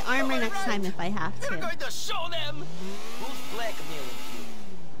 I'll get armor next time if I have to. We're going to show them. Who's blackmailing you?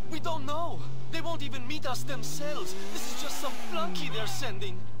 We don't know. They won't even meet us themselves. This is just some flunky they're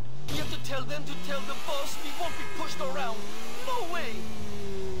sending. We have to tell them to tell the boss we won't be pushed around. No way.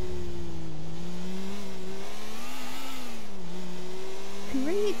 Who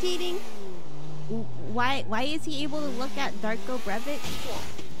are you dating? Why is he able to look at Darko Brevich? Oh.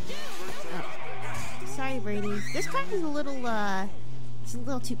 Sorry, Bernie. This card is a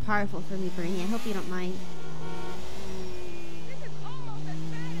little too powerful for me, Bernie. I hope you don't mind.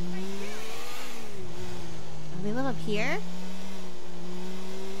 Oh, they live up here?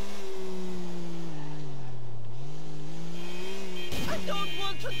 I don't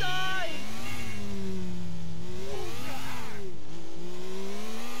want to die!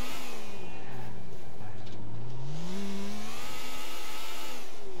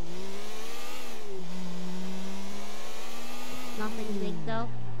 Nothing big though.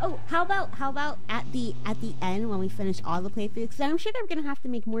 Oh, how about at the end when we finish all the playthroughs? Because I'm sure they're gonna have to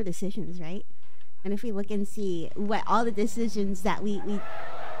make more decisions, right? And if we look and see what all the decisions that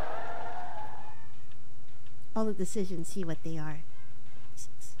all the decisions, see what they are.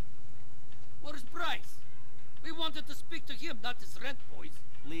 Where's Bryce? We wanted to speak to him, not his rent boys.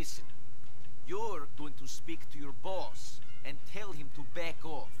 Listen, you're going to speak to your boss and tell him to back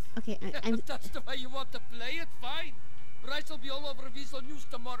off. Okay, If that's the way you want to play it, fine. Bryce will be all over Visual News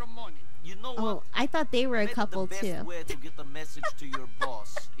tomorrow morning. You know what? Oh, I thought they were a couple the best too. way to get the message to your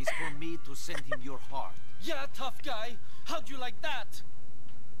boss is for me to send him your heart. Yeah, tough guy. How'd you like that?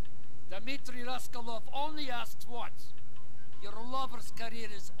 Dmitry Raskolov only asks once. Your lover's career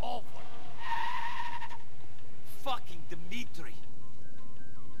is over. Fucking Dmitry.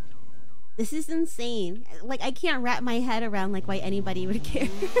 This is insane. Like, I can't wrap my head around like why anybody would care.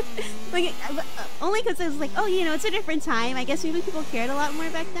 Like, only because I was like, oh, you know, it's a different time. I guess maybe people cared a lot more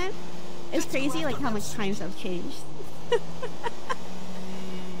back then. It's crazy, like how much times have changed.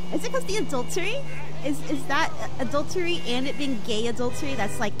 Is it because the adultery? Is that adultery and it being gay adultery?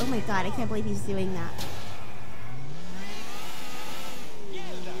 That's like, oh my god, I can't believe he's doing that.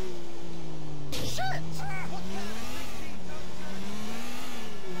 Shit!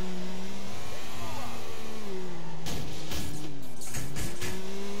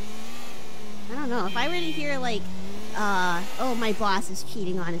 I don't know. If I were to hear like, oh, my boss is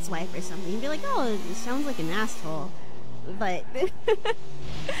cheating on his wife or something, you'd be like, oh, it sounds like an asshole. But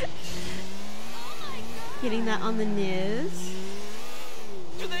Getting that on the news.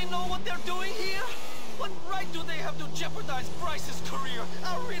 Do they know what they're doing here? What right do they have to jeopardize Bryce's career,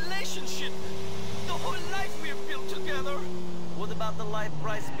 our relationship, the whole life we've built together? What about the life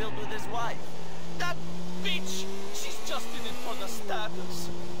Bryce built with his wife? That bitch! She's just in it for the status.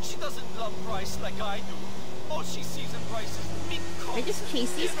 She doesn't love Bryce like I do. All she sees in Bryce is meat coat. I just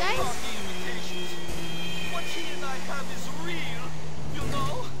chase these guys? What he and I have is real, you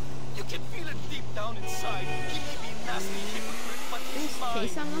know? You can feel it deep down inside. He may be nasty hypocrite, but he's mine.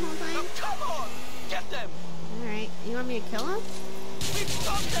 Chase them the whole time? Now come on! Get them! Alright, you want me to kill him? We've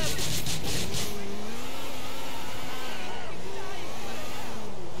got them!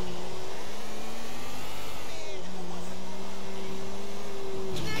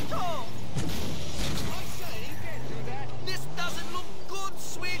 Nico! This doesn't look good,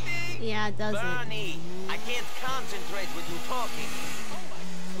 sweetie! Yeah, it doesn't. Bernie, I can't concentrate with you talking.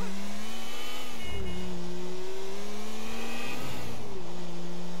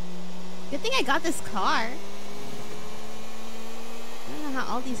 Good thing I got this car. I don't know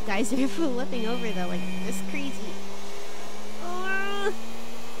how all these guys are flipping over though, like this crazy.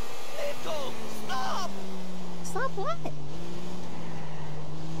 Nico, stop! Stop what?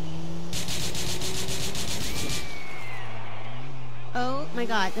 Oh my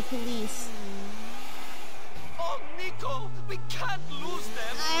god, the police. Oh, Nico, we can't lose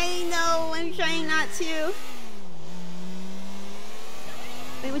them. I know, I'm trying not to.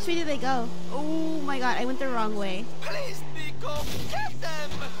 Wait, which way did they go? Oh my god, I went the wrong way. Please, Nico, get them!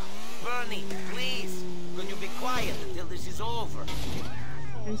 Bernie, please, can you be quiet until this is over?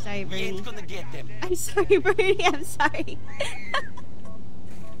 I'm sorry, Bernie. We ain't gonna get them. I'm sorry, Bernie, I'm sorry.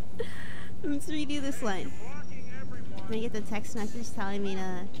 Let's redo this one. Can I get the text message telling me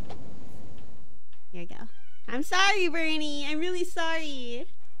to... Here we go. I'm sorry, Bernie. I'm really sorry.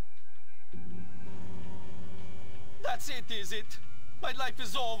 That's it, is it? My life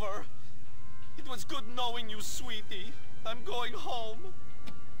is over. It was good knowing you, sweetie. I'm going home.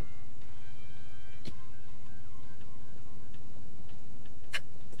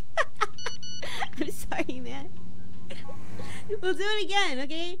 I'm sorry, man. We'll do it again,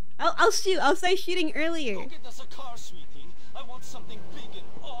 okay? I'll shoot. I'll start shooting earlier. Go get us a car, sweetie. I want something big and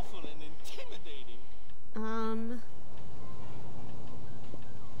awful and intimidating.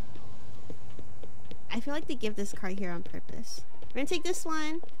 I feel like they give this car here on purpose. We're gonna take this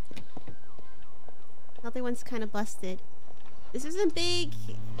one. The other one's kind of busted. This isn't big,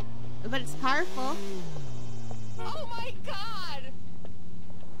 but it's powerful. Oh my god!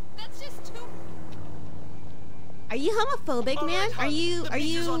 That's just too... Are you homophobic, man? Are you...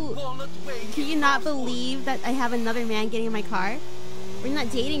 Can you not believe that I have another man getting in my car? We're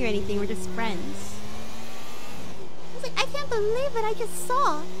not dating or anything, we're just friends. I was like, I can't believe it, I just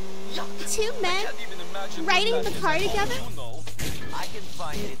saw two men riding the car together. I can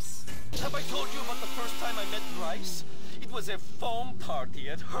find it. Have I told you about the first time I met Bryce? It was a foam party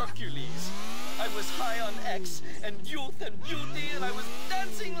at Hercules. I was high on X and youth and beauty, and I was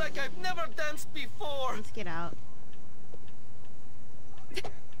dancing like I've never danced before. Let's get out.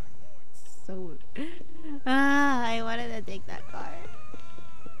 So... I wanted to take that car.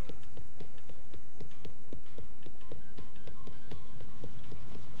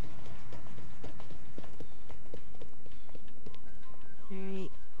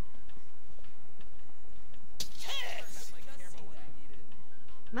 Alright.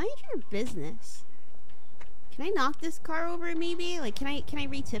 Mind your business. Can I knock this car over maybe? Like can I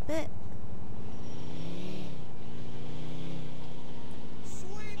re-tip it?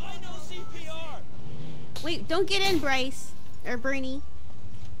 Sweet, I know CPR. Wait, don't get in, Bryce or Bernie.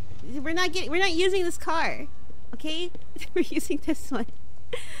 We're not using this car. Okay? We're using this one.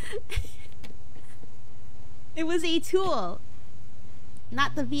 It was a tool,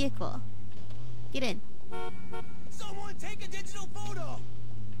 not the vehicle. Get in. Someone take a digital photo.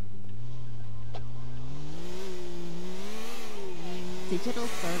 Digital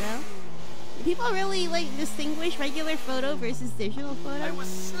photo? Do people really like distinguish regular photo versus digital photo? I was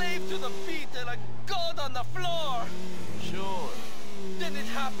slave to the beat and a god on the floor. Sure. Then it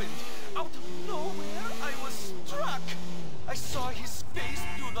happened. Out of nowhere, I was struck. I saw his face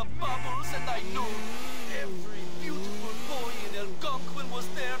through the bubbles and I knew every beautiful boy in Algonquin was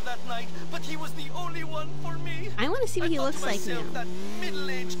there that night, but he was the only one for me. I want to see what he looks like now. That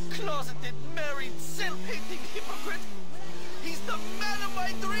middle-aged, closeted, married, self-hating hypocrite. He's the man of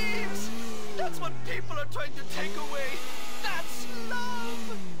my dreams. That's what people are trying to take away. That's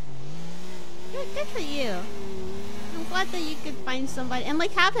love. Good for you. I'm glad that you could find somebody and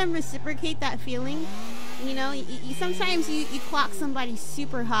like have him reciprocate that feeling. You know, sometimes you clock somebody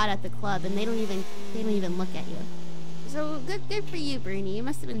super hot at the club and they don't even look at you. So good for you, Bernie. You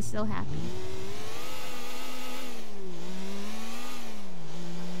must have been so happy.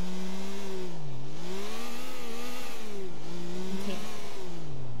 Okay.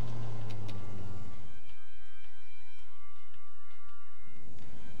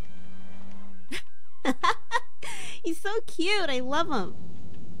 He's so cute. I love him.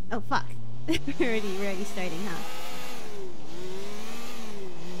 Oh fuck. we're already starting, huh?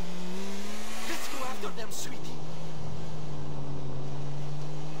 Let's go after them, sweetie.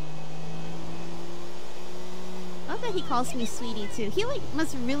 I love that he calls me sweetie too. He like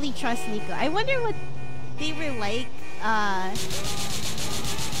must really trust Nico. I wonder what they were like.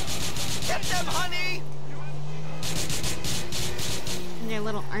 Get them, honey. In their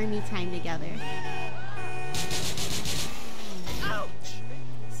little army time together. Ouch!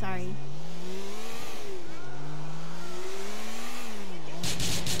 Sorry.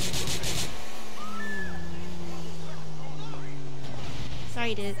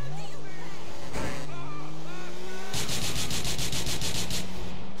 Sorry, dude.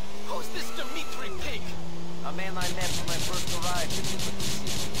 Who's this Dimitri pig? A man I met when I first arrived in the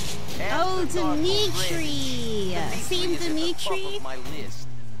city. Oh, Dimitri! Same Dimitri? My list.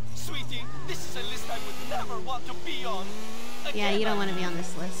 Sweetie, this is a list I would never want to be on. Yeah, you don't want to be on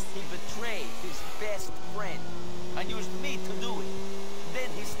this list. He betrayed his best friend and used me to do it. Then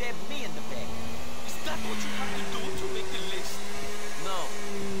he stabbed me in the back. Is that what you have to do to make the list? No.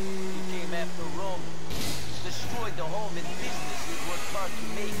 He came after Roman. Destroyed the home and business he worked hard to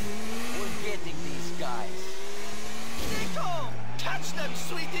make. We're getting these guys. Nico! Catch them,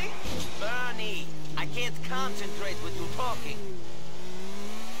 sweetie! Bernie! I can't concentrate with you talking.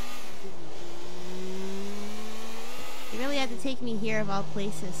 You really had to take me here of all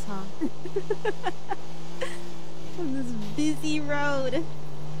places, huh? On this busy road.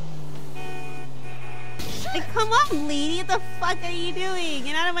 Like, come on, lady! What the fuck are you doing?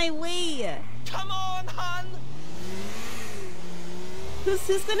 Get out of my way! Come on, hon!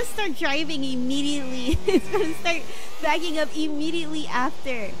 Who's gonna start driving immediately? Who's gonna start backing up immediately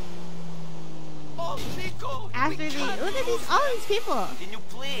after? Oh, Nico! After they look at these, all these people. Can you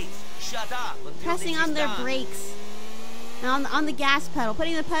please shut up? Pressing on their brakes. And on the gas pedal,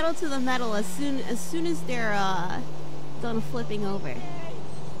 putting the pedal to the metal as soon as they're done flipping over.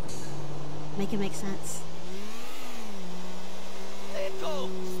 Make it make sense. Nico,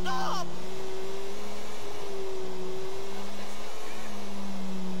 stop!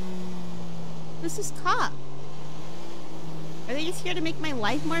 Who's this cop? Are they just here to make my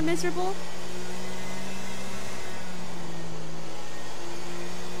life more miserable?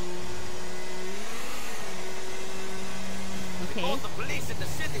 Okay. All the police in the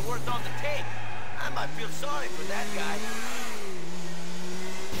city worked on the tape. I might feel sorry for that guy.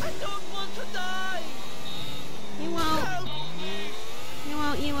 I don't want to die! You won't. Help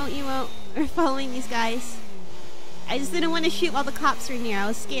me. You won't. We're following these guys. I just didn't want to shoot while the cops were near. I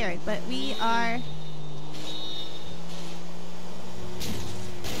was scared, but we are...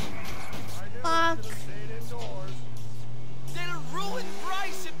 Fuck. They'll ruin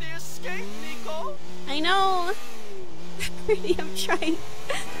Bryce if they escape, Nico! I know! Bernie, I'm trying.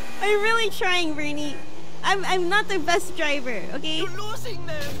 I'm really trying, Bernie. I'm not the best driver, okay? You're losing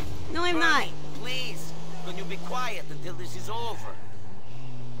them! No, I'm not. Please, can you be quiet until this is over?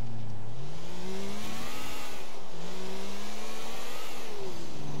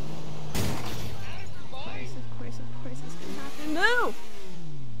 Of course it's gonna happen. Move!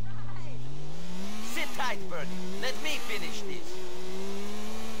 Sit tight, Bernie. Let me finish this.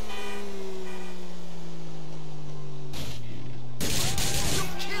 You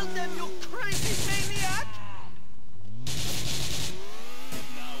killed them, you crazy maniac!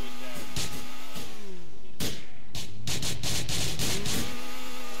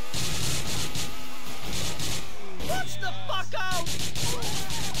 Watch the fuck out!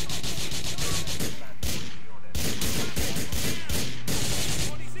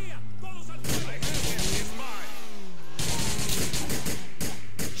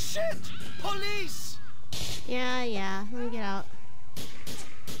 Shit! Police! Yeah. Let me get out.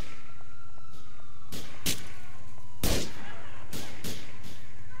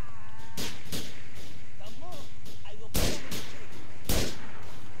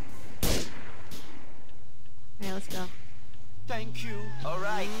 Alright, let's go. Thank you.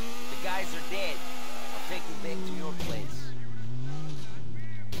 Alright, the guys are dead. I'll take you back to your place.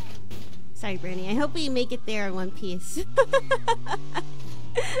 Sorry, Bernie. I hope we make it there in one piece.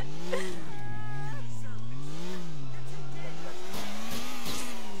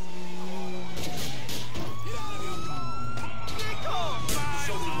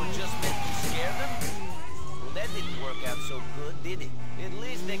 did it. At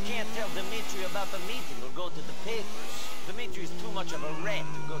least they can't tell Dimitri about the meeting or go to the papers. Dimitri's too much of a rat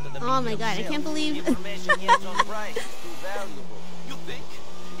to go to the meeting. Oh my god, I can't believe... Information he has on Bryce is too valuable. You think?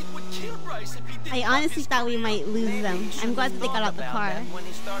 It would kill Bryce if he didn't. I honestly thought we might lose them. I'm glad that they got out the car. When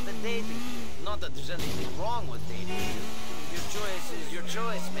he started dating you. Not that there's anything wrong with dating you. Your choice is your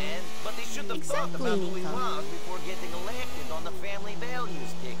choice, man. But he should have thought about who he was before getting elected on the family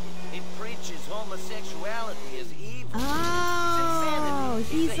values ticket. It preaches homosexuality as evil. Oh,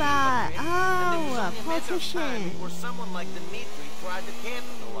 he's a politician. Or someone like Dimitri tried to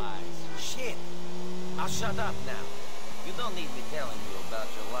capitalize. Shit. I'll shut up now. You don't need me telling you about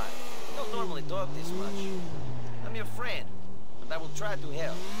your life. You don't normally talk this much. I'm your friend, and I will try to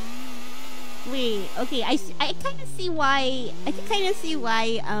help. Wait, okay, I kind of see why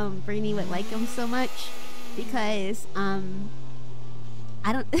Bernie would like him so much, because I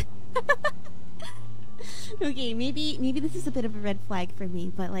don't. Okay, maybe this is a bit of a red flag for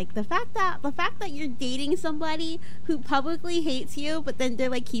me, but like the fact that you're dating somebody who publicly hates you, but then they're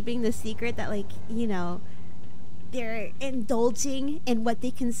like keeping the secret that, like, you know, they're indulging in what they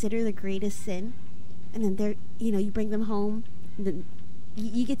consider the greatest sin, and then they're, you know, you bring them home, and then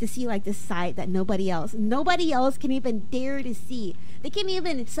you get to see like this side that nobody else can even dare to see. They can't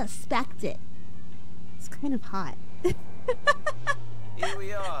even suspect it. It's kind of hot. Here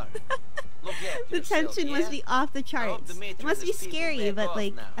we are. Look at the yourself, tension must be off the charts. It must be scary, but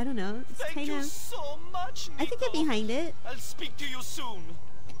like now. I don't know. It's Thank kind you of. So much, Nico. I can get behind it. I'll speak to you soon.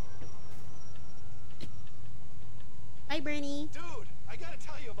 Hi, Bernie. Dude, I gotta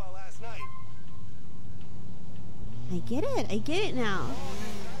tell you about last night. I get it now.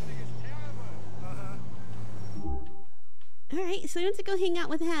 Alright, so we want to go hang out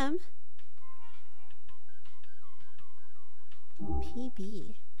with him.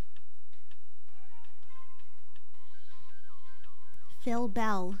 PB. Phil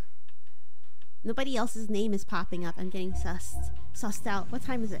Bell. Nobody else's name is popping up. I'm getting sussed out. What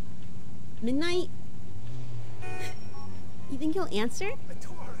time is it? Midnight? You think he'll answer? I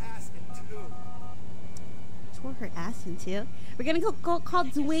tore her ass in two. Tore her ass in two? We're gonna go call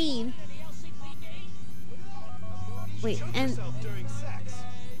Dwayne. Wait, and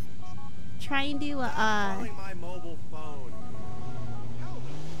try and do a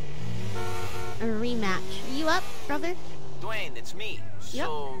rematch. Are you up, brother? Dwayne, it's me. Yep.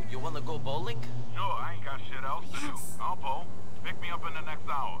 So, you wanna go bowling? Sure, I ain't got shit else to do. I'll bowl. Pick me up in the next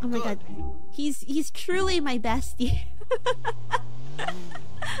hour. Oh my god. He's truly my bestie.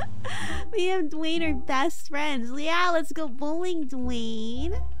 Me and Dwayne are best friends. Yeah, let's go bowling,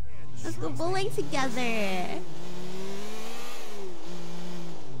 Dwayne. Let's go bowling together.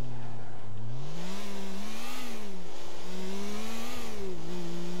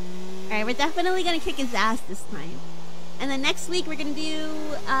 Alright, we're definitely gonna kick his ass this time. And then next week we're gonna do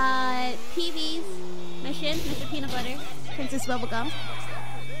PB's mission, Mr. Peanut Butter, Princess Bubblegum.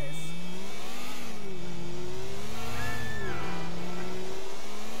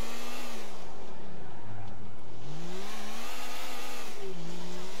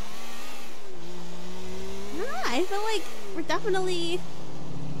 I feel like we're definitely...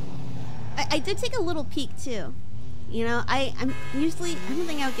 I did take a little peek too. You know, I'm usually... I don't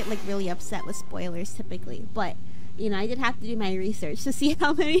think I would get like really upset with spoilers typically, but you know, I did have to do my research to see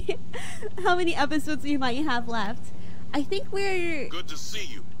how many episodes we might have left. I think we're... Good to see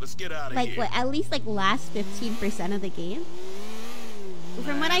you. Let's get out of like, here. what, at least like last 15% of the game?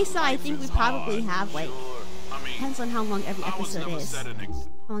 From what I saw, I think we probably have like... depends on how long every episode is. How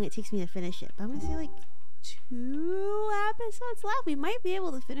long it takes me to finish it. But I'm gonna say like 2 episodes left. We might be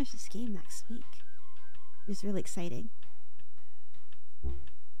able to finish this game next week. It's really exciting.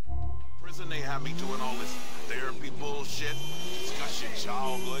 Prison, they have me doing all this therapy bullshit, discuss your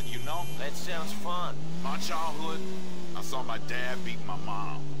childhood, you know? That sounds fun. My childhood, I saw my dad beat my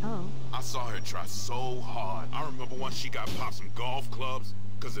mom. Oh. I saw her try so hard. I remember once she got popped some golf clubs,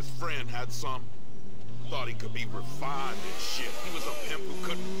 because his friend had some. Thought he could be refined and shit. He was a pimp who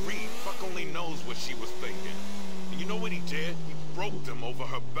couldn't read. Fuck only knows what she was thinking. And you know what he did? He broke them over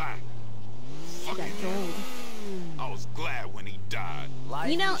her back. Fucking hell. I was glad when he died.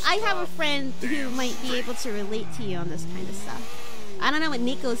 You know, I have a friend who might be able to relate to you on this kind of stuff. I don't know what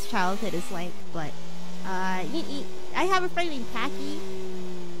Nico's childhood is like, but I have a friend named Packy.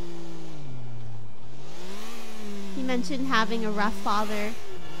 He mentioned having a rough father,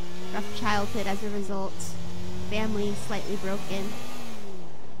 rough childhood as a result, family slightly broken.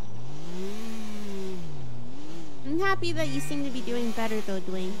 I'm happy that you seem to be doing better though,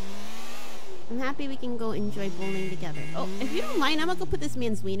 Dwayne. I'm happy we can go enjoy bowling together. Oh, if you don't mind, I'm gonna go put this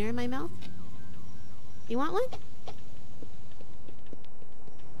man's wiener in my mouth. You want one?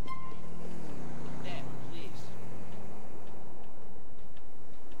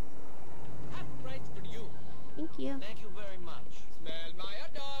 you. Thank you very much. Smell my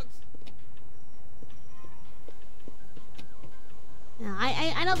hot dogs. No,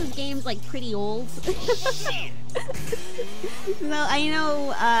 I know this game's like pretty old. So I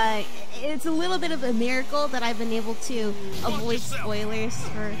know it's a little bit of a miracle that I've been able to avoid spoilers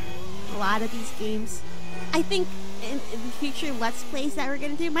for a lot of these games. I think in the future Let's Plays that we're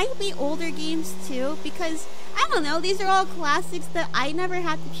gonna do might be older games too, because I don't know, these are all classics that I never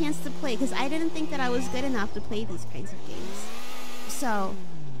had the chance to play because I didn't think that I was good enough to play these kinds of games. So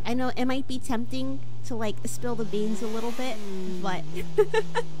I know it might be tempting to like spill the beans a little bit, but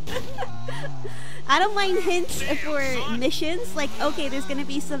I don't mind hints for missions, like okay, there's gonna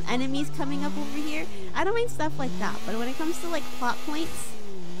be some enemies coming up over here. I don't mind stuff like that, but when it comes to like plot points,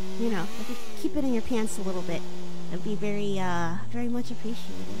 you know, if you keep it in your pants a little bit, it'd be very very much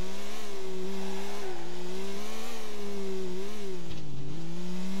appreciated.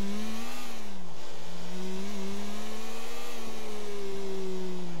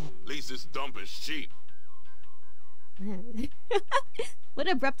 This dump is cheap. What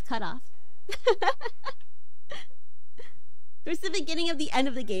abrupt cutoff. There's the beginning of the end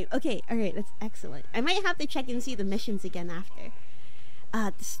of the game. Okay, alright, that's excellent. I might have to check and see the missions again after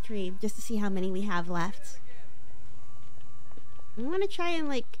the stream, just to see how many we have left. I want to try and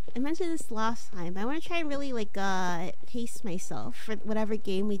like, I mentioned this last time, but I want to try and really like pace myself for whatever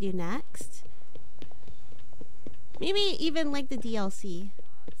game we do next. Maybe even like the DLC.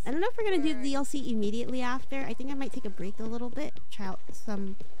 I don't know if we're gonna do the DLC immediately after. I think I might take a break a little bit, try out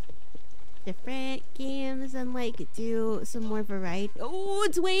some different games, and like do some more variety. Oh,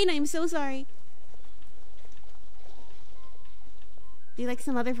 Dwayne, I'm so sorry. Do like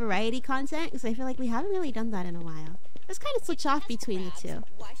some other variety content, because I feel like we haven't really done that in a while. Let's kind of switch off between the two.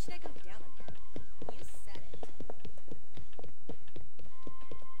 Why should I go down on him? You said it.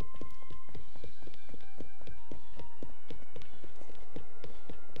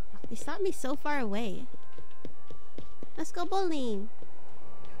 They stopped me so far away. Let's go bowling.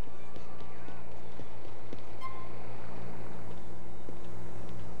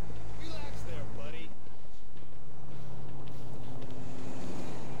 Relax there, buddy.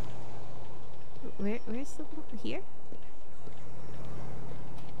 Where's the here?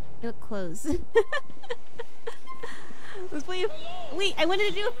 It'll close. Let's play. Wait, I wanted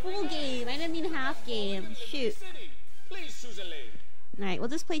to do a full game. I didn't mean half game. Shoot. Please choose a lane. Alright, we'll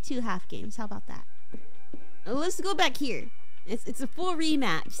just play 2 half games. How about that? Let's go back here. It's a full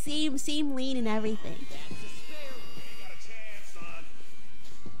rematch. Same lane and everything.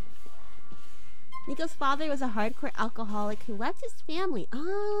 Nico's father was a hardcore alcoholic who left his family.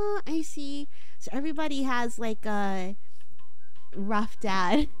 Ah, I see. So everybody has like a rough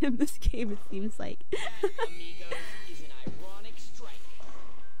dad in this game, it seems like.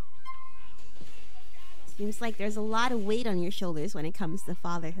 Seems like there's a lot of weight on your shoulders when it comes to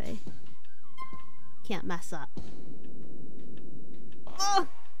fatherhood. Can't mess up. Oh!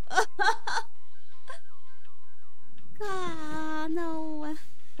 Ah, no.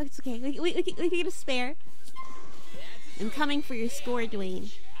 It's okay. We can get a spare. I'm coming for your score,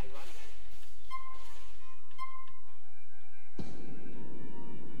 Dwayne.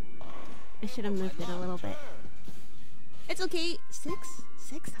 I should have moved it a little bit. It's okay. 6?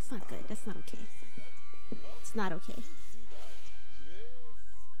 6? That's not good. That's not okay. It's not okay.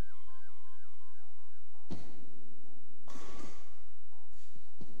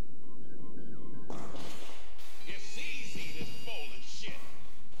 It's easy, this bowling shit.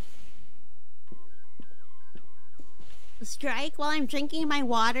 A strike while I'm drinking my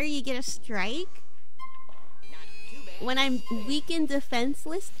water? You get a strike? When I'm weak and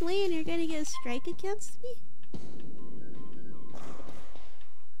defenseless, Dwayne, you're gonna get a strike against me?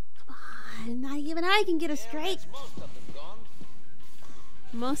 Not even I can get a strike.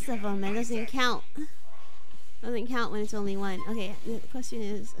 Most of them, that doesn't count. Doesn't count when it's only one. Okay, the question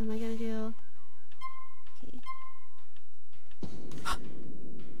is, am I gonna do... Okay.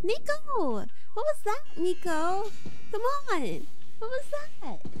 Nico! What was that, Nico? Come on! What was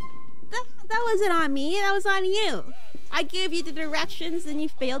that? That wasn't on me, that was on you. I gave you the directions and you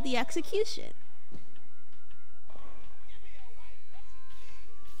failed the execution.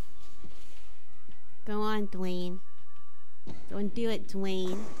 Go on, Dwayne. Go and do it,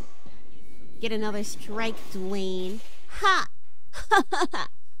 Dwayne. Get another strike, Dwayne. Ha! Ha ha ha!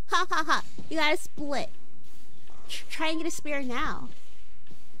 Ha ha ha! You gotta split. Try and get a spare now.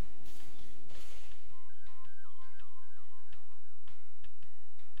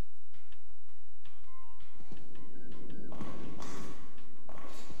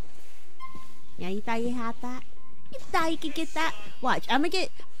 Yeah, you thought you had that? You thought you could get that? Watch, I'm gonna get...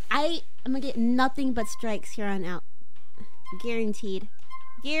 I'm gonna get nothing but strikes here on out. Guaranteed.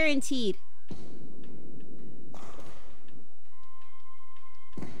 Guaranteed.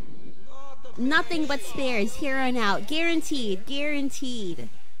 Nothing but spares here on out. Guaranteed. Guaranteed.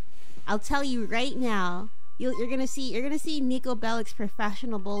 I'll tell you right now. You're gonna see Nico Bellic's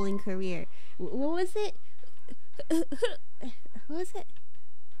professional bowling career. What was it? What was it?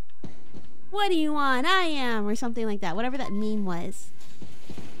 What do you want? I am, or something like that. Whatever that meme was.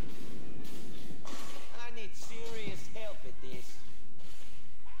 I need serious help at this.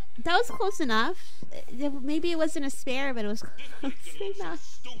 That was close enough. Maybe it wasn't a spare, but it was close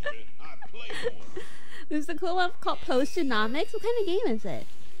enough. There's a cool one called Postgenomics. What kind of game is it?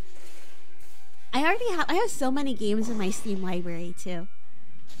 I have so many games in my Steam library too.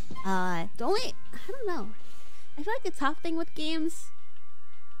 I don't know. I feel like the tough thing with games,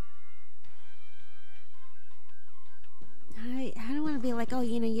 I don't want to be like, oh,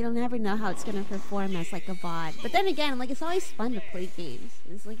 you know, you don't never know how it's gonna perform as like a VOD. But then again, like, it's always fun to play games.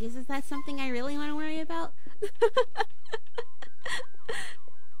 It's like, is that something I really want to worry about?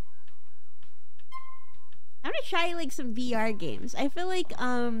 I'm gonna try like some VR games. I feel like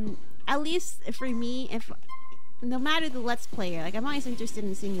at least for me, if no matter the Let's Player, like, I'm always interested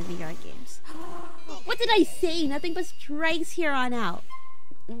in seeing the VR games. What did I say? Nothing but strikes here on out.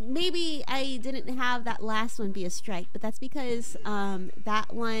 Maybe I didn't have that last one be a strike, but that's because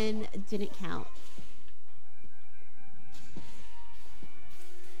that one didn't count.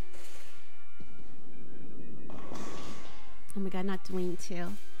 Oh my god, not Dwayne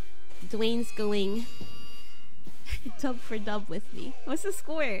too. Dwayne's going dub for dub with me. What's the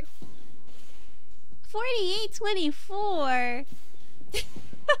score? 48-24. How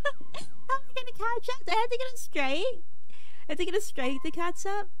am I gonna catch up? I had to get a strike. I had to get a strike to catch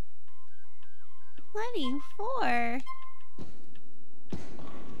up. 24.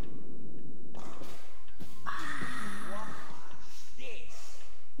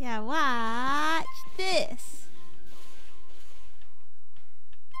 Yeah, watch this.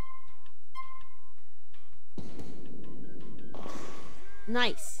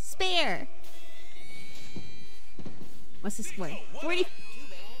 Nice. Spare. What's the score? 40.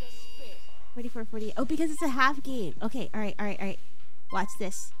 44, 48. Oh, because it's a half game. Okay, alright. Watch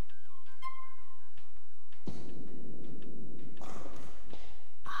this. Oh,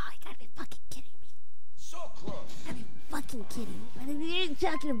 you gotta be fucking kidding me. So close. You gotta be fucking kidding me. What are you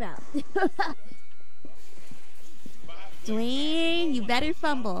talking about? Dwayne, you better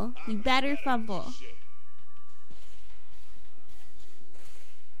fumble. You better fumble.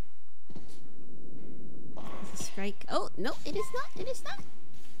 It's a strike. Oh, no, it is not. It is not.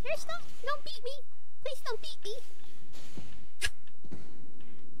 There's not. Don't beat me. Please don't beat me.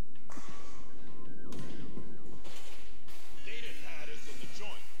 They didn't have us in the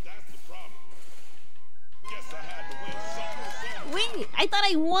joint. That's the problem. Guess I had to win something. Wait, I thought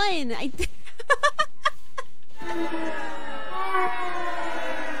I won.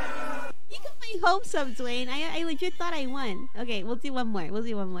 You got my hopes up, Dwayne. I legit thought I won. Okay, we'll do one more.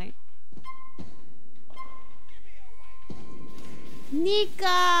 Nico!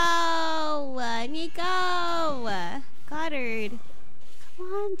 Goddard. Come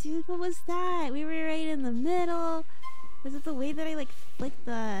on, dude. What was that? We were right in the middle. Was it the way that I, like, flicked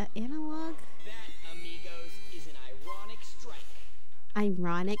the analog? That, amigos, is an ironic strike.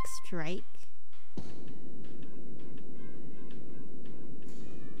 Ironic strike?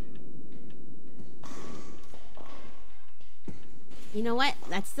 You know what?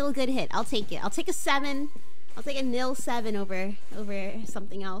 That's still a good hit. I'll take it. I'll take a 7. I'll take a 0-7 over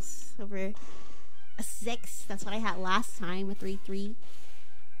something else. Over a 6. That's what I had last time, a 3-3.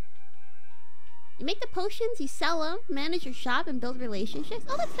 You make the potions, you sell them, manage your shop, and build relationships.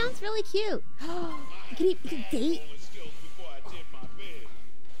 Oh, that sounds really cute. You can date.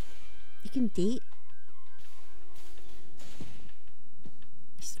 You can date.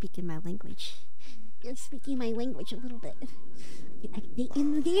 You're speaking my language. You're speaking my language a little bit. I can date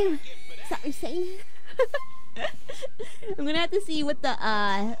in the game. Is that what you're saying? I'm gonna have to see what the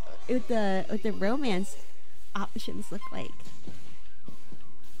romance options look like.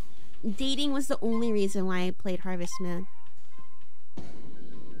 Dating was the only reason why I played Harvest Moon.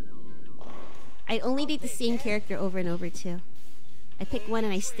 I only date the same character over and over too. I pick one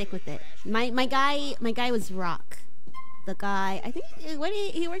and I stick with it. My guy was Rock. The guy, I think,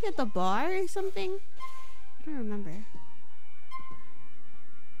 he worked at the bar or something. I don't remember.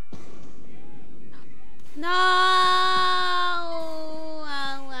 No!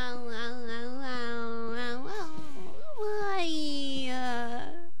 Why?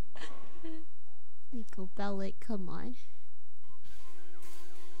 Nico Bellic, come on.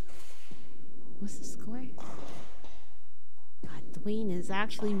 What's the score? God, Dwayne is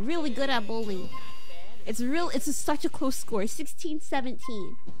actually really good at bowling. It's such a close score. 16-17.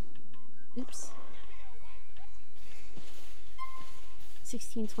 Oops.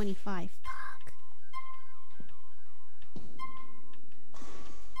 16-25. Fuck.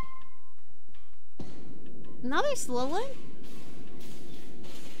 Another slow one?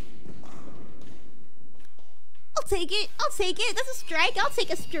 I'll take it. I'll take it. That's a strike. I'll take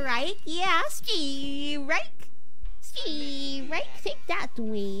a strike. Yeah, strike. Strike. Take that,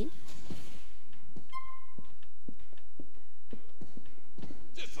 Dwayne.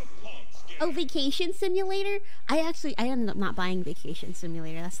 Oh, Vacation Simulator? I ended up not buying Vacation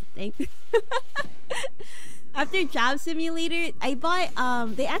Simulator. That's the thing. After Job Simulator, I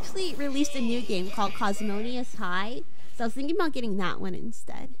bought, they actually released a new game called Cosmonious High. So I was thinking about getting that one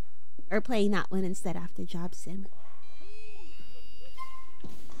instead. Or playing that one instead after Job Sim.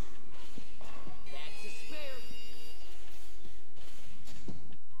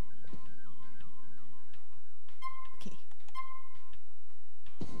 Okay.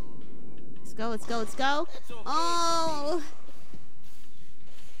 Let's go. Oh!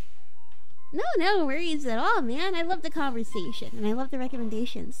 No worries at all, man. I love the conversation. And I love the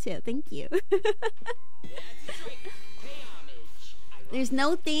recommendations, too. Thank you. There's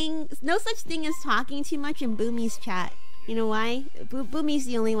no such thing as talking too much in Boomi's chat. You know why? Boomi's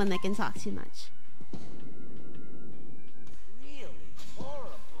the only one that can talk too much. Really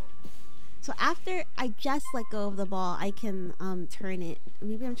horrible. So after I just let go of the ball, I can turn it.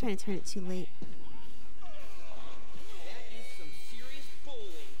 Maybe I'm trying to turn it too late.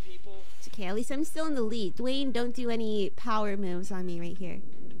 It's okay, at least I'm still in the lead. Dwayne, don't do any power moves on me right here.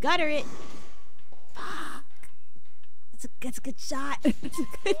 Gutter it! Fuck! That's a good shot. That's a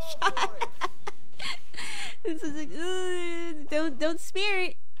good shot. This is don't spare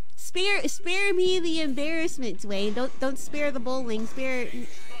it. Spare me the embarrassment, Dwayne. Don't spare the bowling. Spare.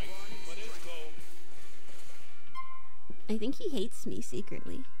 I think he hates me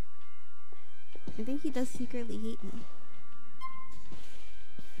secretly. I think he does secretly hate me.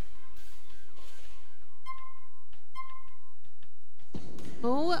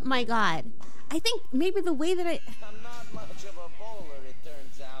 Oh my god. I think maybe the way that I'm not much of a bowler, it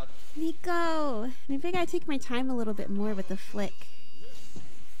turns out. Nico, maybe I gotta take my time a little bit more with the flick.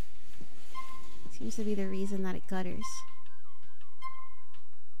 Seems to be the reason that it gutters.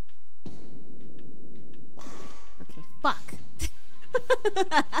 Okay, fuck.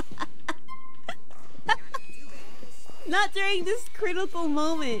 Not during this critical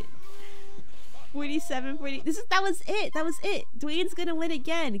moment. 47, 40. That was it. Dwayne's gonna win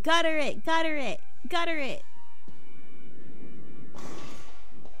again. Gutter it.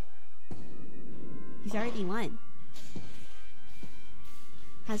 He's already won.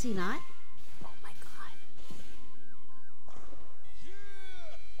 Has he not? Oh my god.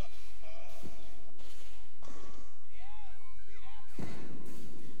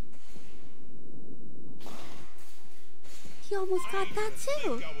 He almost got that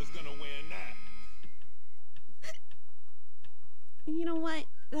too. You know what?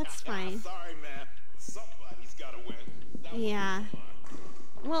 That's fine. Sorry, man. Somebody's gotta win. Yeah.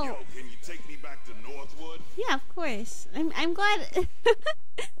 Well. Yo, can you take me back to Northwood? Yeah, of course. I'm glad.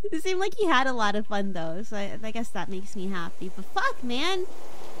 It seemed like he had a lot of fun though, so I guess that makes me happy. But fuck, man,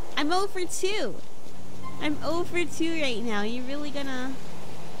 I'm 0 for 2. I'm 0 for 2 right now. You really gonna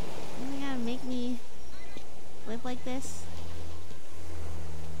make me live like this?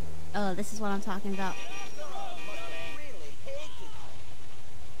 Oh, this is what I'm talking about.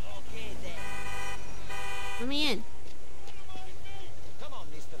 Let me in. Come on,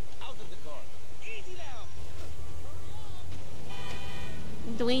 mister. Out of the car. Easy now.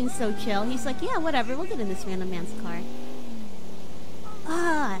 Dwayne's so chill. He's like, yeah, whatever. We'll get in this random man's car.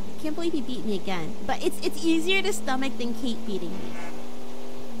 Ah, I can't believe he beat me again. But it's easier to stomach than Kate beating me.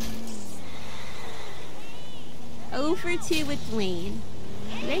 0 for 2 with Dwayne.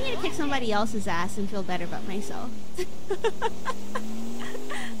 Maybe I need to kick somebody else's ass and feel better about myself.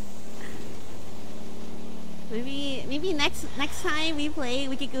 Maybe next time we play,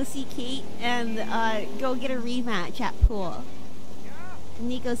 we could go see Kate and go get a rematch at pool.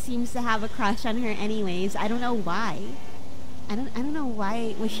 Nico seems to have a crush on her anyways. I don't know why. I don't know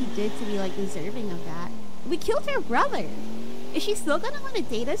what she did to be like deserving of that. We killed her brother. Is she still gonna want to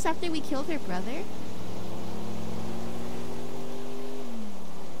date us after we killed her brother?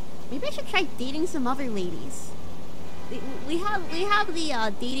 Maybe I should try dating some other ladies. We have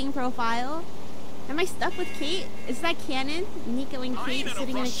the dating profile. Am I stuck with Kate? Is that canon? Nico and Kate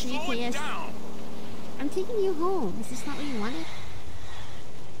sitting in a tree KS. I'm taking you home. Is this not what you wanted?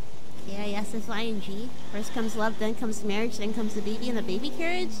 Okay, SSING. First comes love, then comes marriage, then comes the baby and the baby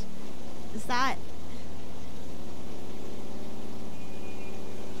carriage? Is that...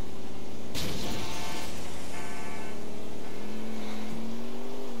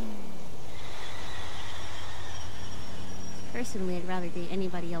 Personally, I'd rather date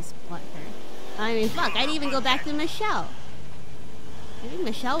anybody else but her. I mean, fuck, I'd even go back to Michelle. I think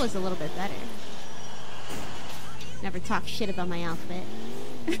Michelle was a little bit better. Never talk shit about my outfit.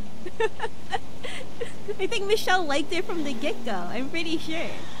 I think Michelle liked it from the get-go. I'm pretty sure.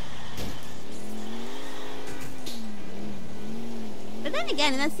 But then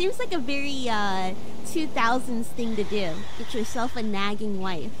again, that seems like a very 2000s thing to do. Get yourself a nagging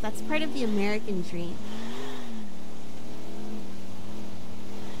wife. That's part of the American dream.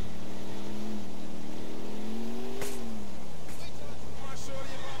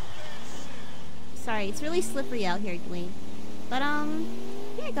 Sorry, it's really slippery out here, Dwayne. But,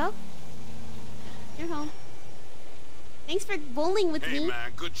 here you go. You're home. Thanks for bowling with me. Hey,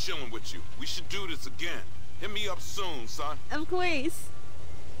 man, good chilling with you. We should do this again. Hit me up soon, son. Of course.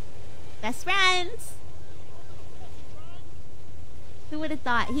 Best friends. Who would have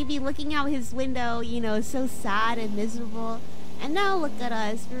thought he'd be looking out his window, you know, so sad and miserable. And now look at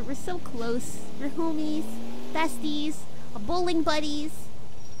us. We're so close. We're homies, besties, bowling buddies.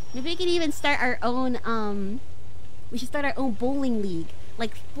 Maybe we could even start our own, we should start our own bowling league.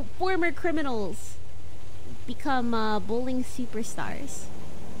 Like, former criminals become, bowling superstars.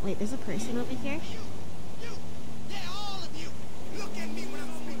 Wait, there's a person over here?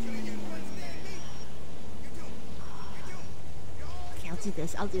 Okay,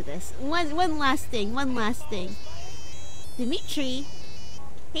 I'll do this. One last thing. Dimitri.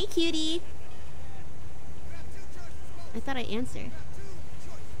 Hey, cutie. I thought I answered.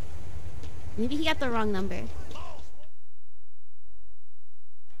 Maybe he got the wrong number.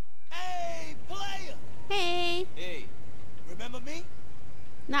 Hey, player! Hey! Hey. Remember me?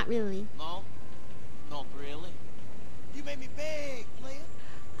 Not really. No? Not really. You made me beg, player.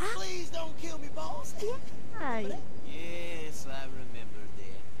 Please don't kill me, boss. Yeah. Yes, I remember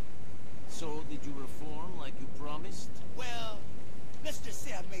that. So, did you reform like you promised? Well, let's just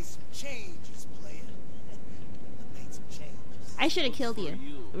say I made some changes, player. I made some changes. I should have killed you,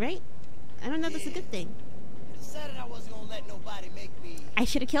 right? I don't know if that's a good thing. I decided I wasn't gonna let nobody make me... I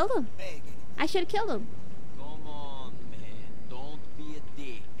should have killed him. I should have killed him. Come on, man. Don't be a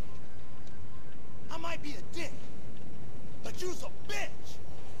dick. I might be a dick, but you's a bitch.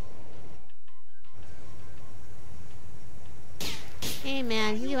 Hey,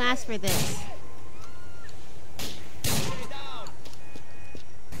 man, you asked for this.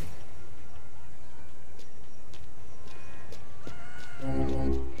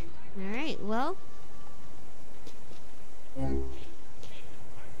 Alright, well.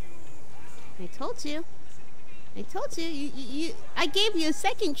 I told you. I gave you a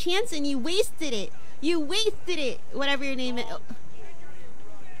second chance and you wasted it. Whatever your name is.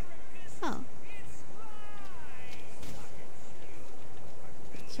 Oh.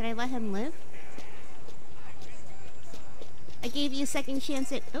 Should I let him live? I gave you a second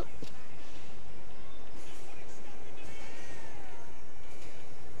chance at... Oh.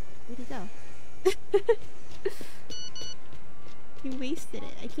 Where'd he go? You wasted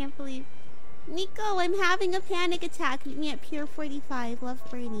it. I can't believe... Nico, I'm having a panic attack. Meet me at Pier 45. Love,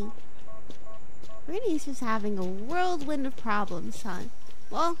 Brainy. Brainy's just having a whirlwind of problems, huh?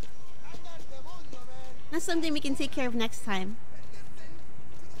 Well, that's something we can take care of next time.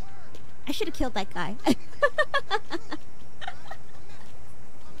 I should have killed that guy.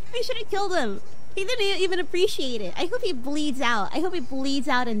 I should have killed him. He didn't even appreciate it. I hope he bleeds out. I hope he bleeds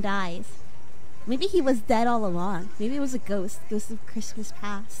out and dies. Maybe he was dead all along. Maybe it was a ghost. Ghost of Christmas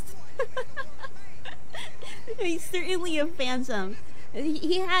past. He's certainly a phantom.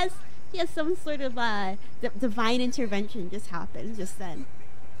 He has some sort of divine intervention just happened just then.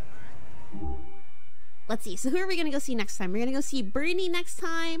 Let's see. So who are we gonna go see next time? We're gonna go see Bernie next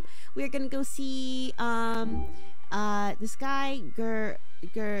time. We're gonna go see this guy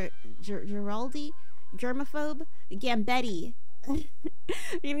Geraldi, germaphobe, Gambetti. We're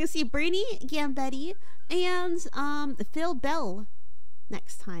gonna go see Bernie, Gambetti, and Phil Bell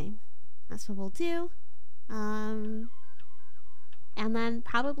next time. That's what we'll do. And then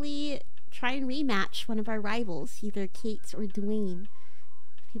probably try and rematch one of our rivals, either Kate or Dwayne.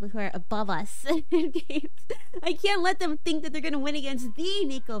 People who are above us. I can't let them think that they're gonna win against the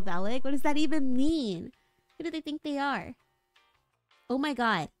Nico Bellic. What does that even mean? Who do they think they are? Oh my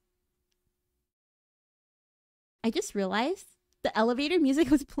god. I just realized the elevator music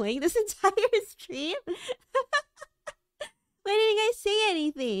was playing this entire stream. Why didn't I say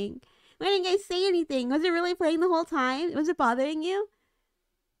anything? Why didn't you guys say anything? Was it really playing the whole time? Was it bothering you?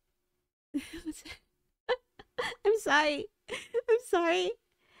 I'm sorry. I'm sorry.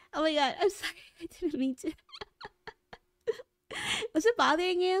 Oh my god, I'm sorry. I didn't mean to. Was it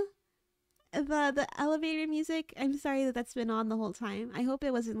bothering you? The elevator music? I'm sorry that that's been on the whole time. I hope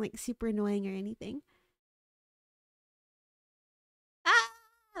it wasn't like super annoying or anything. Ah!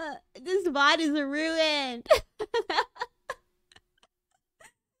 This VOD is ruined!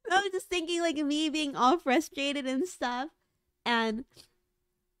 I was just thinking like me being all frustrated and stuff. And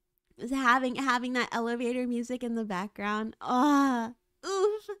just having that elevator music in the background. Ah!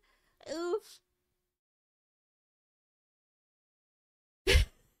 Oof! Oof! I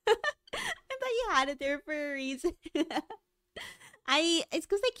thought you had it there for a reason. It's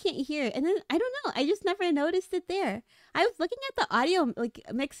because I can't hear it, and then I don't know. I just never noticed it there. I was looking at the audio like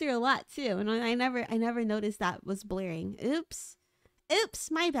mixer a lot too, and I never noticed that was blaring. Oops,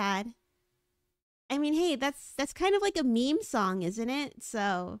 my bad. I mean, hey, that's kind of like a meme song, isn't it?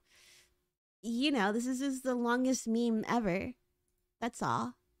 So, you know, this is just the longest meme ever. That's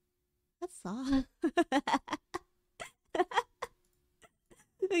all. That's all.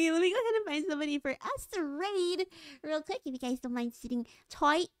 Okay, let me go ahead and find somebody for us to raid real quick, if you guys don't mind sitting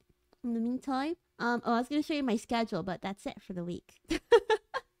tight in the meantime. I was gonna show you my schedule, but that's it for the week.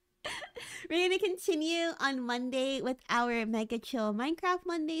 We're gonna continue on Monday with our Mega Chill Minecraft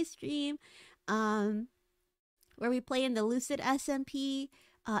Monday stream, where we play in the Lucid SMP.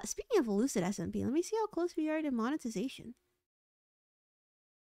 Speaking of Lucid SMP, let me see how close we are to monetization.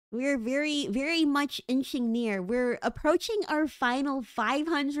 We're very, very much inching near. We're approaching our final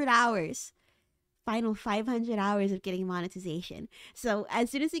 500 hours. Final 500 hours of getting monetization. So as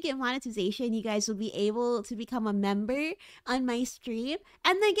soon as we get monetization, you guys will be able to become a member on my stream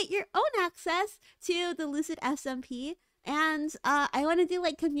and then get your own access to the Lucid SMP. And I want to do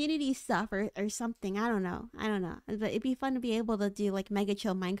like community stuff or something. I don't know. But it'd be fun to be able to do like Mega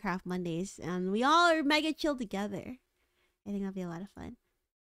Chill Minecraft Mondays. And we all are Mega Chill together. I think that'll be a lot of fun.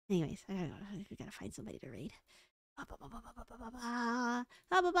 Anyways, we gotta find somebody to raid.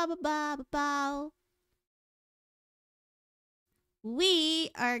 We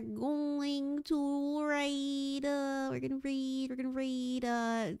are going to raid. We're gonna raid.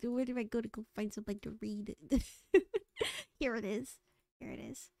 Where do I go to go find somebody to raid? Here it is.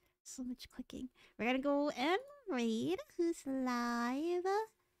 So much clicking. We're gonna go and raid. Who's live?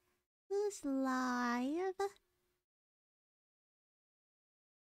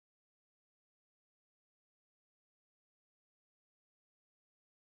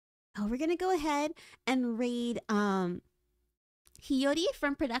 Oh, we're gonna go ahead and raid Hiyori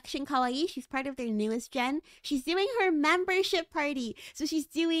from Production Kawaii. She's part of their newest gen. She's doing her membership party. So she's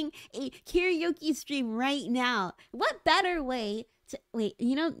doing a karaoke stream right now. What better way to... Wait,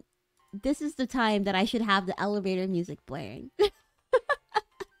 you know, this is the time that I should have the elevator music blaring.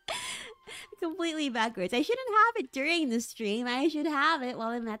 Completely backwards. I shouldn't have it during the stream. I should have it while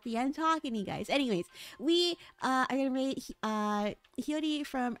I'm at the end talking to you guys. Anyways, we are gonna raid Hiyori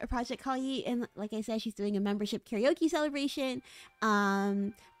from Project Kawaii, and like I said, she's doing a membership karaoke celebration. Yeah,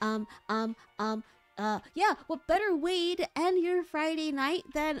 what better way to end your Friday night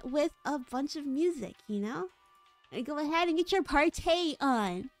than with a bunch of music, you know? And go ahead and get your party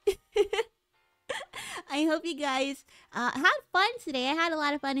on. I hope you guys had fun today. I had a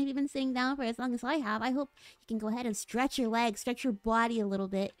lot of fun. If you've been sitting down for as long as I have, I hope you can go ahead and stretch your legs, stretch your body a little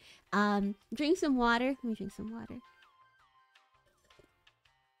bit. Drink some water. Let me drink some water.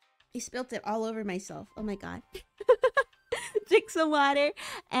 I spilt it all over myself. Oh my god. Drink some water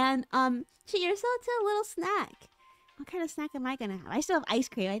and treat yourself to a little snack. What kind of snack am I gonna have? I still have ice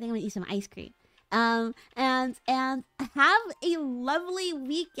cream. I think I'm gonna eat some ice cream. And have a lovely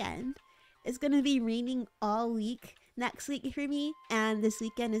weekend. It's gonna be raining all week next week for me, and this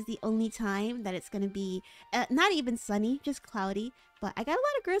weekend is the only time that it's gonna be not even sunny, just cloudy. But I got a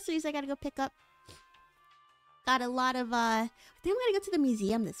lot of groceries I gotta go pick up. Got a lot of I think I'm gonna go to the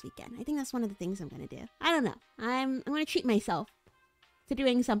museum this weekend. I think that's one of the things I'm gonna do. I don't know. I'm gonna treat myself to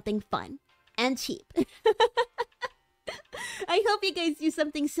doing something fun and cheap. I hope you guys do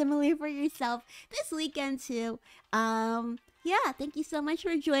something similar for yourself this weekend too. Yeah, thank you so much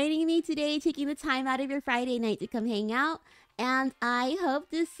for joining me today, taking the time out of your Friday night to come hang out. And I hope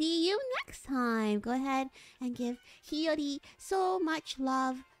to see you next time. Go ahead and give Hiyori so much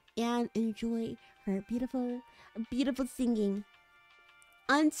love and enjoy her beautiful, beautiful singing.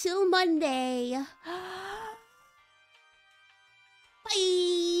 Until Monday.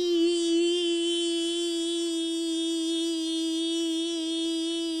 Bye!